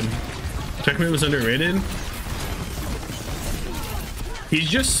Checkmate head. Checkmate was underrated. He's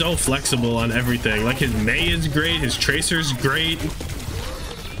just so flexible on everything. Like his Mei is great, his Tracer's great.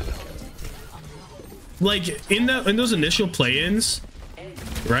 Like in those initial play-ins,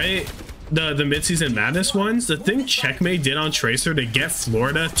 right? The mid-season madness ones, the thing Checkmate did on Tracer to get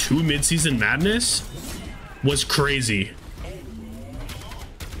Florida to mid-season madness was crazy.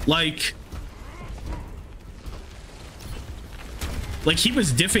 Like he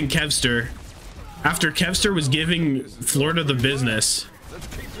was diffing Kevster after Kevster was giving Florida the business.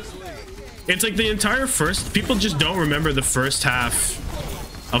 It's like the entire people just don't remember the first half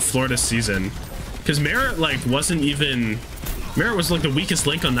of Florida's season. Because Merit was like the weakest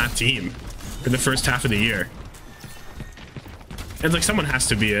link on that team for the first half of the year. And like someone has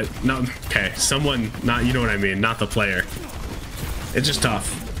to be it. No, okay, someone, not, you know what I mean, not the player. It's just tough.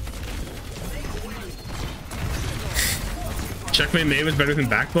 Checkmate Mei was better than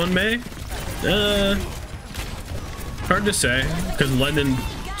Backbone Mei? Hard to say, because London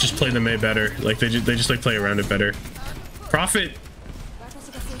just play the Mei better. Like they just like play around it better. Prophet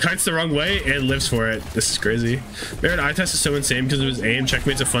kites the wrong way and lives for it. This is crazy. Merit eye test is so insane because of his aim.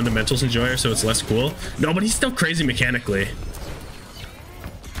 Checkmate's a fundamentals enjoyer, so it's less cool. No, but he's still crazy mechanically.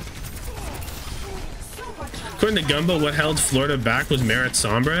 According to Gumbo, what held Florida back was Merit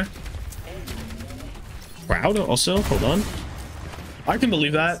Sombra. Proud also, hold on. I can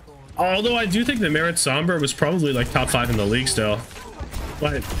believe that. Although I do think that Merit Sombra was probably like top 5 in the league still.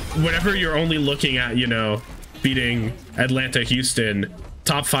 But whenever you're only looking at, you know, beating Atlanta, Houston,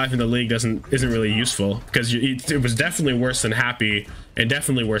 top 5 in the league isn't really useful because it was definitely worse than Happy and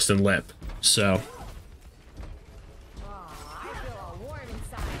definitely worse than Lip. So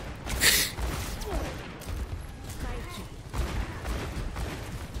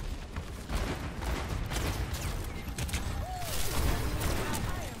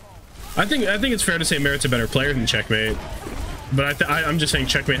I think it's fair to say Merit's a better player than Checkmate, but I'm just saying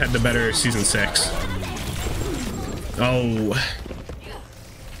Checkmate had the better season 6. Oh.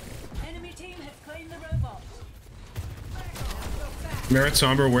 Merit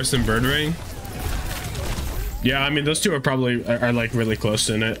Sombra worse than Bird Ring? Yeah, I mean those two are probably like really close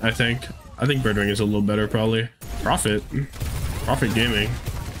in it. I think Bird Ring is a little better probably. Prophet Gaming.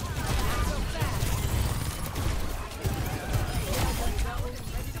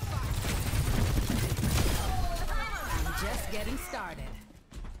 Just getting started.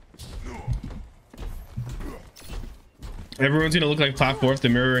 Everyone's gonna look like platform if the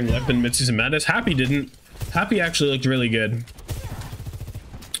mirroring left in mid-season madness. Happy didn't. Happy actually looked really good.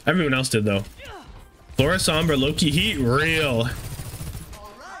 Everyone else did though. Flora Sombra, low-key heat, real.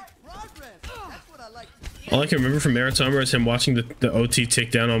 All I can remember from Merit Sombra is him watching the OT tick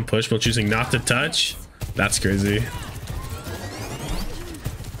down on push while choosing not to touch. That's crazy.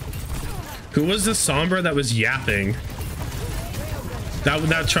 Who was the Sombra that was yapping?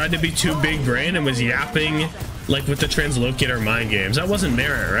 That tried to be too big brain and was yapping like with the translocator mind games. That wasn't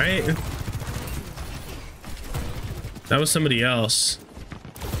Merit, right? That was somebody else.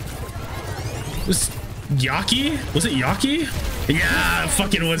 Was Yaki? Was it Yaki? Yeah, it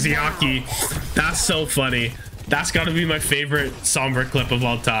fucking was Yaki. That's so funny. That's gotta be my favorite Sombra clip of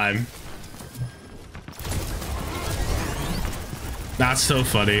all time. That's so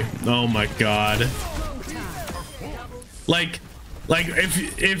funny. Oh my god. Like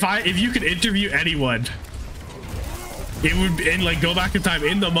if you could interview anyone, it would be, and like go back in time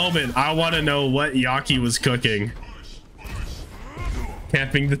in the moment. I want to know what Yaki was cooking.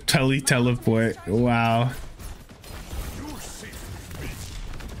 Camping the teleport. Wow.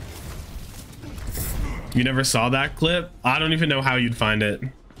 You never saw that clip? I don't even know how you'd find it.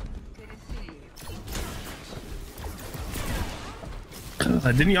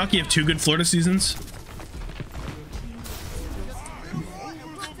 Didn't Yaki have 2 good Florida seasons?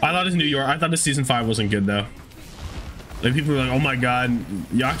 I thought his season 5 wasn't good though. Like people were like, oh my god,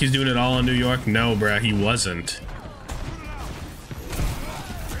 Yaki's doing it all in New York. No, bruh, he wasn't.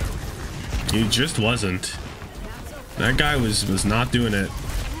 He just wasn't. That guy was not doing it.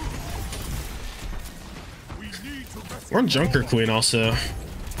 We're on Junker Queen also.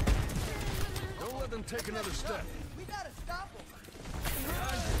 Don't let them take another step.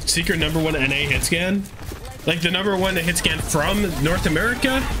 Secret #1 NA hit scan? Like the #1 hit scan from North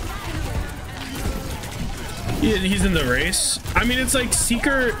America? He's in the race. I mean, it's like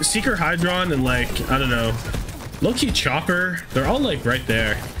Seeker, Hydron, and like, I don't know, low-key Chopper. They're all like right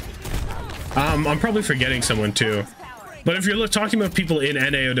there. I'm probably forgetting someone too. But if you're talking about people in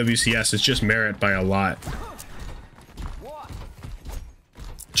NA OWCS, it's just Merit by a lot.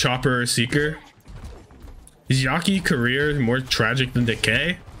 Chopper or Seeker. Is Yaki career more tragic than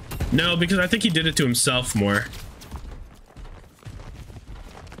Decay? No, because I think he did it to himself more.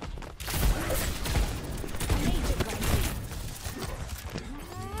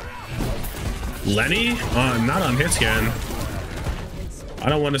 Lenny? Not on hit scan. I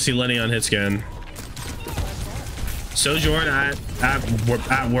don't want to see Lenny on hit scan. Sojourn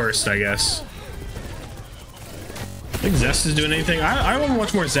at worst, I guess. I think Zest is doing anything. I want to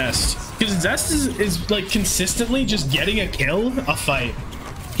watch more Zest. Because Zest is like consistently just getting a kill, a fight.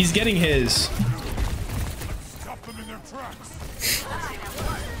 He's getting his. Stop them in their tracks.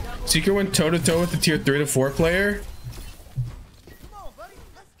 Seeker went toe-to-toe with the tier 3 to 4 player.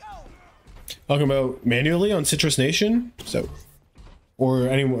 Talking about manually on Citrus Nation? So, or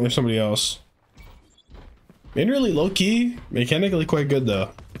anyone or somebody else. Manually low-key, mechanically quite good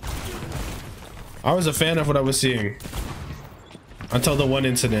though. I was a fan of what I was seeing. Until the one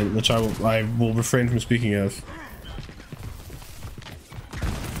incident, which I will refrain from speaking of.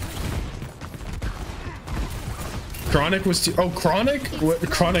 Chronic was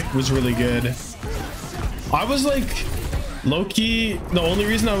Chronic was really good. I was like low-key, the only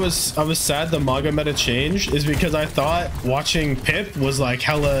reason I was sad the Maga meta changed is because I thought watching Pip was like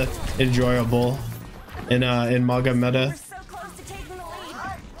hella enjoyable in Maga meta.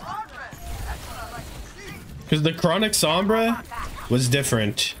 Because the Chronic Sombra was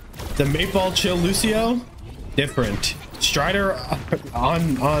different. The Maple Chill Lucio, different. Strider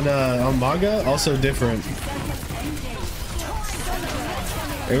on Maga, also different.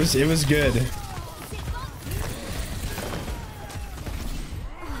 It was good.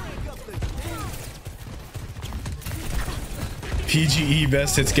 PGE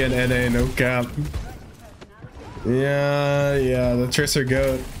best hits get NA, no cap. Yeah, the Tracer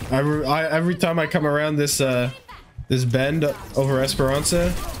goat. Every time I come around this this bend over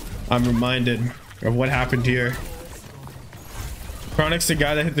Esperanza, I'm reminded of what happened here. Chronic's the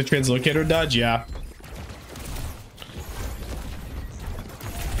guy that hit the translocator dodge, yeah.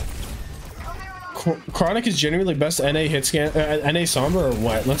 Chronic is genuinely best NA hit scan, NA Sombra or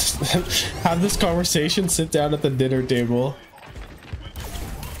what? Let's have this conversation, sit down at the dinner table.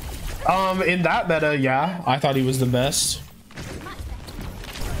 In that meta, yeah, I thought he was the best.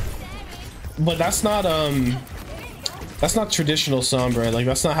 But that's not traditional Sombra. Like,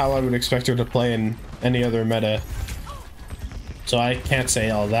 that's not how I would expect her to play in any other meta. So I can't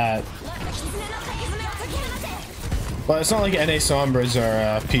say all that. But it's not like NA Sombras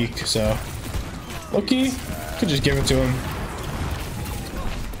are peak, so okay, could just give it to him.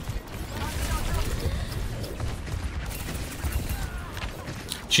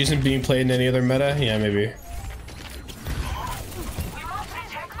 She isn't being played in any other meta? Yeah, maybe.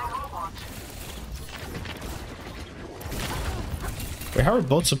 Wait, how are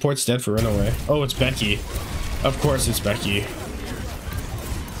both supports dead for Runaway? Oh, it's Becky. Of course it's Becky.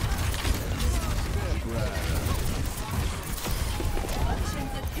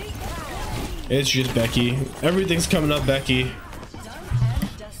 It's just Becky. Everything's coming up Becky.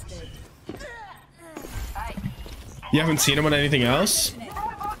 You haven't seen him on anything else?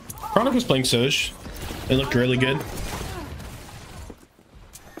 Chronic was playing Soj. It looked really good.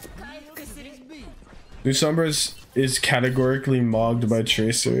 New Sombras is categorically mogged by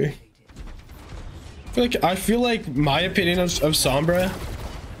Tracer. I feel like my opinion of Sombra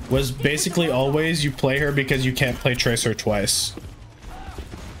was basically always you play her because you can't play Tracer twice.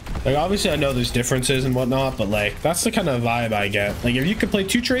 Like, obviously I know there's differences and whatnot, but like that's the kind of vibe I get. Like, if you could play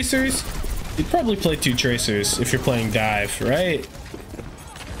 2 Tracers, you'd probably play 2 Tracers if you're playing Dive, right?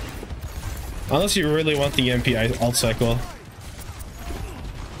 Unless you really want the MP alt cycle.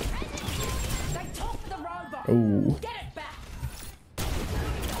 Oh.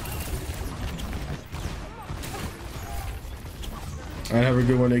 Alright, have a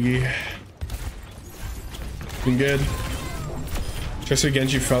good one, Iggy. Been good. Tracer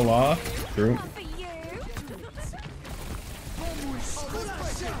Genji fell off. True.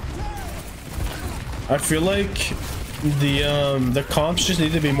 I feel like the comps just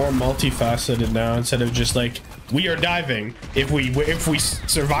need to be more multifaceted now instead of just like, we are diving. If we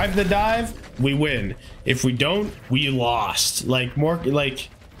survive the dive, we win. If we don't, we lost. Like, more like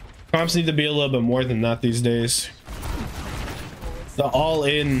comps need to be a little bit more than that these days. The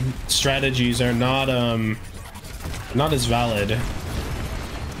all-in strategies are not as valid.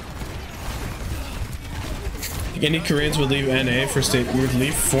 Any Koreans would leave NA for would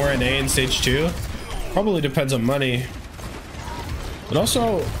leave for NA in stage 2? Probably depends on money. But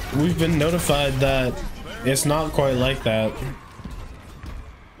also, we've been notified that it's not quite like that.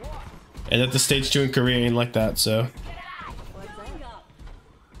 And that the stage 2 in Korea ain't like that, so.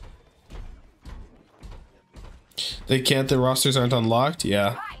 They can't, the rosters aren't unlocked?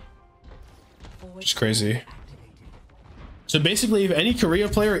 Yeah. It's crazy. So basically, if any Korea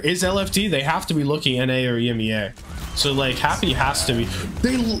player is LFT, they have to be looking NA or EMEA. So like, Happy has to be.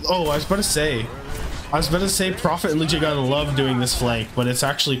 Oh, I was about to say Prophet and Legion gotta love doing this flank, but it's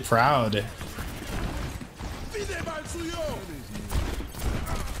actually Proud.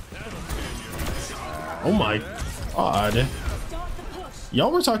 Oh my god.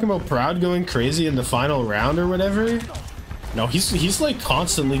 Y'all were talking about Proud going crazy in the final round or whatever? No, he's like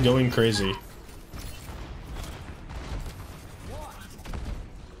constantly going crazy.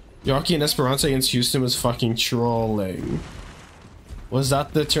 Yaki and Esperanza against Houston was fucking trolling. Was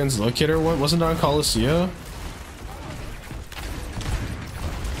that the translocator one? Wasn't it on Coliseum?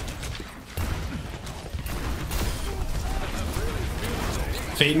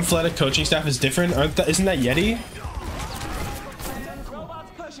 Fate and Fletic coaching staff is different. Isn't that Yeti?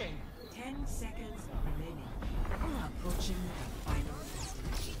 10 seconds remaining. Approaching the final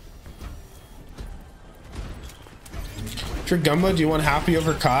destination. For Gumbo, do you want Happy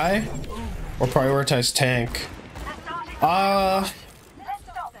over Kai? Or prioritize tank? Kai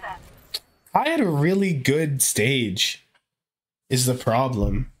had a really good stage, is the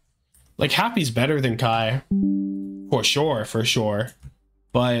problem. Like, Happy's better than Kai. For sure.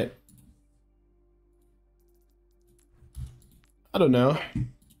 But I don't know.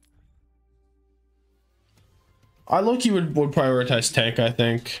 I low-key would prioritize tank, I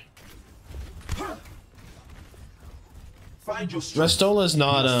think. Restola's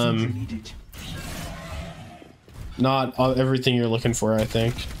not everything you're looking for, I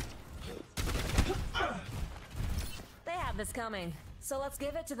think. They have this coming, so let's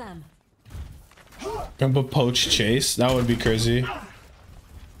give it to them. Gumbo poach Chase? That would be crazy.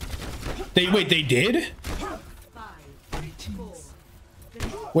 Wait, they did?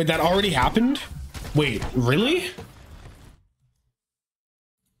 Wait, that already happened? Wait, really?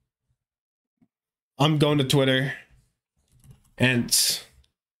 I'm going to Twitter. And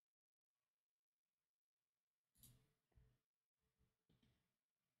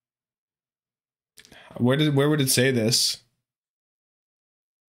where would it say this?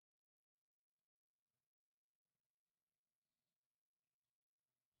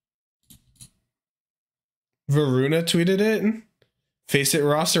 Varuna tweeted it. Face It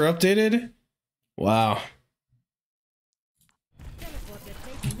roster updated. Wow.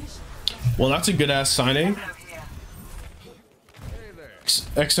 Well, that's a good ass signing.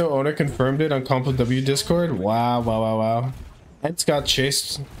 XO owner confirmed it on Comp W Discord. Wow. It's got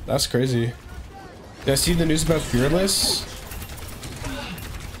chased. That's crazy. Did I see the news about Fearless?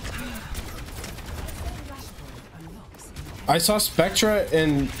 I saw Spectra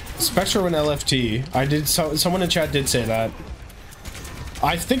and LFT. Someone in chat did say that.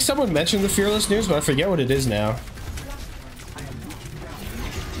 I think someone mentioned the Fearless news, but I forget what it is now.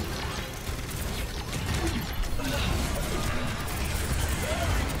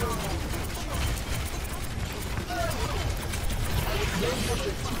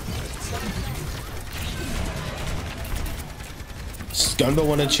 Gunbo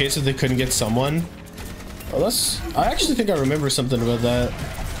wanted to chase if they couldn't get someone. Oh, I actually think I remember something about that.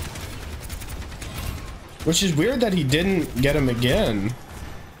 Which is weird that he didn't get him again.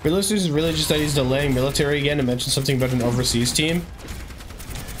 Fearless is really just that he's delaying military again and mentioned something about an overseas team.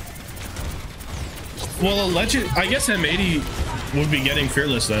 Well, I guess M80 would be getting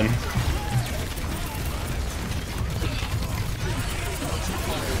Fearless then.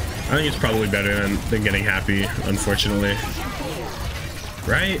 I think it's probably better than getting Happy, unfortunately.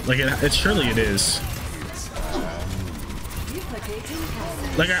 Right? Like, surely it is.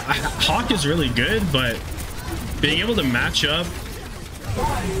 Like, Hawk is really good, but being able to match up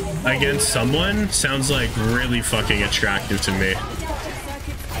against someone sounds like really fucking attractive to me.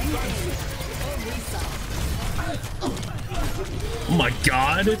 Oh my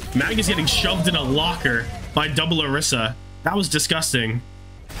god. Mag is getting shoved in a locker by Double Orisa. That was disgusting.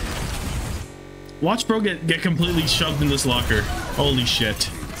 Watch bro get completely shoved in this locker. Holy shit.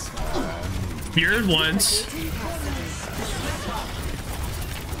 Beard once.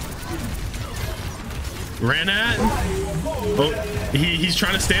 Ran at. Oh, he's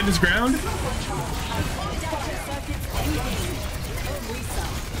trying to stand his ground.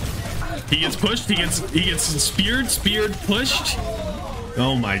 He gets pushed. He gets speared, pushed.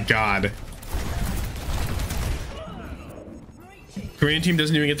 Oh my god. Korean team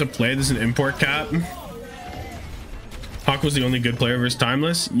doesn't even get to play. There's an import cap. Hawk was the only good player versus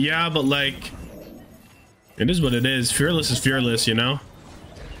Timeless. Yeah, but like, it is what it is. Fearless is fearless, you know?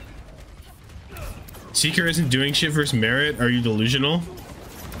 Seeker isn't doing shit versus Merit. Are you delusional?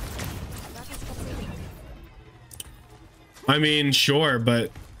 I mean, sure, but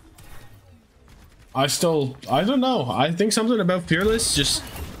I don't know. I think something about Fearless just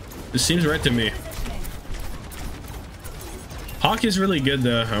seems right to me. Hawk is really good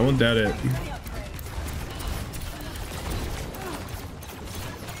though. I won't doubt it.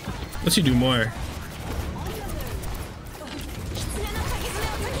 Let's you do more.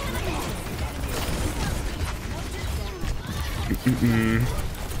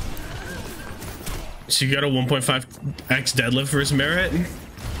 So you got a 1.5x deadlift versus Merit.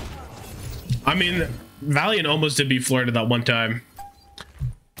 I mean, Valiant almost did beat Florida that one time,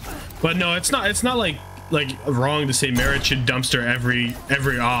 but no, it's not like wrong to say Merit should dumpster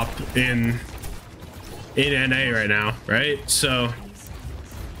every op in NA right now, right? So,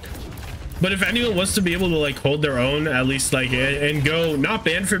 but if anyone wants to be able to like hold their own, at least like, and go not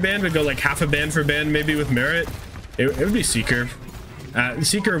band for band, but go like half a band for band, maybe with Merit, it would be Seeker.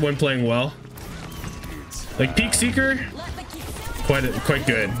 Seeker when playing well, like peak Seeker, quite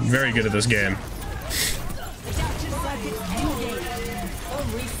good, very good at this game.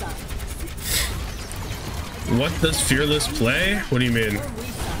 What does Fearless play? What do you mean?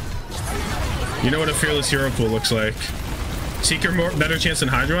 You know what a Fearless hero pool looks like. Seeker better chance than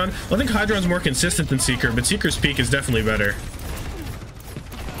Hydron? I think Hydron's more consistent than Seeker, but Seeker's peak is definitely better.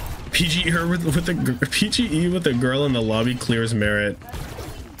 PGE her with the PGE with the girl in the lobby clears Merit.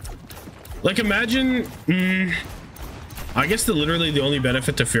 Like imagine, I guess literally the only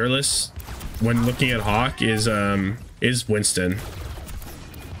benefit to Fearless when looking at Hawk is Winston.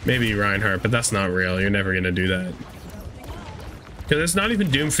 Maybe Reinhardt, but that's not real. You're never gonna do that. Because it's not even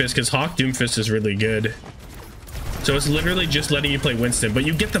Doomfist, because Hawk Doomfist is really good. So it's literally just letting you play Winston, but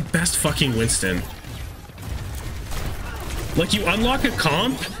you get the best fucking Winston. Like you unlock a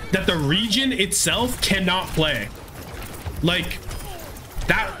comp that the region itself cannot play. Like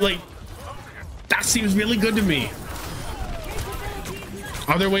that seems really good to me.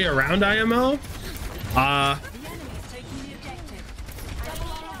 Other way around IMO? I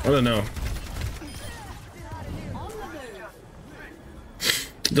don't know.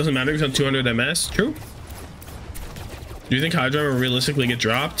 Doesn't matter, he's on 200 MS. True. Do you think Hydra will realistically get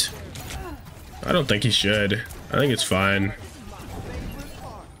dropped? I don't think he should. I think it's fine.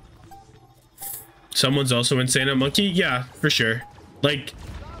 Someone's also insane at Monkey? Yeah, for sure. Like,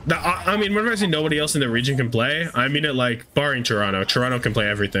 I mean, whenever I say nobody else in the region can play, I mean it like barring Toronto. Toronto can play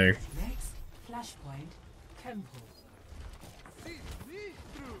everything.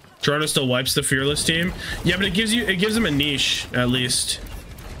 Toronto still wipes the Fearless team. Yeah, but it gives them a niche at least.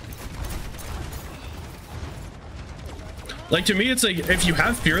 Like to me, it's like if you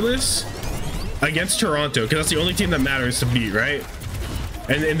have Fearless against Toronto, because that's the only team that matters to beat, right?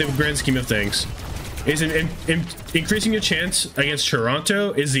 And in the grand scheme of things, is increasing your chance against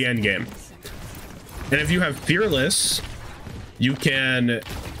Toronto is the end game. And if you have Fearless, you can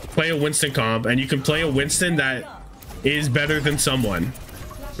play a Winston comp, and you can play a Winston that is better than someone,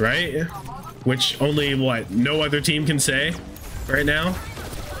 right? Which only no other team can say right now.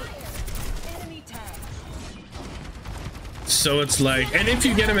 So it's like, and if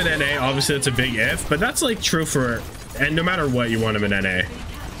you get him in NA, obviously it's a big if, but that's like true for, and no matter what, you want him in NA.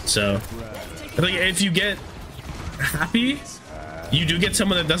 So I think if you get Happy, you do get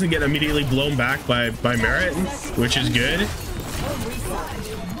someone that doesn't get immediately blown back by Merit, which is good.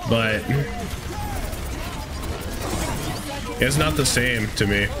 But it's not the same to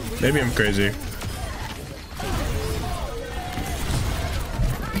me. Maybe I'm crazy.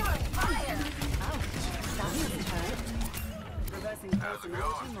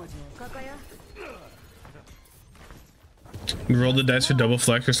 Roll the dice for double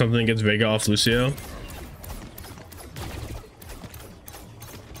flex or something that gets Vega off Lucio.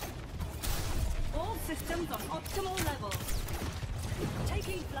 All systems on optimal level.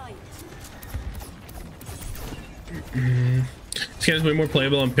 Taking flight. This guy's way more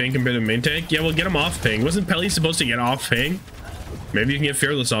playable on ping compared to main tank. Yeah, we'll get him off ping. Wasn't Pelly supposed to get off ping? Maybe you can get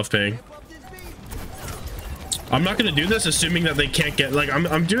Fearless off ping. I'm not gonna do this assuming that they can't get, like,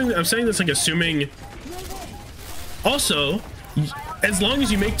 I'm saying this like assuming. Also, as long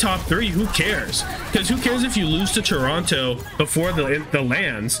as you make top 3, who cares? Because who cares if you lose to Toronto before the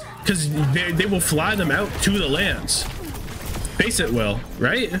lands? Because they will fly them out to the lands. Face it will,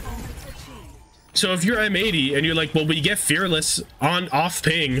 right? So if you're M80 and you're like, well, we get Fearless on off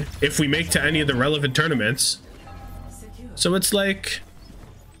ping if we make to any of the relevant tournaments, So it's like,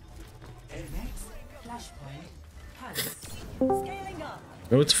 oh,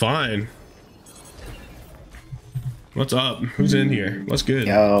 it's fine. What's up? Who's in here? What's good?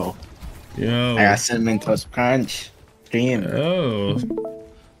 Yo. Yo. I got Cinnamon Toast Crunch. Stream. Oh.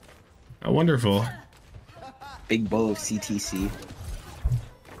 How wonderful. Big bowl of CTC.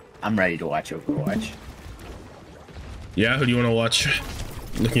 I'm ready to watch Overwatch. Yeah, who do you want to watch?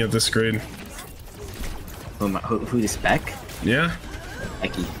 Looking at the screen. Who the spec? Yeah.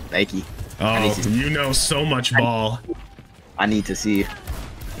 Becky. Oh, you know so much ball. I need to see.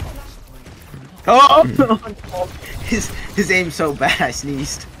 Oh! His aim's so bad, I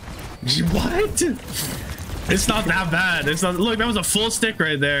sneezed. What? It's not that bad. It's not. Look, that was a full stick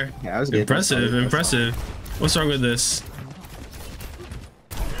right there. Yeah, that was good. Impressive, impressive. What's wrong with this?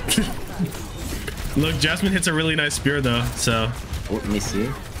 Look, Jasmine hits a really nice spear though, so. Oh, let me see.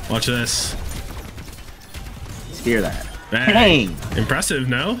 Watch this. Spear that. Bang. Impressive,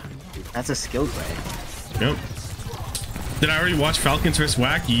 no? That's a skill play. Yep. Did I already watch Falcons vs.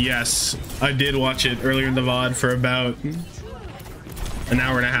 WAC? Yes, I did watch it earlier in the VOD for about an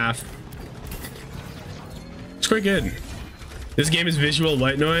hour and a half. It's quite good. This game is visual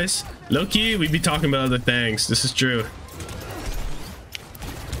white noise. Low-key, we'd be talking about other things. This is true.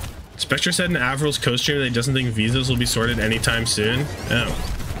 Spectre said in Avril's co-stream that he doesn't think visas will be sorted anytime soon. Oh.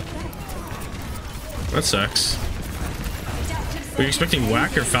 That sucks. Were you expecting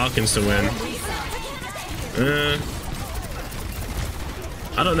WAC or Falcons to win?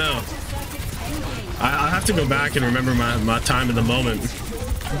 I don't know. I have to go back and remember my time in the moment.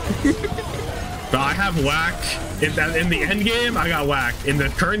 But I have WAC. In the end game, I got WAC. In the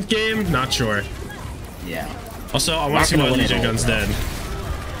current game, not sure. Yeah. Also, I want to see why DJ Gun's dead.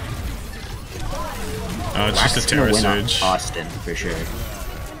 Oh, it's just a terror surge. Austin, for sure.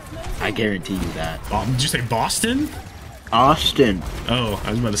 I guarantee you that. Oh, did you say Boston? Austin. Oh,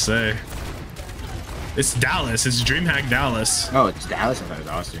 I was about to say. It's Dallas. It's DreamHack Dallas. Oh, it's Dallas. I thought it was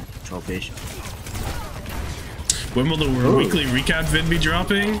Austin. Trollfish. When will the weekly recap vid be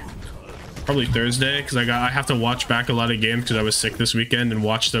dropping? Probably Thursday, because I have to watch back a lot of games because I was sick this weekend and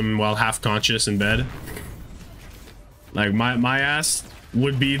watch them while half conscious in bed. Like my ass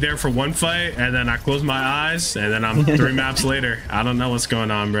would be there for one fight, and then I close my eyes, and then I'm 3 maps later. I don't know what's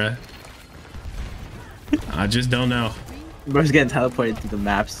going on, bruh. I just don't know. Bro's getting teleported to the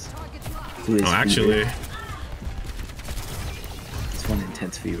maps. Oh, actually. It's one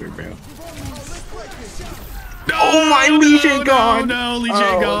intense fever, bro. No, oh my, Lee gone! No, Lee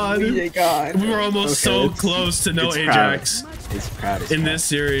gone. Lee gone. We were almost so close to no Ajax It's proud. in this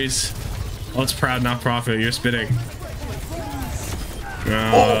series. Oh, it's proud, not profit. You're spitting.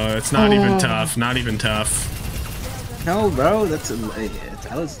 Oh, it's not even tough. Not even tough. No, bro, that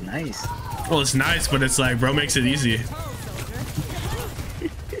was nice. Well, it's nice, but it's like, bro makes it easy.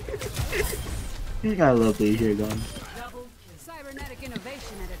 You got a little leisure going. Cybernetic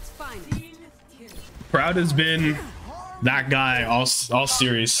innovation at its finest. Proud has been that guy all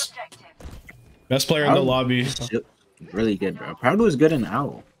series. Best player in the lobby. Really good, bro. Proud was good in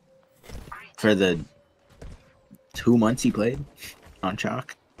Owl. For the 2 months he played on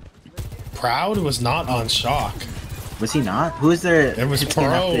Chalk. Proud was not on Shock. Was he not? Who was there? It was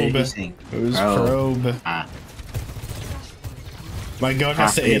Probe. It was Probe. Ah. My goat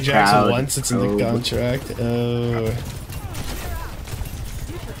has to Ajax once it's in the contract. Oh.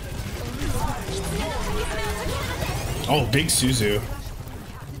 Oh, big Suzu.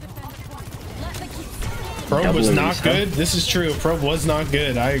 Probe was not good. This is true. Probe was not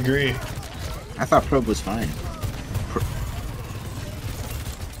good. I agree. I thought Probe was fine.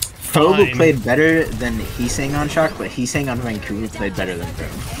 Probe played better than Heesang on Shock, but Heesang on Vancouver played better than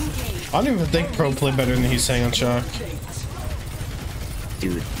Probe. I don't even think Probe played better than Heesang on Shock.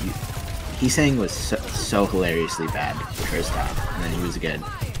 Dude, Heesang was so hilariously bad first half, and then he was good.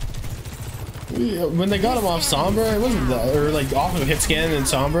 When they got him off Sombra, it wasn't that, or like off of Hitscan and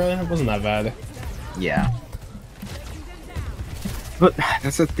Sombra, it wasn't that bad. Yeah. But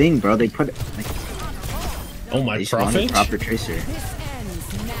that's the thing, bro. They put like, oh my prophet, proper tracer.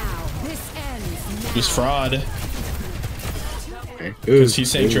 Just fraud. Okay. Because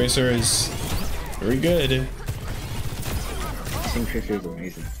Heesang Tracer is very good. Heesang Tracer is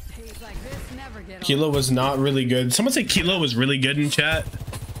amazing. Kilo was not really good. Someone said Kilo was really good in chat.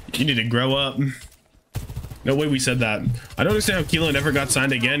 You need to grow up. No way we said that. I don't understand how Kilo never got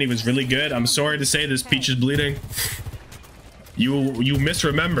signed again. He was really good. I'm sorry to say this, Peach is bleeding. You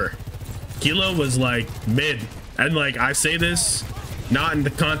misremember. Kilo was like mid. And like I say this not in the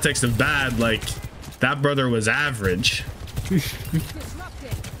context of bad, like that brother was average.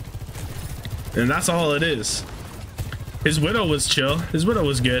 And that's all it is. His Widow was chill. His Widow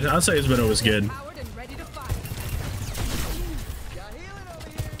was good. I'll say his Widow was good.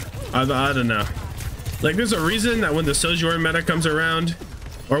 I don't know. Like, there's a reason that when the Sojourn meta comes around,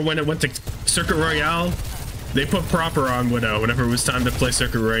 or when it went to Circuit Royale, they put Proper on Widow whenever it was time to play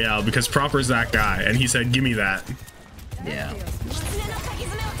Circuit Royale, because Proper's that guy, and he said, give me that. Yeah.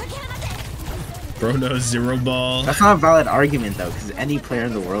 Bro knows zero ball. That's not a valid argument though, because any player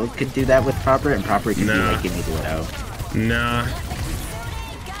in the world could do that with Proper, and Proper could be like, give me the Widow. Nah.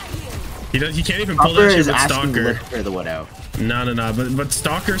 He can't even pull Proper that shit is with asking Stalker. for the Widow. No. But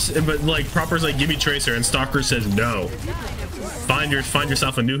Stalker's, but like Proper's like, give me Tracer, and Stalker says no. Find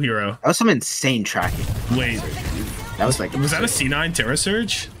yourself a new hero. That was some insane tracking. Wait, that was like. Was that a C9 Terra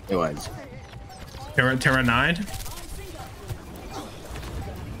Surge? It was. Terra 9?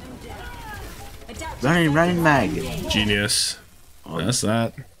 Running mag. Genius. That's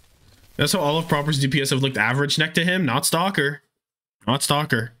that. That's how all of Proper's DPS have looked average next to him. Not Stalker. Not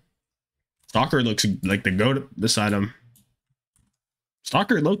Stalker. Stalker looks like the goat beside him.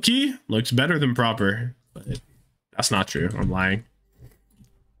 Stalker, low key, looks better than Proper. But that's not true. I'm lying.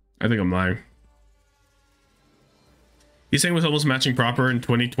 I think I'm lying. He's saying was almost matching Proper in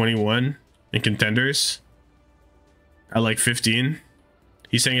 2021 in contenders at like 15.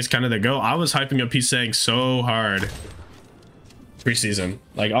 He's saying it's kind of the go. I was hyping up He's saying so hard preseason,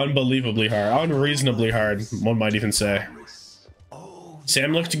 like unbelievably hard, unreasonably hard, one might even say.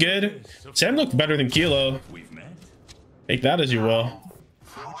 Sam looked good. Sam looked better than Kilo. Take that as you will.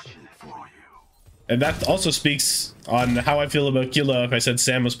 And that also speaks on how I feel about Kilo if I said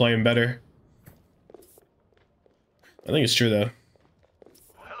Sam was playing better. I think it's true though.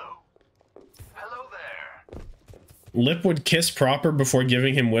 Hello there. Lip would kiss Proper before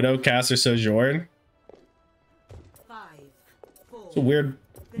giving him Widow, Cass, or Sojourn. It's a weird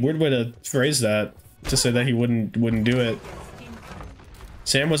way to phrase that, to say that he wouldn't do it.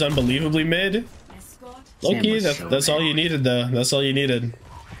 Sam was unbelievably mid. Loki, that's all you needed though. That's all you needed.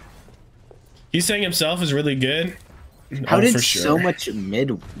 He's saying himself is really good. How did so much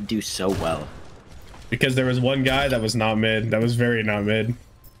mid do so well? Because there was one guy that was not mid. That was very not mid.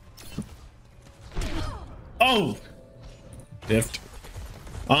 Oh! Diffed.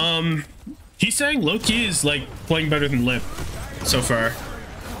 He's saying Loki is like playing better than Lip so far.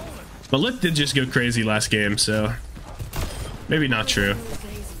 But Lip did just go crazy last game, so maybe not true.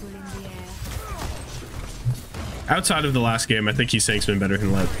 Outside of the last game, I think he's saying it's been better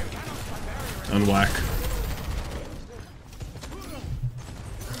than Lip on whack.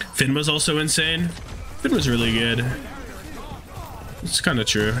 Finn was also insane. Finn was really good. It's kind of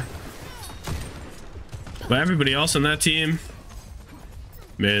true. But everybody else on that team,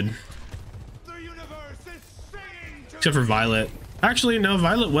 mid. Except for Violet. Actually, no,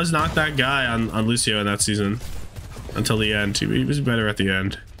 Violet was not that guy on Lucio in that season. Until the end. He was better at the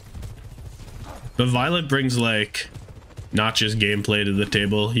end. But Violet brings, like, not just gameplay to the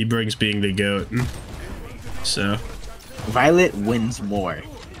table. He brings being the GOAT. So. Violet wins more.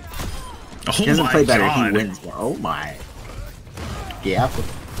 Oh, he doesn't play better, God. he wins more. Oh my. Yeah.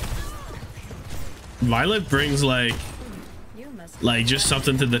 Violet brings, like just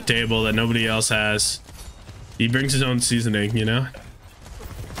something to the table that nobody else has. He brings his own seasoning, you know?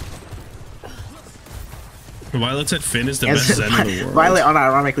 Violet said Finn is the best Zen in the world. Violet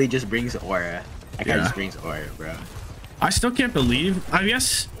unironically just brings aura. That guy just brings aura, bro. I still can't believe. I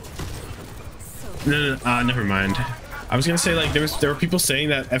guess. No, never mind. I was gonna say, like, there were people saying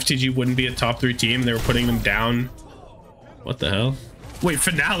that FTG wouldn't be a top 3 team. And they were putting them down. What the hell? Wait,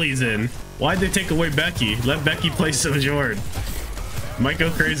 Finale's in. Why'd they take away Becky? Let Becky play Sojourn. Might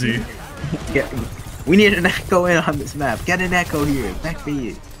go crazy. We need an echo in on this map. Get an echo here. Back for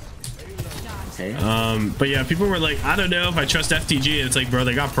you. Okay. But yeah, people were like, I don't know if I trust FTG. And it's like, bro,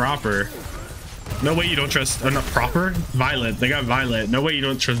 they got Proper. No way you don't trust. Not Proper. Violet. They got Violet. No way you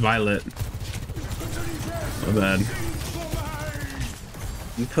don't trust Violet. So bad.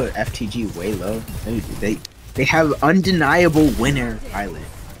 You put FTG way low. They have undeniable winner Violet.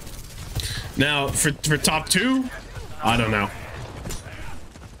 Now for top 2, I don't know.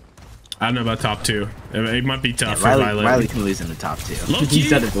 I don't know about top 2. It might be tough for Violet. Riley can lose in the top 2. He's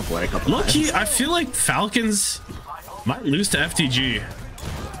done it before a couple times. Low-key, I feel like Falcons might lose to FTG.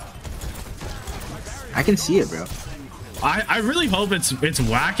 I can see it, bro. I really hope it's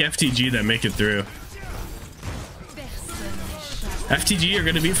whack FTG that make it through. FTG are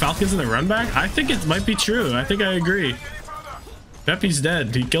going to beat Falcons in the run back? I think it might be true. I think I agree. Pepe's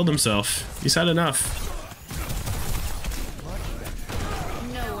dead. He killed himself. He's had enough.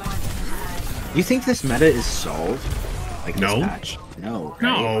 You think this meta is solved? Like this No. patch? No. Right?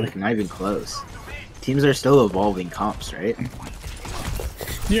 No. Like, not even close. teams are still evolving comps, right?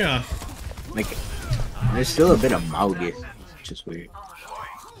 Yeah. Like, there's still a bit of Maugi, which is weird.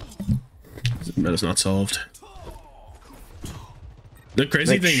 That is not solved. The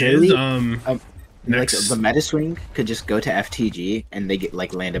crazy Like, thing surely, is, like next, the meta swing could just go to FTG and they get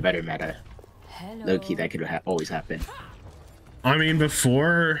like land a better meta. Low key, that could always happen. I mean,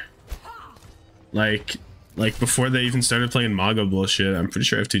 before, like before they even started playing Mago bullshit, I'm pretty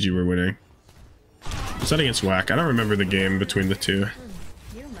sure FTG were winning. Was that against WAC? I don't remember the game between the two.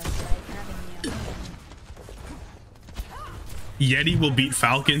 Yeti will beat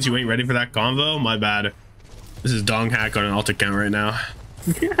Falcons. You ain't ready for that convo? My bad. This is Dong Hack on an alt account right now.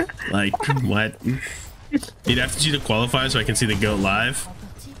 Like, what? Need FTG to qualify so I can see the GOAT live.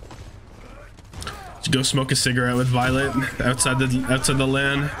 Just go smoke a cigarette with Violet outside the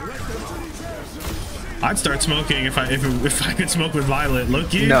LAN. I'd start smoking if I could smoke with Violet.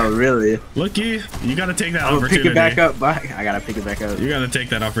 Looky. No, really. Looky, you gotta take that I'm gonna opportunity. pick it back up. I gotta pick it back up. You gotta take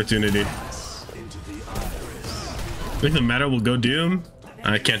that opportunity. Think the meta will go Doom?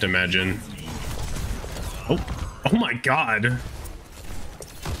 I can't imagine. Oh my god.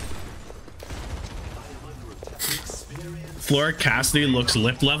 Flora Cassidy looks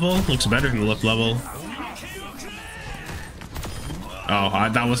lip level. Looks better than lip level. Oh,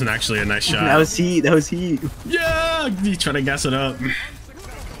 that wasn't actually a nice shot. That was he. Yeah! He's trying to gas it up.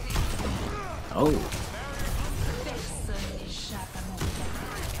 Oh.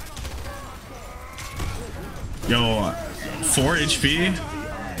 Yo, 4 HP.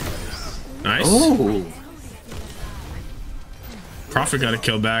 Nice. Oh. Prophet got a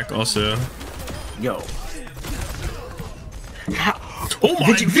kill back also. Yo. Oh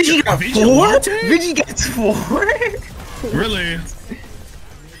my! Vigi got 4? Vigi gets 4? Really?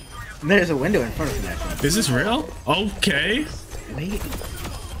 There's a window in front of him. Is this real? Okay. Wait.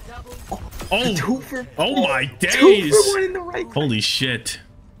 Oh, 2 for 4. Oh my days! 2 for 1 in the right. Holy shit.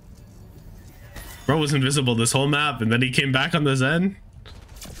 Bro was invisible this whole map and then he came back on the Zen.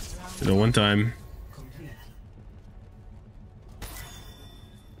 The one time.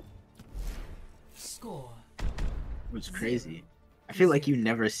 It was crazy. I feel like you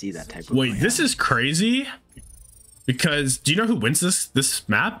never see that type of Wait, this is crazy? Because do you know who wins this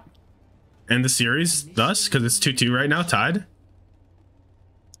map? And the series thus? Because it's 2-2 right now, tied?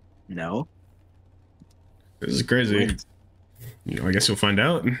 No. This is crazy. You know, I guess you'll find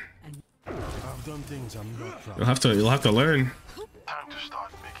out. I've done things I'm not proud You'll have to learn. Time to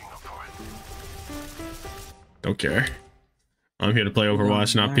start making up for it. Don't care. I'm here to play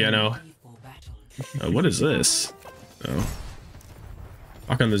Overwatch, not piano. What is this? Oh.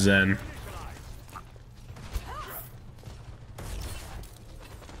 Walk on the Zen.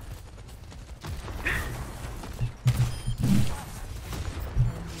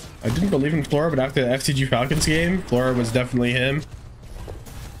 I didn't believe in Flora, but after the FTG Falcons game, Flora was definitely him.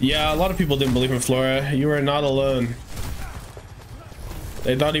 Yeah, a lot of people didn't believe in Flora. You are not alone.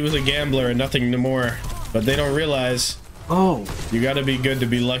 They thought he was a gambler and nothing more, but they don't realize. Oh. You gotta be good to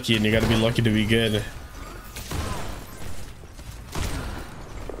be lucky, and you gotta be lucky to be good.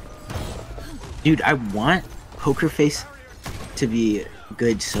 Dude, I want Poker Face to be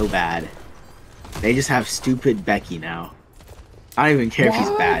good so bad. They just have stupid Becky now. I don't even care if he's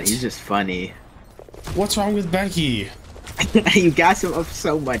bad. He's just funny. What's wrong with Becky? You gas him up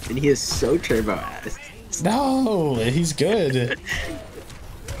so much, and he is so turbo ass. No, he's good.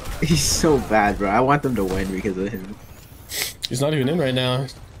 He's so bad, bro. I want them to win because of him. He's not even in right now.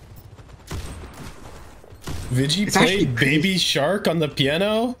 Vigi It's actually played Baby Shark on the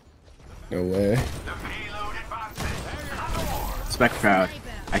piano? No way. Spec proud.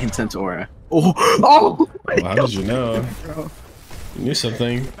 I can sense aura. Oh! Oh! Well, how did you know? You knew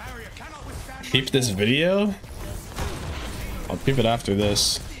something. Peep this video? I'll peep it after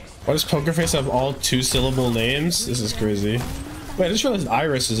this. Why does Poker Face have all 2-syllable names? This is crazy. Wait, I just realized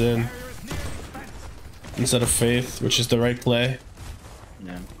Iris is in. Instead of Faith, which is the right play.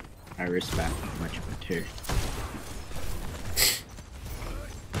 No. Iris back much better.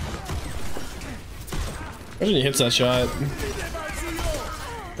 Imagine he hits that shot.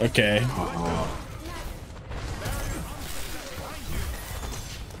 Okay.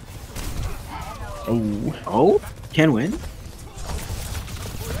 Oh. Oh? Can win?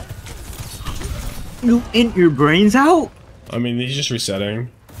 You int your brains out? I mean, he's just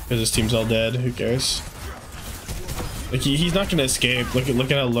resetting. Because his team's all dead. Who cares? Like, he's not gonna escape. Look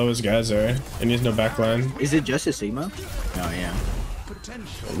at how low his guys are. And he has no backline. Is it just a Sigma? Oh, yeah.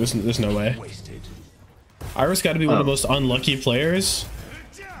 There's no way. Iris gotta be one of the most unlucky players.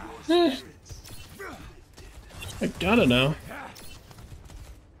 I don't know.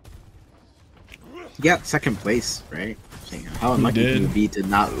 He got second place, right? How unlucky did. he would be to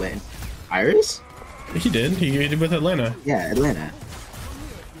not win. Iris? He did. He did with Atlanta. Yeah, Atlanta.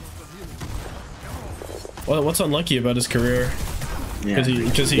 Well, what's unlucky about his career? Yeah,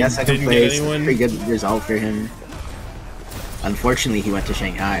 Because he got second didn't place. get anyone. Pretty good result for him. Unfortunately, he went to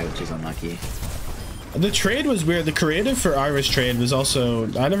Shanghai, which is unlucky. The trade was weird. The creative for Iris trade was also...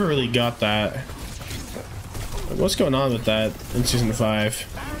 I never really got that. What's going on with that in Season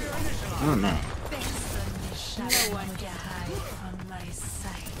 5? I don't know.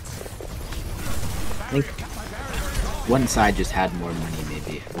 I think one side just had more money,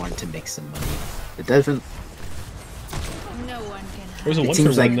 maybe. Wanted to make some money. It doesn't... There's a It one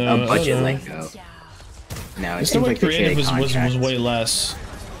seems for like one, a I don't budget know. let go. No, it There's no seems way like they creative traded was contracts. way less.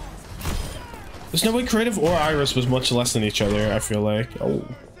 There's no way creative or Iris was much less than each other, I feel like. Oh.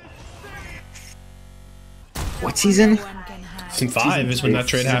 What season? Season 5 is when that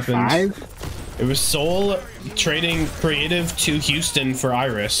trade Season happened. 5? It was Seoul trading creative to Houston for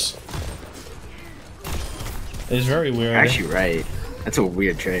Iris. It's very weird. You're actually right. That's a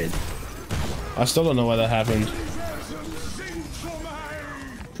weird trade. I still don't know why that happened.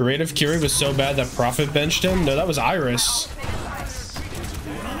 Creative Curie was so bad that Prophet benched him? No, that was Iris.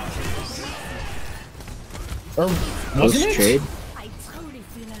 Or wasn't it? Trade?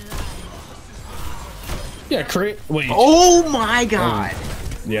 Yeah, wait. Oh my god!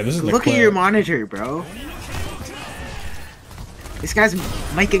 Yeah, this is the Look clip. at your monitor, bro. This guy's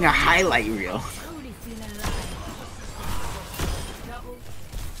making a highlight reel.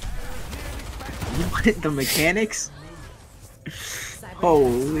 What? The mechanics?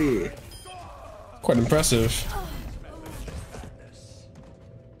 Holy. Quite impressive.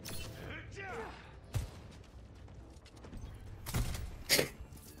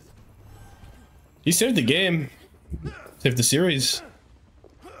 He saved the game. Saved the series.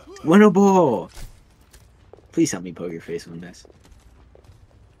 Winnable! Please help me poke your face on this.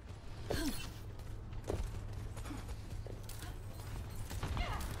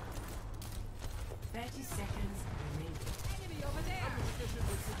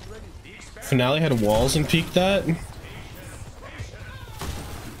 Finale had walls and peaked that.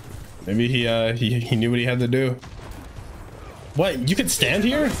 Maybe he knew what he had to do. What? You could stand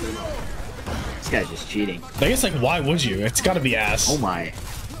here? This guy's just cheating. I guess, like, why would you? It's gotta be ass. Oh my.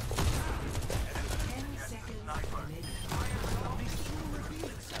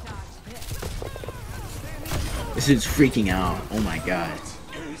 This dude's freaking out. Oh my god.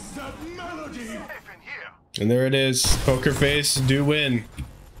 And there it is. Poker Face do win.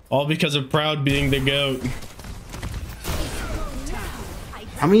 All because of Proud being the GOAT.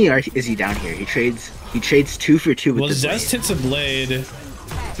 How many is he down here? He trades 2 for 2 with Well, the Zest blade. hits a blade.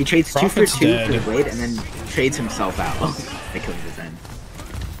 He trades Prophet's 2 for 2 dead. for the blade and then trades himself out. By killing his end.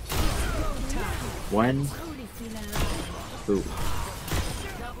 1. Ooh.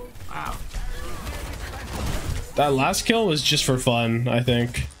 Wow. That last kill was just for fun, I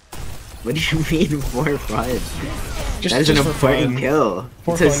think. What do you mean for fun? Just, That is an just for important fun. kill.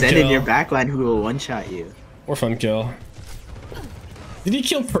 For To fun send in kill. your backline who will one-shot you. Or fun kill. Did he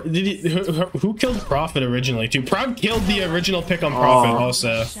kill? Did he? Who killed Prophet originally? Too. Proud killed the original pick on Prophet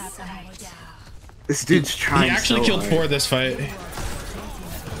also. This dude's trying. He actually so killed hard. 4 this fight.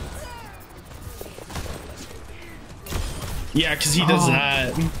 Yeah, because he does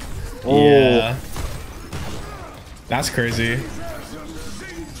that. Oh. Yeah. That's crazy.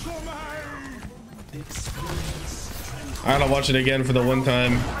 I gotta watch it again for the one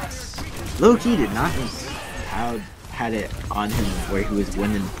time. Low-key did not think Proud had it on him where he was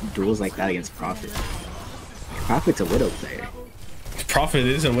winning duels like that against Prophet. Prophet's a Widow player. Prophet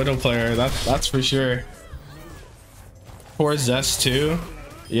is a Widow player, that's for sure. Poor Zest too.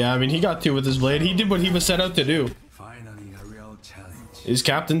 Yeah, I mean, he got 2 with his blade. He did what he was set out to do. Finally, a real challenge. His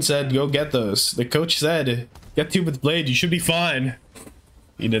captain said, go get those. The coach said, get 2 with blade, you should be fine.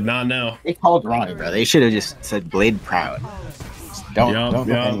 He did not know. They called wrong, bro. They should have just said Blade Proud. Just don't hook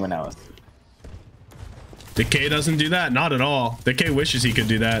anyone else. The K doesn't do that, not at all. The K wishes he could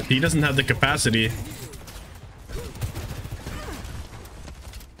do that. He doesn't have the capacity.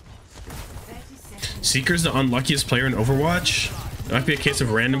 Seeker's the unluckiest player in Overwatch. It might be a case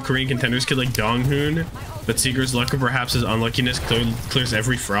of random Korean contenders kid like Donghoon, but Seeker's luck or perhaps his unluckiness clears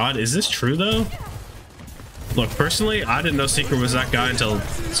every fraud. Is this true though? Look, personally, I didn't know Seeker was that guy until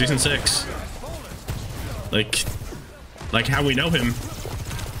Season 6. Like how we know him.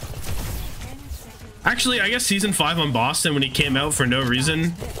 Actually, I guess Season 5 on Boston when he came out for no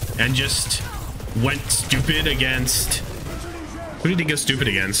reason and just went stupid against... Who did he go stupid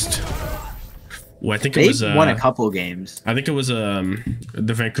against? Well, I think it was... They won a couple games. I think it was the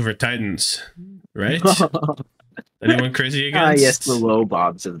Vancouver Titans. right? Anyone crazy against? Yes, the low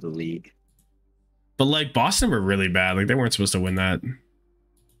bobs of the league. But like Boston were really bad. Like they weren't supposed to win that.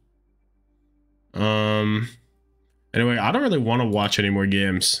 Anyway, I don't really want to watch any more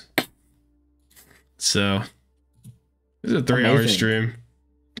games. So this is a 3-hour stream.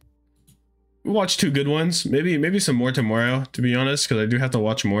 We'll watch 2 good ones. Maybe some more tomorrow, to be honest, because I do have to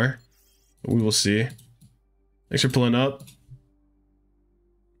watch more. But we will see. Thanks for pulling up.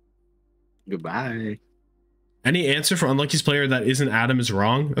 Goodbye. Any answer for unlucky's player that isn't Adam is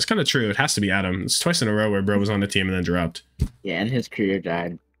wrong? That's kind of true. It has to be Adam. It's twice in a row where bro was on the team and then dropped. Yeah, and his career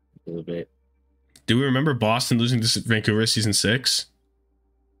died a little bit. Do we remember Boston losing to Vancouver season 6?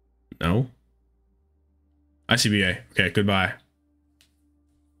 No. ICBA. Okay, goodbye.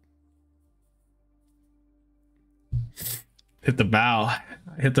 Hit the bow.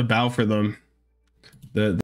 Hit the bow for them. The